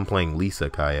 Have fun playing Lisa,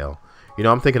 Kyle. You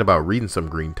know, I'm thinking about reading some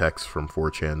green texts from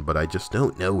 4chan, but I just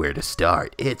don't know where to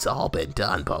start. It's all been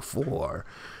done before.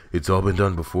 It's all been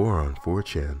done before on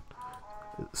 4chan.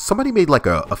 Somebody made like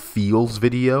a feels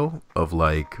video of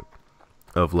like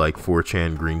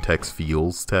 4chan green text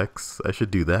feels texts. I should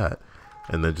do that.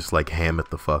 And then just like ham it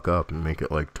the fuck up and make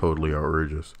it like totally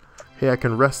outrageous. Hey, I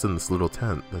can rest in this little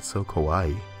tent. That's so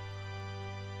kawaii.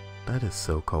 That is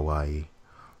so kawaii.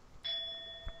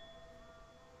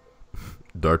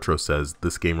 Dartro says,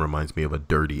 this game reminds me of a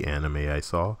dirty anime I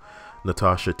saw.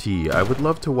 Natasha T, I would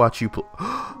love to watch you play.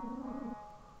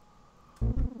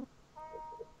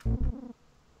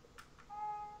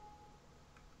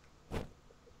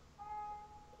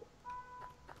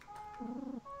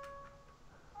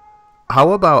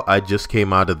 How about I just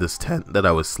came out of this tent that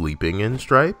I was sleeping in,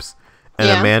 Stripes, and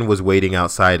a man was waiting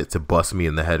outside to bust me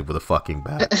in the head with a fucking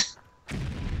bat.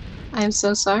 I'm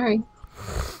so sorry.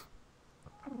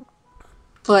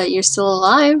 But you're still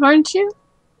alive, aren't you?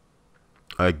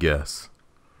 I guess.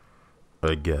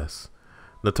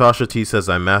 Natasha T says,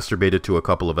 I masturbated to a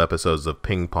couple of episodes of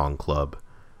Ping Pong Club.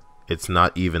 It's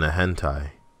not even a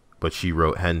hentai, but she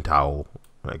wrote hentai.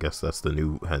 I guess that's the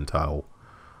new hentai.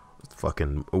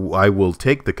 Fucking, I will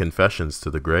take the confessions to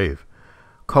the grave.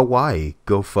 Kawaii,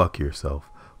 go fuck yourself.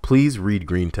 Please read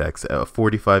green text. A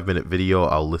 45-minute video.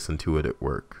 I'll listen to it at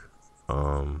work.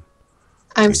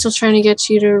 I'm still trying to get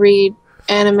you to read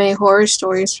anime horror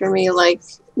stories for me, like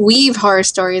weave horror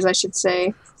stories, I should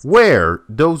say. Where?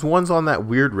 Those ones on that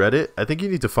weird Reddit? I think you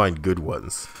need to find good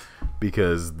ones,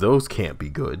 because those can't be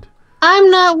good.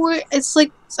 I'm not worried. It's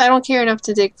like, I don't care enough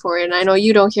to dig for it, and I know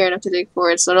you don't care enough to dig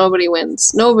for it, so nobody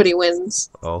wins. Nobody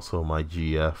wins. Also, my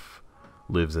GF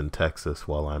lives in Texas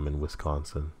while I'm in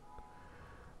Wisconsin.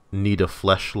 Need a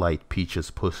fleshlight. Peach's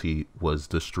pussy was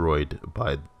destroyed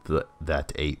by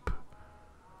that ape.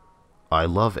 I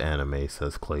love anime,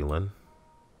 says Claylan.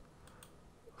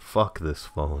 Fuck this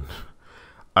phone.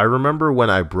 I remember when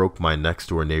I broke my next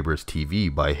door neighbor's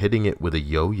TV by hitting it with a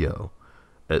yo-yo.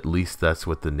 At least that's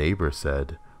what the neighbor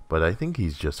said, but I think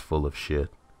he's just full of shit.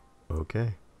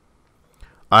 Okay.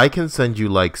 I can send you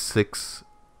like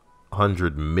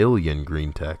 600 million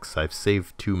green texts. I've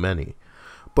saved too many.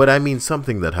 But I mean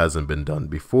something that hasn't been done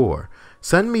before.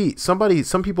 Send me some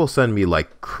people send me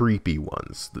like creepy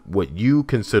ones. What you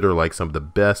consider like some of the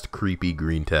best creepy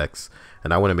green texts.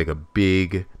 And I want to make a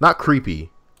big, not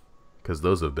creepy, because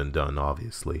those have been done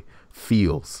obviously.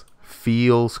 Feels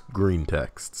green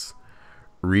texts.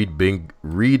 Read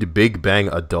Big Bang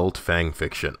adult fan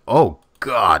fiction. Oh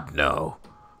God, no.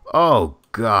 Oh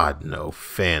God, no.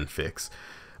 Fanfics.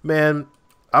 Man,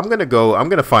 I'm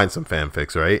gonna find some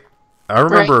fanfics, right? I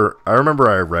remember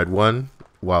I read one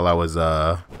while I was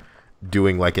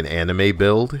doing like an anime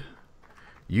build.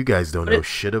 You guys don't know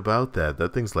shit about that.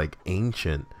 That thing's like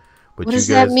ancient. But what does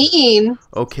that mean?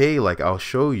 Okay, like I'll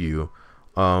show you.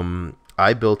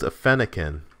 I built a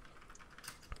Fennekin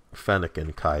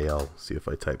Kyle. See if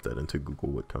I type that into Google,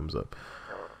 what comes up.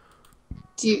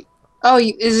 Is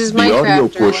this Minecraft? The audio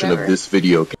portion of this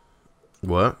video.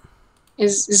 What?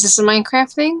 Is this a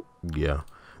Minecraft thing? Yeah.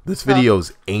 This video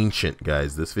is ancient,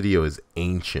 guys. This video is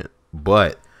ancient.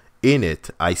 But in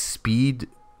it, I speed...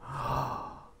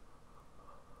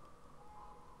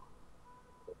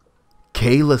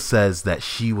 Kayla says that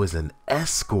she was an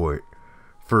escort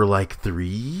for like 3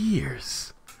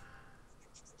 years.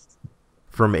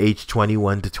 From age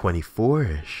 21 to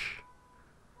 24-ish.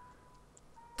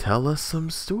 Tell us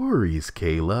some stories,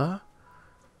 Kayla.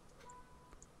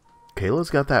 Kayla's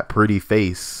got that pretty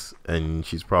face, and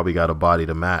she's probably got a body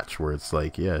to match where it's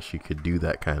like, yeah, she could do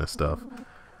that kind of stuff.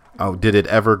 Oh, did it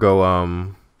ever go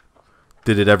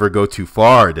too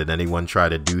far? Did anyone try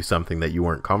to do something that you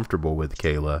weren't comfortable with,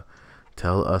 Kayla?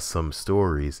 Tell us some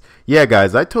stories. Yeah,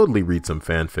 guys, I totally read some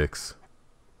fanfics.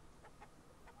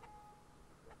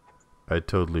 I'd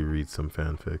totally read some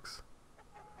fanfics.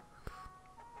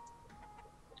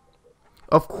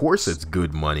 Of course it's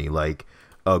good money. Like,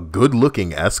 a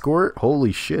good-looking escort?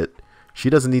 Holy shit. She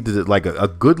doesn't need to... Like, a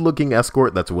good-looking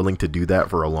escort that's willing to do that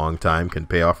for a long time can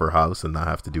pay off her house and not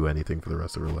have to do anything for the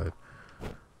rest of her life.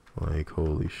 Like,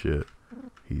 holy shit.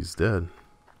 He's dead.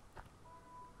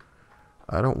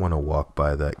 I don't want to walk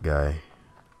by that guy.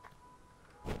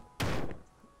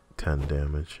 10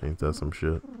 damage. Ain't that some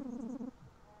shit?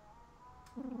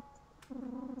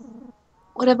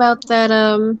 What about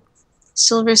that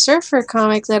Silver Surfer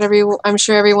comic that I'm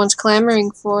sure everyone's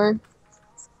clamoring for?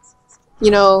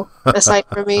 You know, aside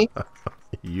from me.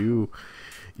 You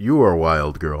are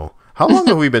wild, girl. How long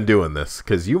have we been doing this?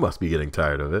 Because you must be getting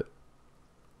tired of it.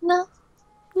 No.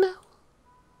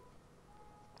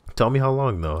 Tell me how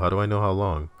long, though. How do I know how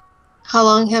long? How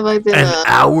long have I been? An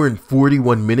hour and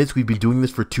 41 minutes? We've been doing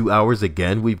this for 2 hours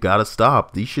again? We've got to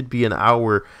stop. These should be an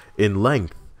hour in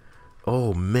length.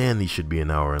 Oh, man, these should be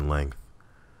an hour in length.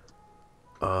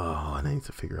 Oh, and I need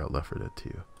to figure out Left 4 Dead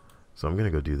 2. So I'm going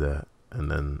to go do that.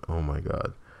 And then, oh my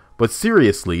God. But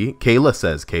seriously, Kayla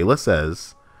says,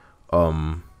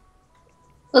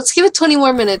 let's give it 20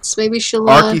 more minutes. Maybe she'll...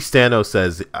 Archistano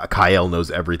says, Kyle knows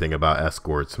everything about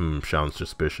escorts. Sounds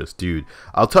suspicious. Dude,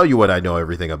 I'll tell you what I know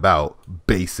everything about.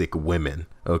 Basic women,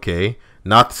 okay?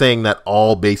 Not saying that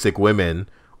all basic women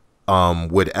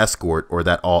would escort or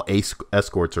that all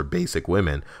escorts are basic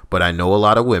women. But I know a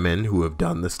lot of women who have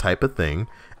done this type of thing,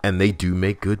 and they do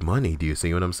make good money. Do you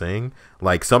see what I'm saying?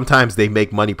 Like, sometimes they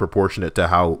make money proportionate to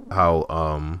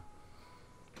how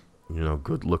you know,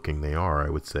 good looking they are, I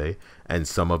would say. And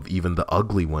some of even the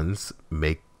ugly ones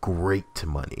make great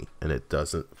money, and it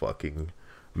doesn't fucking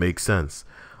make sense.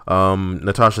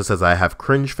 Natasha says, I have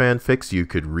cringe fanfics you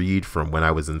could read from when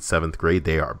I was in 7th grade.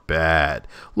 They are bad.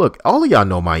 Look, all of y'all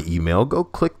know my email. Go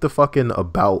click the fucking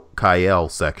About Kyle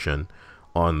section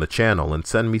on the channel and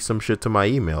send me some shit to my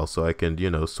email so I can, you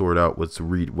know, sort out what's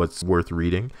worth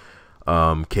reading.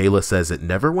 Kayla says, it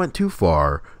never went too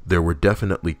far. There were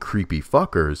definitely creepy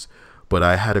fuckers, but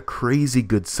I had a crazy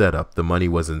good setup. The money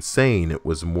was insane. It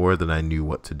was more than I knew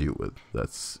what to do with.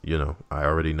 That's, you know, I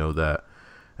already know that.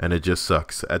 And it just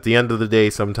sucks. At the end of the day,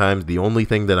 sometimes the only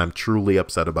thing that I'm truly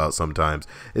upset about sometimes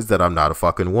is that I'm not a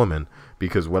fucking woman.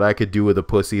 Because what I could do with a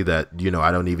pussy that, you know,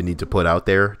 I don't even need to put out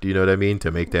there, do you know what I mean,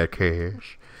 to make that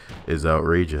cash, is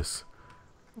outrageous.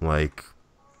 Like,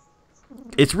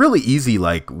 it's really easy,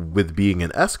 like, with being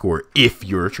an escort, if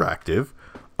you're attractive,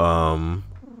 to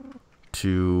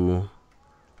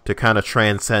kind of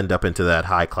transcend up into that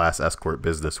high-class escort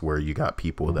business where you got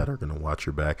people that are going to watch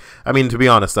your back. I mean, to be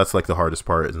honest, that's like the hardest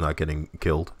part, is not getting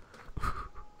killed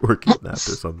or kidnapped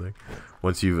or something.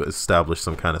 Once you've established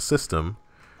some kind of system,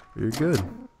 you're good.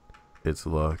 It's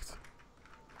locked.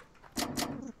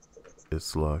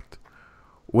 It's locked.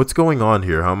 What's going on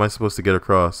here? How am I supposed to get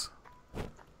across?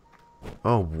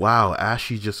 Oh, wow.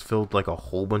 Ashy just filled like a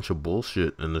whole bunch of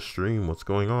bullshit in the stream. What's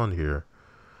going on here?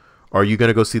 Are you going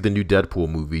to go see the new Deadpool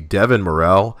movie? Devin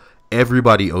Morel,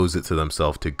 everybody owes it to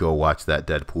themselves to go watch that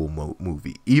Deadpool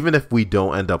movie. Even if we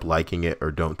don't end up liking it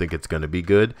or don't think it's going to be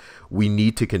good, we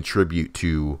need to contribute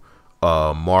to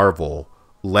Marvel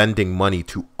lending money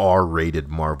to R-rated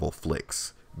Marvel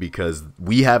flicks. Because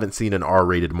we haven't seen an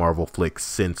R-rated Marvel flick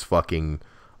since fucking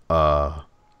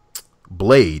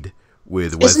Blade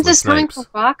with Wesley Isn't this Snipes. coming from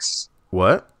Fox?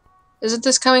 What? Isn't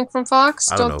this coming from Fox?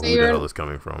 I don't know who the hell is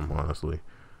coming from, honestly.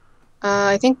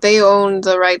 I think they own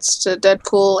the rights to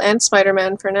Deadpool and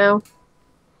Spider-Man for now.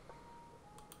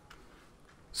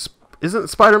 Isn't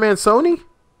Spider-Man Sony?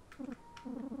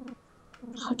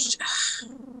 I'm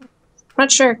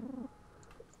not sure.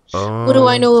 What do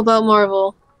I know about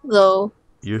Marvel, though?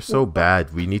 You're so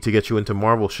bad. We need to get you into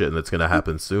Marvel shit, and that's going to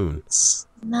happen soon.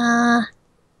 Nah.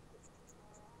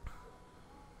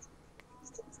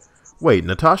 Wait,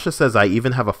 Natasha says I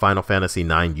even have a Final Fantasy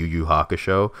IX Yu Yu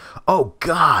Hakusho. Oh,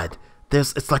 God.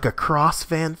 It's like a cross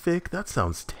fanfic? That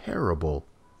sounds terrible.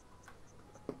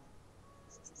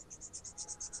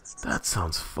 That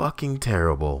sounds fucking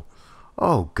terrible.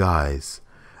 Oh, guys.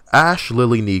 Ash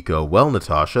Lily Nico. Well,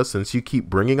 Natasha, since you keep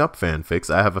bringing up fanfics,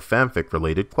 I have a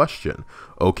fanfic-related question.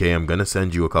 Okay, I'm gonna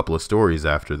send you a couple of stories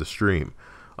after the stream.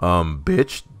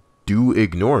 Bitch, do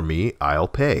ignore me. I'll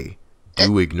pay.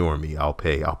 Do ignore me. I'll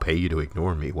pay. I'll pay you to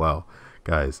ignore me. Wow.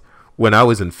 Guys. When I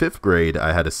was in 5th grade,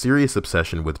 I had a serious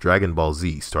obsession with Dragon Ball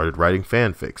Z, started writing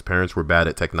fanfics. Parents were bad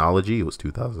at technology, it was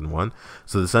 2001,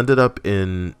 so this ended up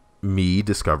in me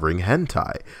discovering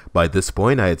hentai. By this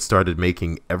point, I had started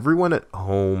making everyone at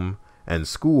home and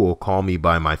school call me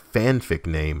by my fanfic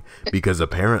name because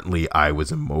apparently I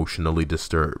was emotionally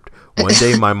disturbed. One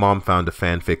day, my mom found a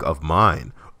fanfic of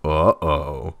mine.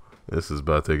 Uh-oh, this is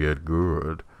about to get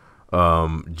good.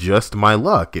 Just my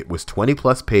luck. It was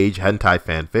 20+ page hentai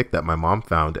fanfic that my mom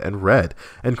found and read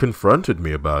and confronted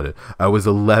me about it. I was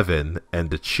 11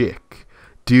 and a chick.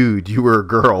 Dude, you were a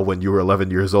girl when you were 11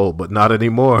 years old, but not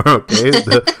anymore, okay?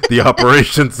 The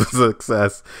operation's a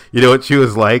success. You know what she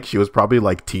was like? She was probably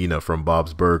like Tina from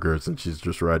Bob's Burgers, and she's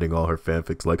just writing all her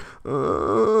fanfics like,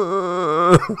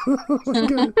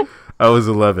 I was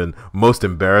 11. Most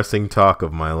embarrassing talk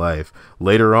of my life.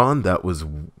 Later on,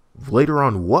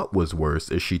 what was worse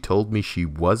is she told me she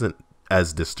wasn't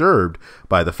as disturbed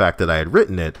by the fact that I had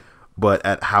written it, but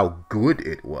at how good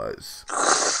it was.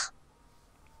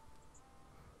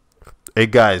 Hey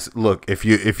guys, look, if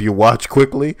you watch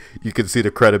quickly, you can see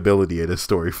the credibility of this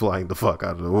story flying the fuck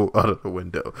out of the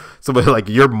window. Somebody like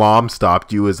your mom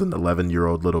stopped you as an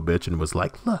 11-year-old little bitch and was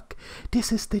like, "Look,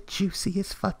 this is the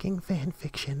juiciest fucking fan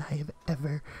fiction I have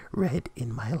ever read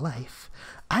in my life.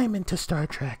 I'm into Star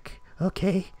Trek,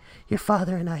 okay? Your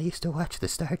father and I used to watch the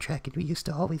Star Trek, and we used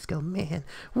to always go, man,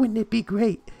 wouldn't it be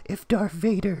great if Darth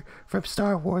Vader from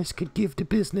Star Wars could give the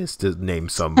business," to name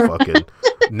some fucking,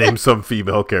 name some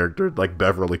female character, like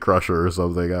Beverly Crusher or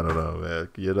something, I don't know, man,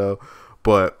 you know?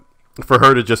 But for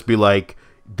her to just be like,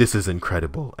 "This is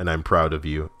incredible, and I'm proud of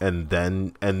you," and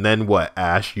then what,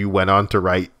 Ash, you went on to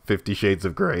write 50 Shades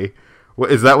of Grey? What,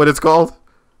 is that what it's called?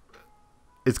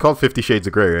 It's called 50 Shades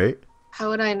of Grey, right? How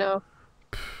would I know?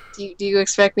 Do you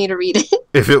expect me to read it?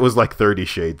 If it was like 30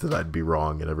 Shades, then I'd be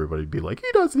wrong, and everybody'd be like, "He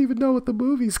doesn't even know what the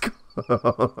movie's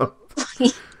called."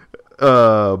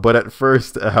 But at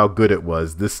first, how good it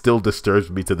was. This still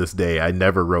disturbs me to this day. I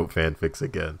never wrote fanfics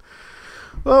again.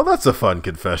 Well, that's a fun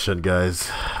confession, guys.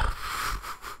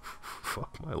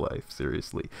 Fuck my life,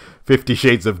 seriously. 50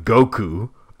 Shades of Goku.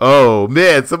 Oh,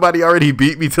 man, somebody already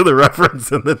beat me to the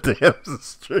reference in the damn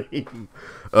stream.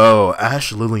 Oh,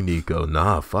 Ash Lily Nico.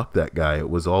 Nah, fuck that guy. It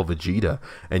was all Vegeta.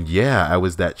 And yeah, I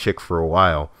was that chick for a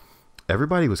while.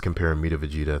 Everybody was comparing me to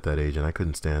Vegeta at that age, and I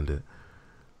couldn't stand it.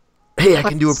 Hey, I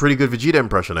can do a pretty good Vegeta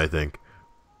impression, I think.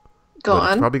 Go but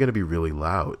on. It's probably gonna be really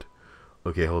loud.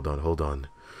 Okay, hold on.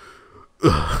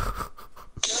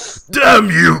 Damn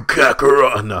you,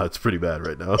 Kakarot! No, it's pretty bad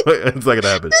right now. It's not gonna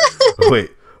happen.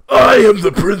 Wait. I am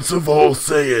the Prince of All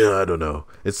Saiyan. I don't know.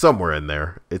 It's somewhere in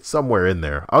there.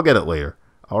 I'll get it later.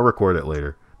 I'll record it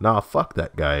later. Nah, fuck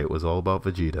that guy. It was all about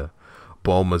Vegeta.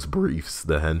 Bulma's Briefs,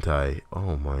 the hentai.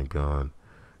 Oh my god.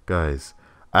 Guys,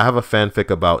 I have a fanfic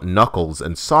about Knuckles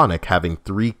and Sonic having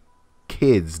 3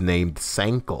 kids named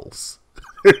Sankles.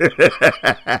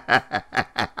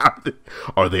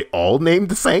 Are they all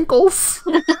named Sankles?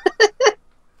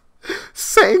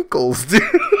 Sankles, dude.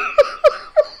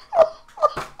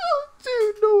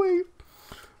 Dude, no way.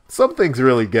 Some things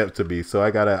really get to me, so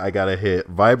I gotta hit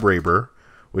Vibrator,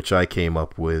 which I came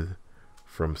up with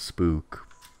from Spook,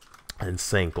 and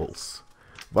Sankles.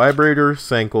 Vibrator,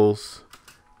 Sankles,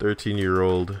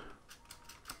 13-year-old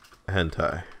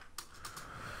hentai.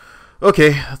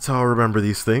 Okay, that's how I remember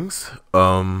these things.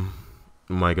 Oh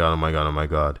my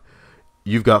god.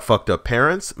 You've got fucked up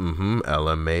parents?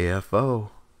 LMAFO.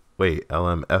 Wait,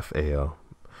 LMFAO.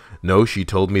 No, she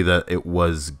told me that it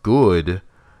was good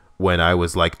when I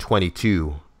was like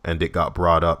 22 and it got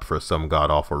brought up for some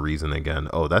god-awful reason again.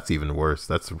 Oh, that's even worse.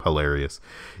 That's hilarious.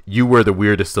 You were the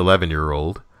weirdest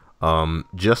 11-year-old.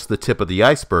 Just the tip of the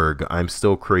iceberg. I'm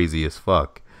still crazy as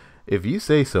fuck. If you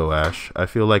say so, Ash, I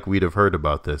feel like we'd have heard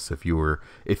about this if you were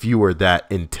that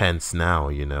intense now,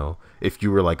 you know. If you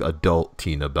were like adult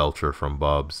Tina Belcher from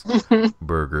Bob's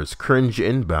Burgers. Cringe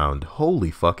inbound.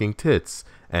 Holy fucking tits.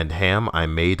 And Ham, I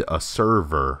made a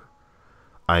server.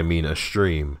 I mean a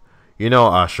stream. You know,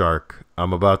 Ashark,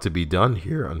 I'm about to be done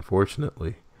here,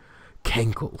 unfortunately.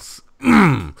 Kankles.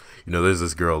 You know, there's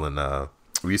this girl in,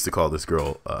 we used to call this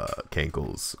girl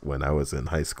Kankles when I was in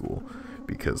high school.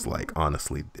 Because, like,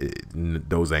 honestly,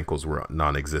 those ankles were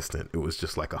non-existent. It was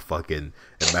just like a fucking,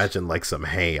 imagine like some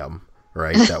ham,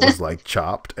 right? That was like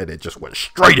chopped and it just went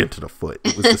straight into the foot.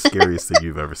 It was the scariest thing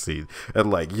you've ever seen.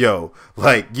 And like, yo,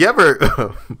 like, you ever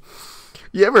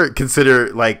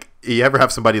consider, like, you ever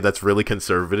have somebody that's really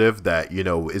conservative that, you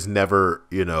know, is never,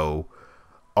 you know,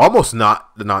 almost not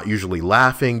usually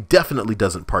laughing, definitely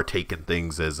doesn't partake in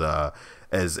things as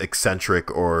eccentric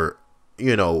or,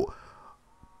 you know,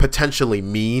 potentially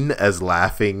mean as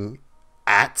laughing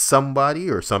at somebody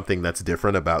or something that's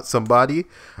different about somebody.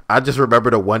 I just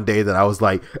remember the one day that I was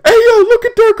like, hey yo, look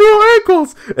at that girl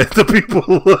ankles, and the people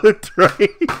looked, right?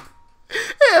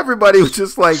 Everybody was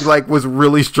just like was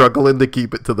really struggling to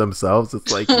keep it to themselves.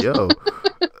 It's like, yo.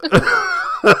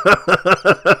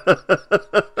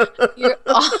 You're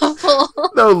awful.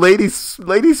 No, Lady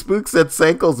Spook said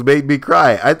Sankles made me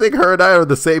cry. I think her and I are on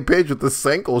the same page with the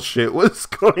Sankles shit. What's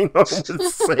going on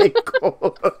with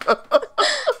Sankles?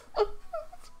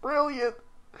 It's brilliant.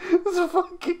 It's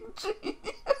fucking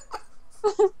genius.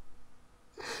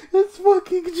 It's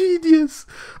fucking genius.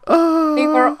 They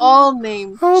were all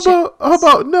named. How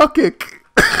about Nukick?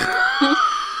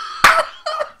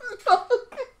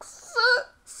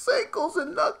 Sankles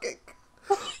and Nukick.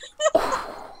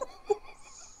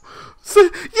 So,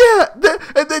 yeah,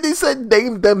 and then he said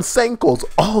name them Sankles.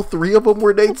 All 3 of them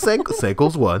were named Sankles.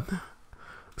 Sankles 1,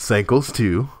 Sankles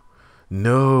 2.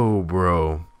 No,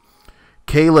 bro.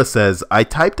 Kayla says, I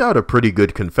typed out a pretty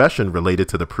good confession related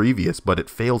to the previous, but it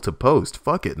failed to post.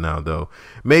 Fuck it now, though.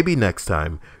 Maybe next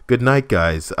time. Good night,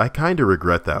 guys. I kind of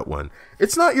regret that one.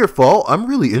 It's not your fault. I'm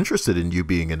really interested in you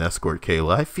being an escort,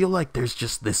 Kayla. I feel like there's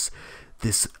just this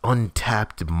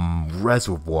untapped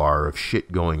reservoir of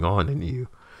shit going on in you.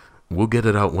 We'll get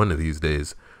it out one of these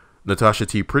days. Natasha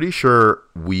T, pretty sure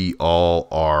we all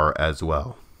are as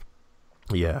well.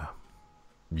 Yeah.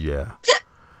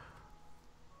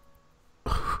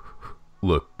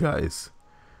 Look, guys.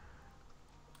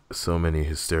 So many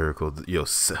hysterical... Yo,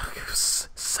 Sankles.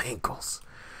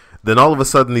 Then all of a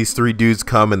sudden these 3 dudes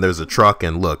come and there's a truck,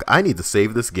 and look, I need to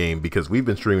save this game because we've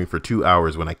been streaming for 2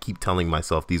 hours when I keep telling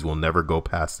myself these will never go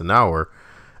past an hour,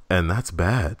 and that's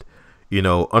bad. You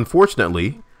know,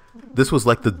 unfortunately, this was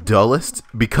like the dullest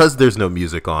because there's no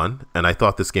music on, and I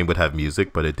thought this game would have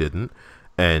music, but it didn't.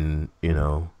 And, you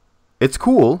know, it's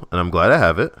cool, and I'm glad I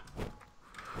have it.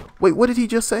 Wait, what did he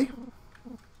just say?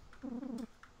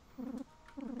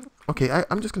 Okay,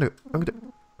 I'm gonna...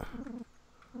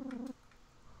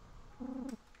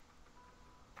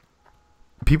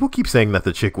 People keep saying that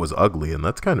the chick was ugly, and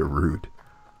that's kind of rude.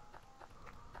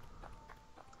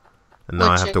 And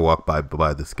now I have to walk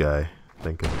by this guy.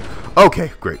 Thinking,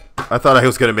 okay, great. I thought I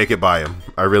was gonna make it by him.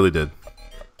 I really did.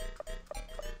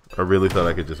 I really thought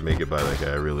I could just make it by that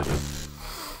guy. I really did.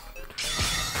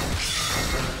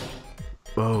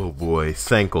 Oh boy,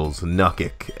 Sankles,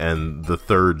 Nukic, and the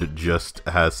third just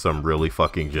has some really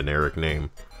fucking generic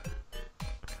name.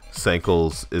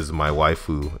 Sankles is my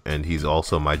waifu, and he's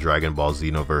also my Dragon Ball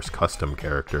Xenoverse custom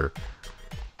character.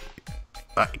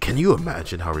 Can you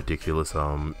imagine how ridiculous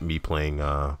me playing?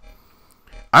 I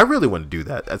really want to do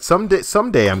that.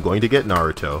 Someday I'm going to get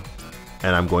Naruto,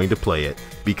 and I'm going to play it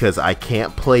because I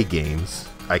can't play games.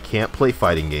 I can't play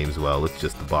fighting games well. It's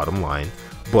just the bottom line.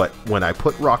 But when I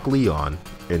put Rock Lee on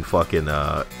in fucking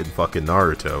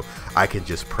Naruto, I can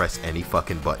just press any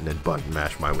fucking button and button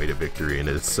mash my way to victory, and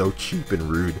it's so cheap and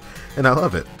rude, and I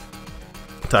love it.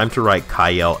 Time to write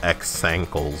Kyle X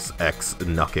Sankles X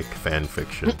Nukic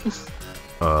fanfiction.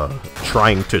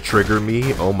 Trying to trigger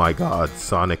me? Oh my god,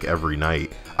 Sonic every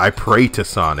night. I pray to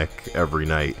Sonic every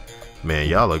night. Man,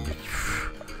 y'all look...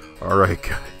 Alright,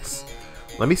 guys.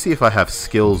 Let me see if I have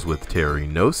skills with Terry.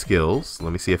 No skills.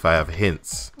 Let me see if I have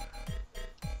hints.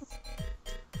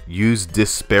 Use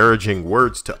disparaging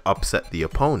words to upset the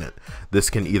opponent.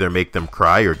 This can either make them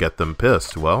cry or get them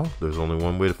pissed. Well, there's only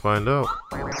one way to find out.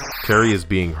 Terry is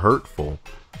being hurtful.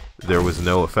 There was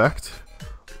no effect.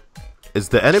 Is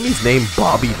the enemy's name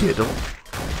Bobby Diddle?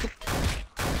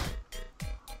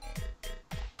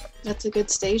 That's a good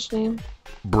stage name.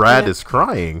 Brad is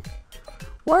crying.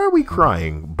 Why are we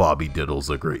crying? Bobby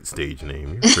Diddle's a great stage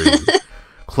name. You're crazy.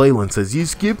 Clayland says, you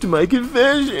skipped my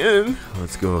confession.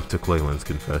 Let's go up to Clayland's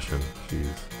confession. Jeez.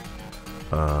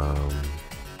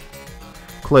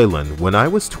 Clayland, when I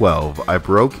was 12, I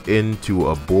broke into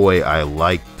a boy I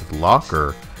liked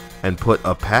locker and put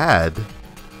a pad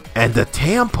and a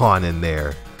tampon in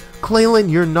there.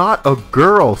 Clayland, you're not a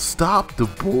girl. Stop the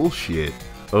bullshit.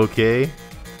 Okay?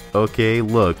 Okay,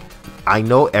 look. I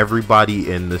know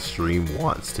everybody in the stream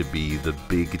wants to be the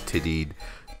big-tittied,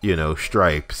 you know,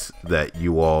 Stripes that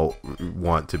you all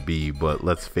want to be, but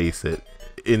let's face it,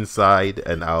 inside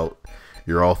and out,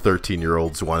 you're all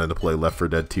 13-year-olds wanting to play Left 4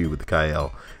 Dead 2 with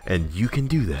Kyle, and you can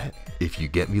do that if you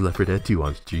get me Left 4 Dead 2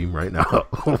 on stream right now.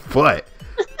 But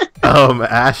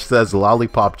Ash says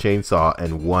Lollipop Chainsaw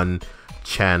and one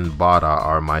Chanbada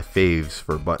are my faves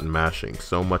for button mashing.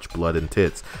 So much blood and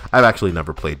tits. I've actually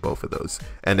never played both of those.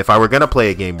 And if I were going to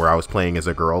play a game where I was playing as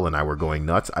a girl and I were going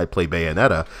nuts, I'd play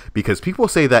Bayonetta, because people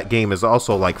say that game is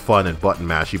also like fun and button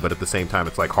mashy, but at the same time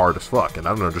it's like hard as fuck, and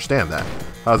I don't understand that.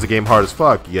 How's the game hard as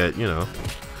fuck, yet, you know.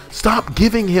 Stop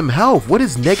giving him health. What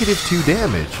is -2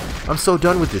 damage? I'm so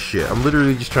done with this shit. I'm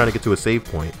literally just trying to get to a save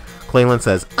point. Clayland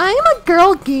says, I'm a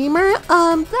girl gamer.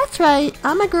 That's right.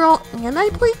 I'm a girl and I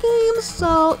play games.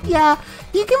 So, yeah,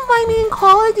 you can find me in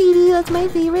Call of Duty. That's my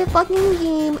favorite fucking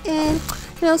game. And,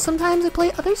 you know, sometimes I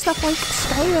play other stuff like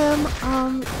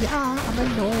Skyrim. Yeah, I'm a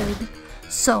nerd.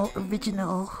 So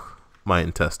original. My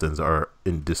intestines are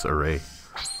in disarray.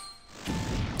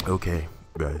 Okay,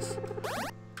 guys.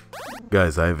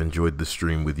 Guys, I have enjoyed the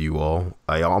stream with you all.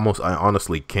 I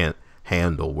honestly can't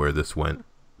handle where this went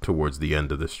towards the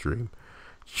end of the stream.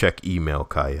 Check email,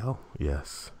 Kyle.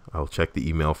 Yes, I'll check the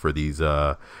email for these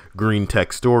green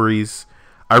tech stories.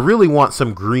 I really want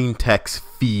some green tech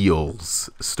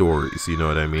feels stories, you know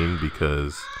what I mean?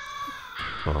 Because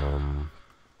I'm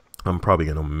probably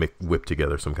gonna whip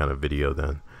together some kind of video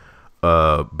then.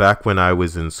 Back when I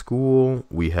was in school,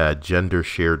 we had gender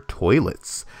shared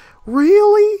toilets.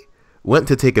 Really? Went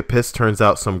to take a piss, turns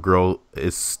out some girl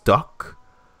is stuck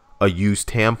a used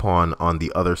tampon on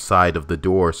the other side of the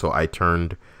door, so I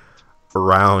turned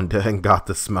around and got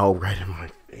the smell right in my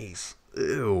face.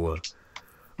 Ew.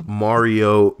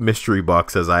 Mario Mystery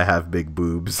Box says I have big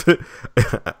boobs.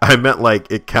 I meant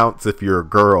like it counts if you're a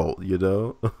girl, you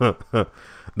know?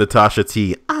 Natasha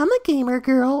T, I'm a gamer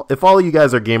girl. If all of you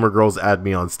guys are gamer girls, add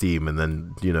me on Steam and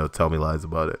then, you know, tell me lies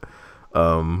about it.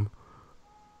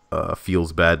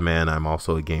 Feels Bad Man, I'm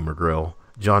also a gamer girl.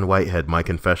 John Whitehead, my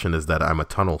confession is that I'm a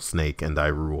tunnel snake and I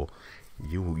rule.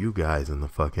 You guys in the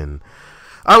fucking...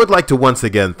 I would like to once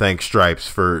again thank Stripes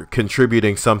for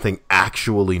contributing something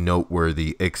actually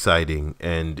noteworthy, exciting,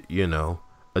 and, you know,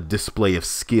 a display of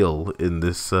skill in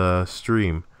this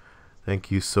stream. Thank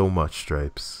you so much,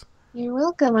 Stripes. You're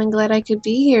welcome. I'm glad I could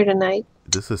be here tonight.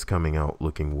 This is coming out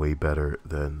looking way better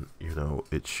than, you know,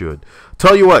 it should.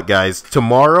 Tell you what, guys,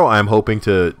 tomorrow I'm hoping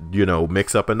to, you know,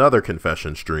 mix up another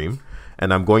confession stream.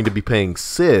 And I'm going to be playing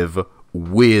Civ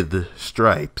with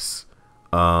Stripes.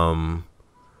 You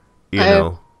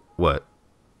know, what?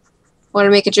 Want to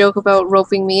make a joke about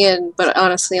roping me in, but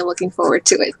honestly, I'm looking forward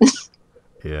to it.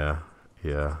 Yeah.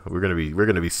 We're gonna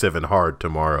be civing hard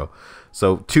tomorrow.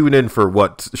 So tune in for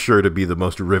what's sure to be the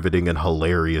most riveting and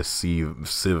hilarious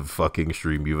Civ fucking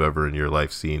stream you've ever in your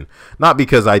life seen. Not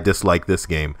because I dislike this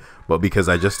game, but because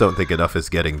I just don't think enough is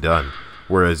getting done.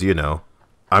 Whereas, you know,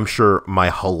 I'm sure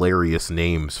my hilarious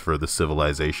names for the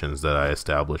civilizations that I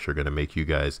establish are going to make you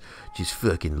guys just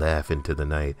fucking laugh into the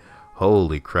night.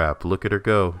 Holy crap, look at her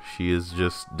go. She is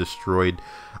just destroyed.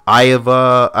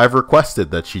 I've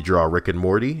requested that she draw Rick and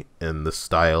Morty in the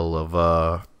style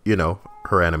of, you know,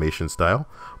 her animation style,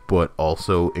 but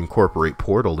also incorporate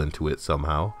Portal into it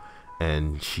somehow.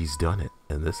 And she's done it.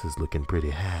 And this is looking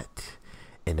pretty hot.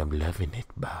 And I'm loving it,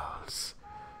 balls.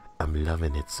 I'm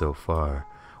loving it so far.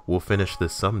 We'll finish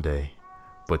this someday.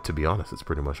 But to be honest, it's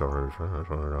pretty much already finished.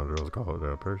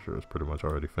 I'm pretty sure it's pretty much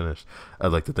already finished.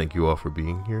 I'd like to thank you all for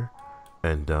being here.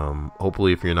 And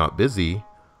hopefully if you're not busy,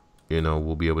 you know,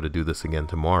 we'll be able to do this again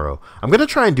tomorrow. I'm going to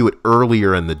try and do it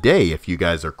earlier in the day if you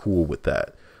guys are cool with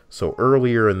that. So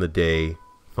earlier in the day,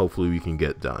 hopefully we can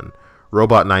get done.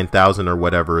 Robot 9000 or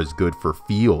whatever is good for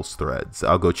feels threads.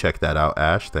 I'll go check that out,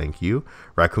 Ash. Thank you.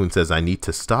 Raccoon says, I need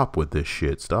to stop with this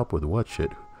shit. Stop with what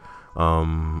shit?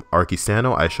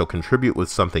 Arkisano, I shall contribute with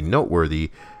something noteworthy.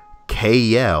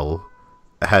 KL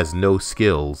has no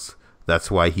skills. That's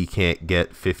why he can't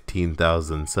get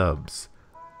 15,000 subs.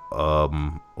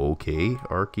 Okay,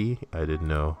 Arky. I didn't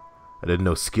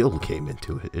know skill came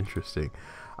into it. Interesting.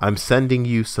 I'm sending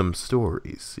you some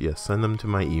stories. Yes, send them to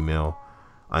my email.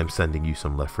 I'm sending you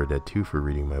some Left 4 Dead 2 for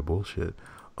reading my bullshit.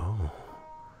 Oh.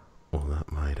 Well,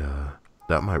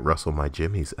 that might rustle my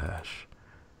jimmies, Ash.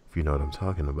 If you know what I'm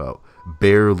talking about.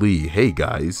 Barely. Hey,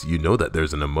 guys, you know that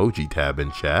there's an emoji tab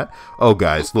in chat. Oh,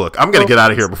 guys, look, I'm going to get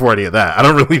out of here before any of that. I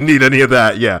don't really need any of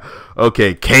that. Yeah.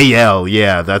 Okay, KL.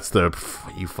 Yeah, that's the...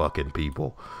 You fucking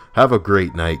people. Have a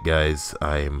great night, guys.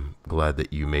 I'm glad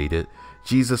that you made it.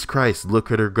 Jesus Christ,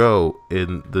 look at her go.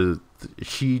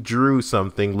 She drew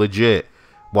something legit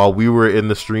while we were in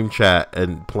the stream chat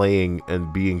and playing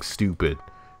and being stupid.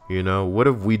 You know, what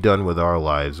have we done with our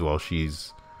lives while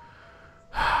she's...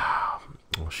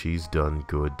 Well, she's done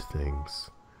good things.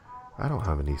 I don't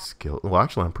have any skill. Well,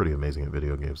 actually, I'm pretty amazing at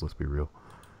video games. Let's be real.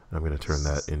 I'm gonna turn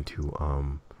that into,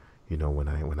 you know,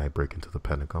 when I break into the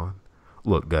Pentagon.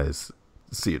 Look, guys.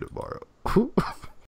 See you tomorrow.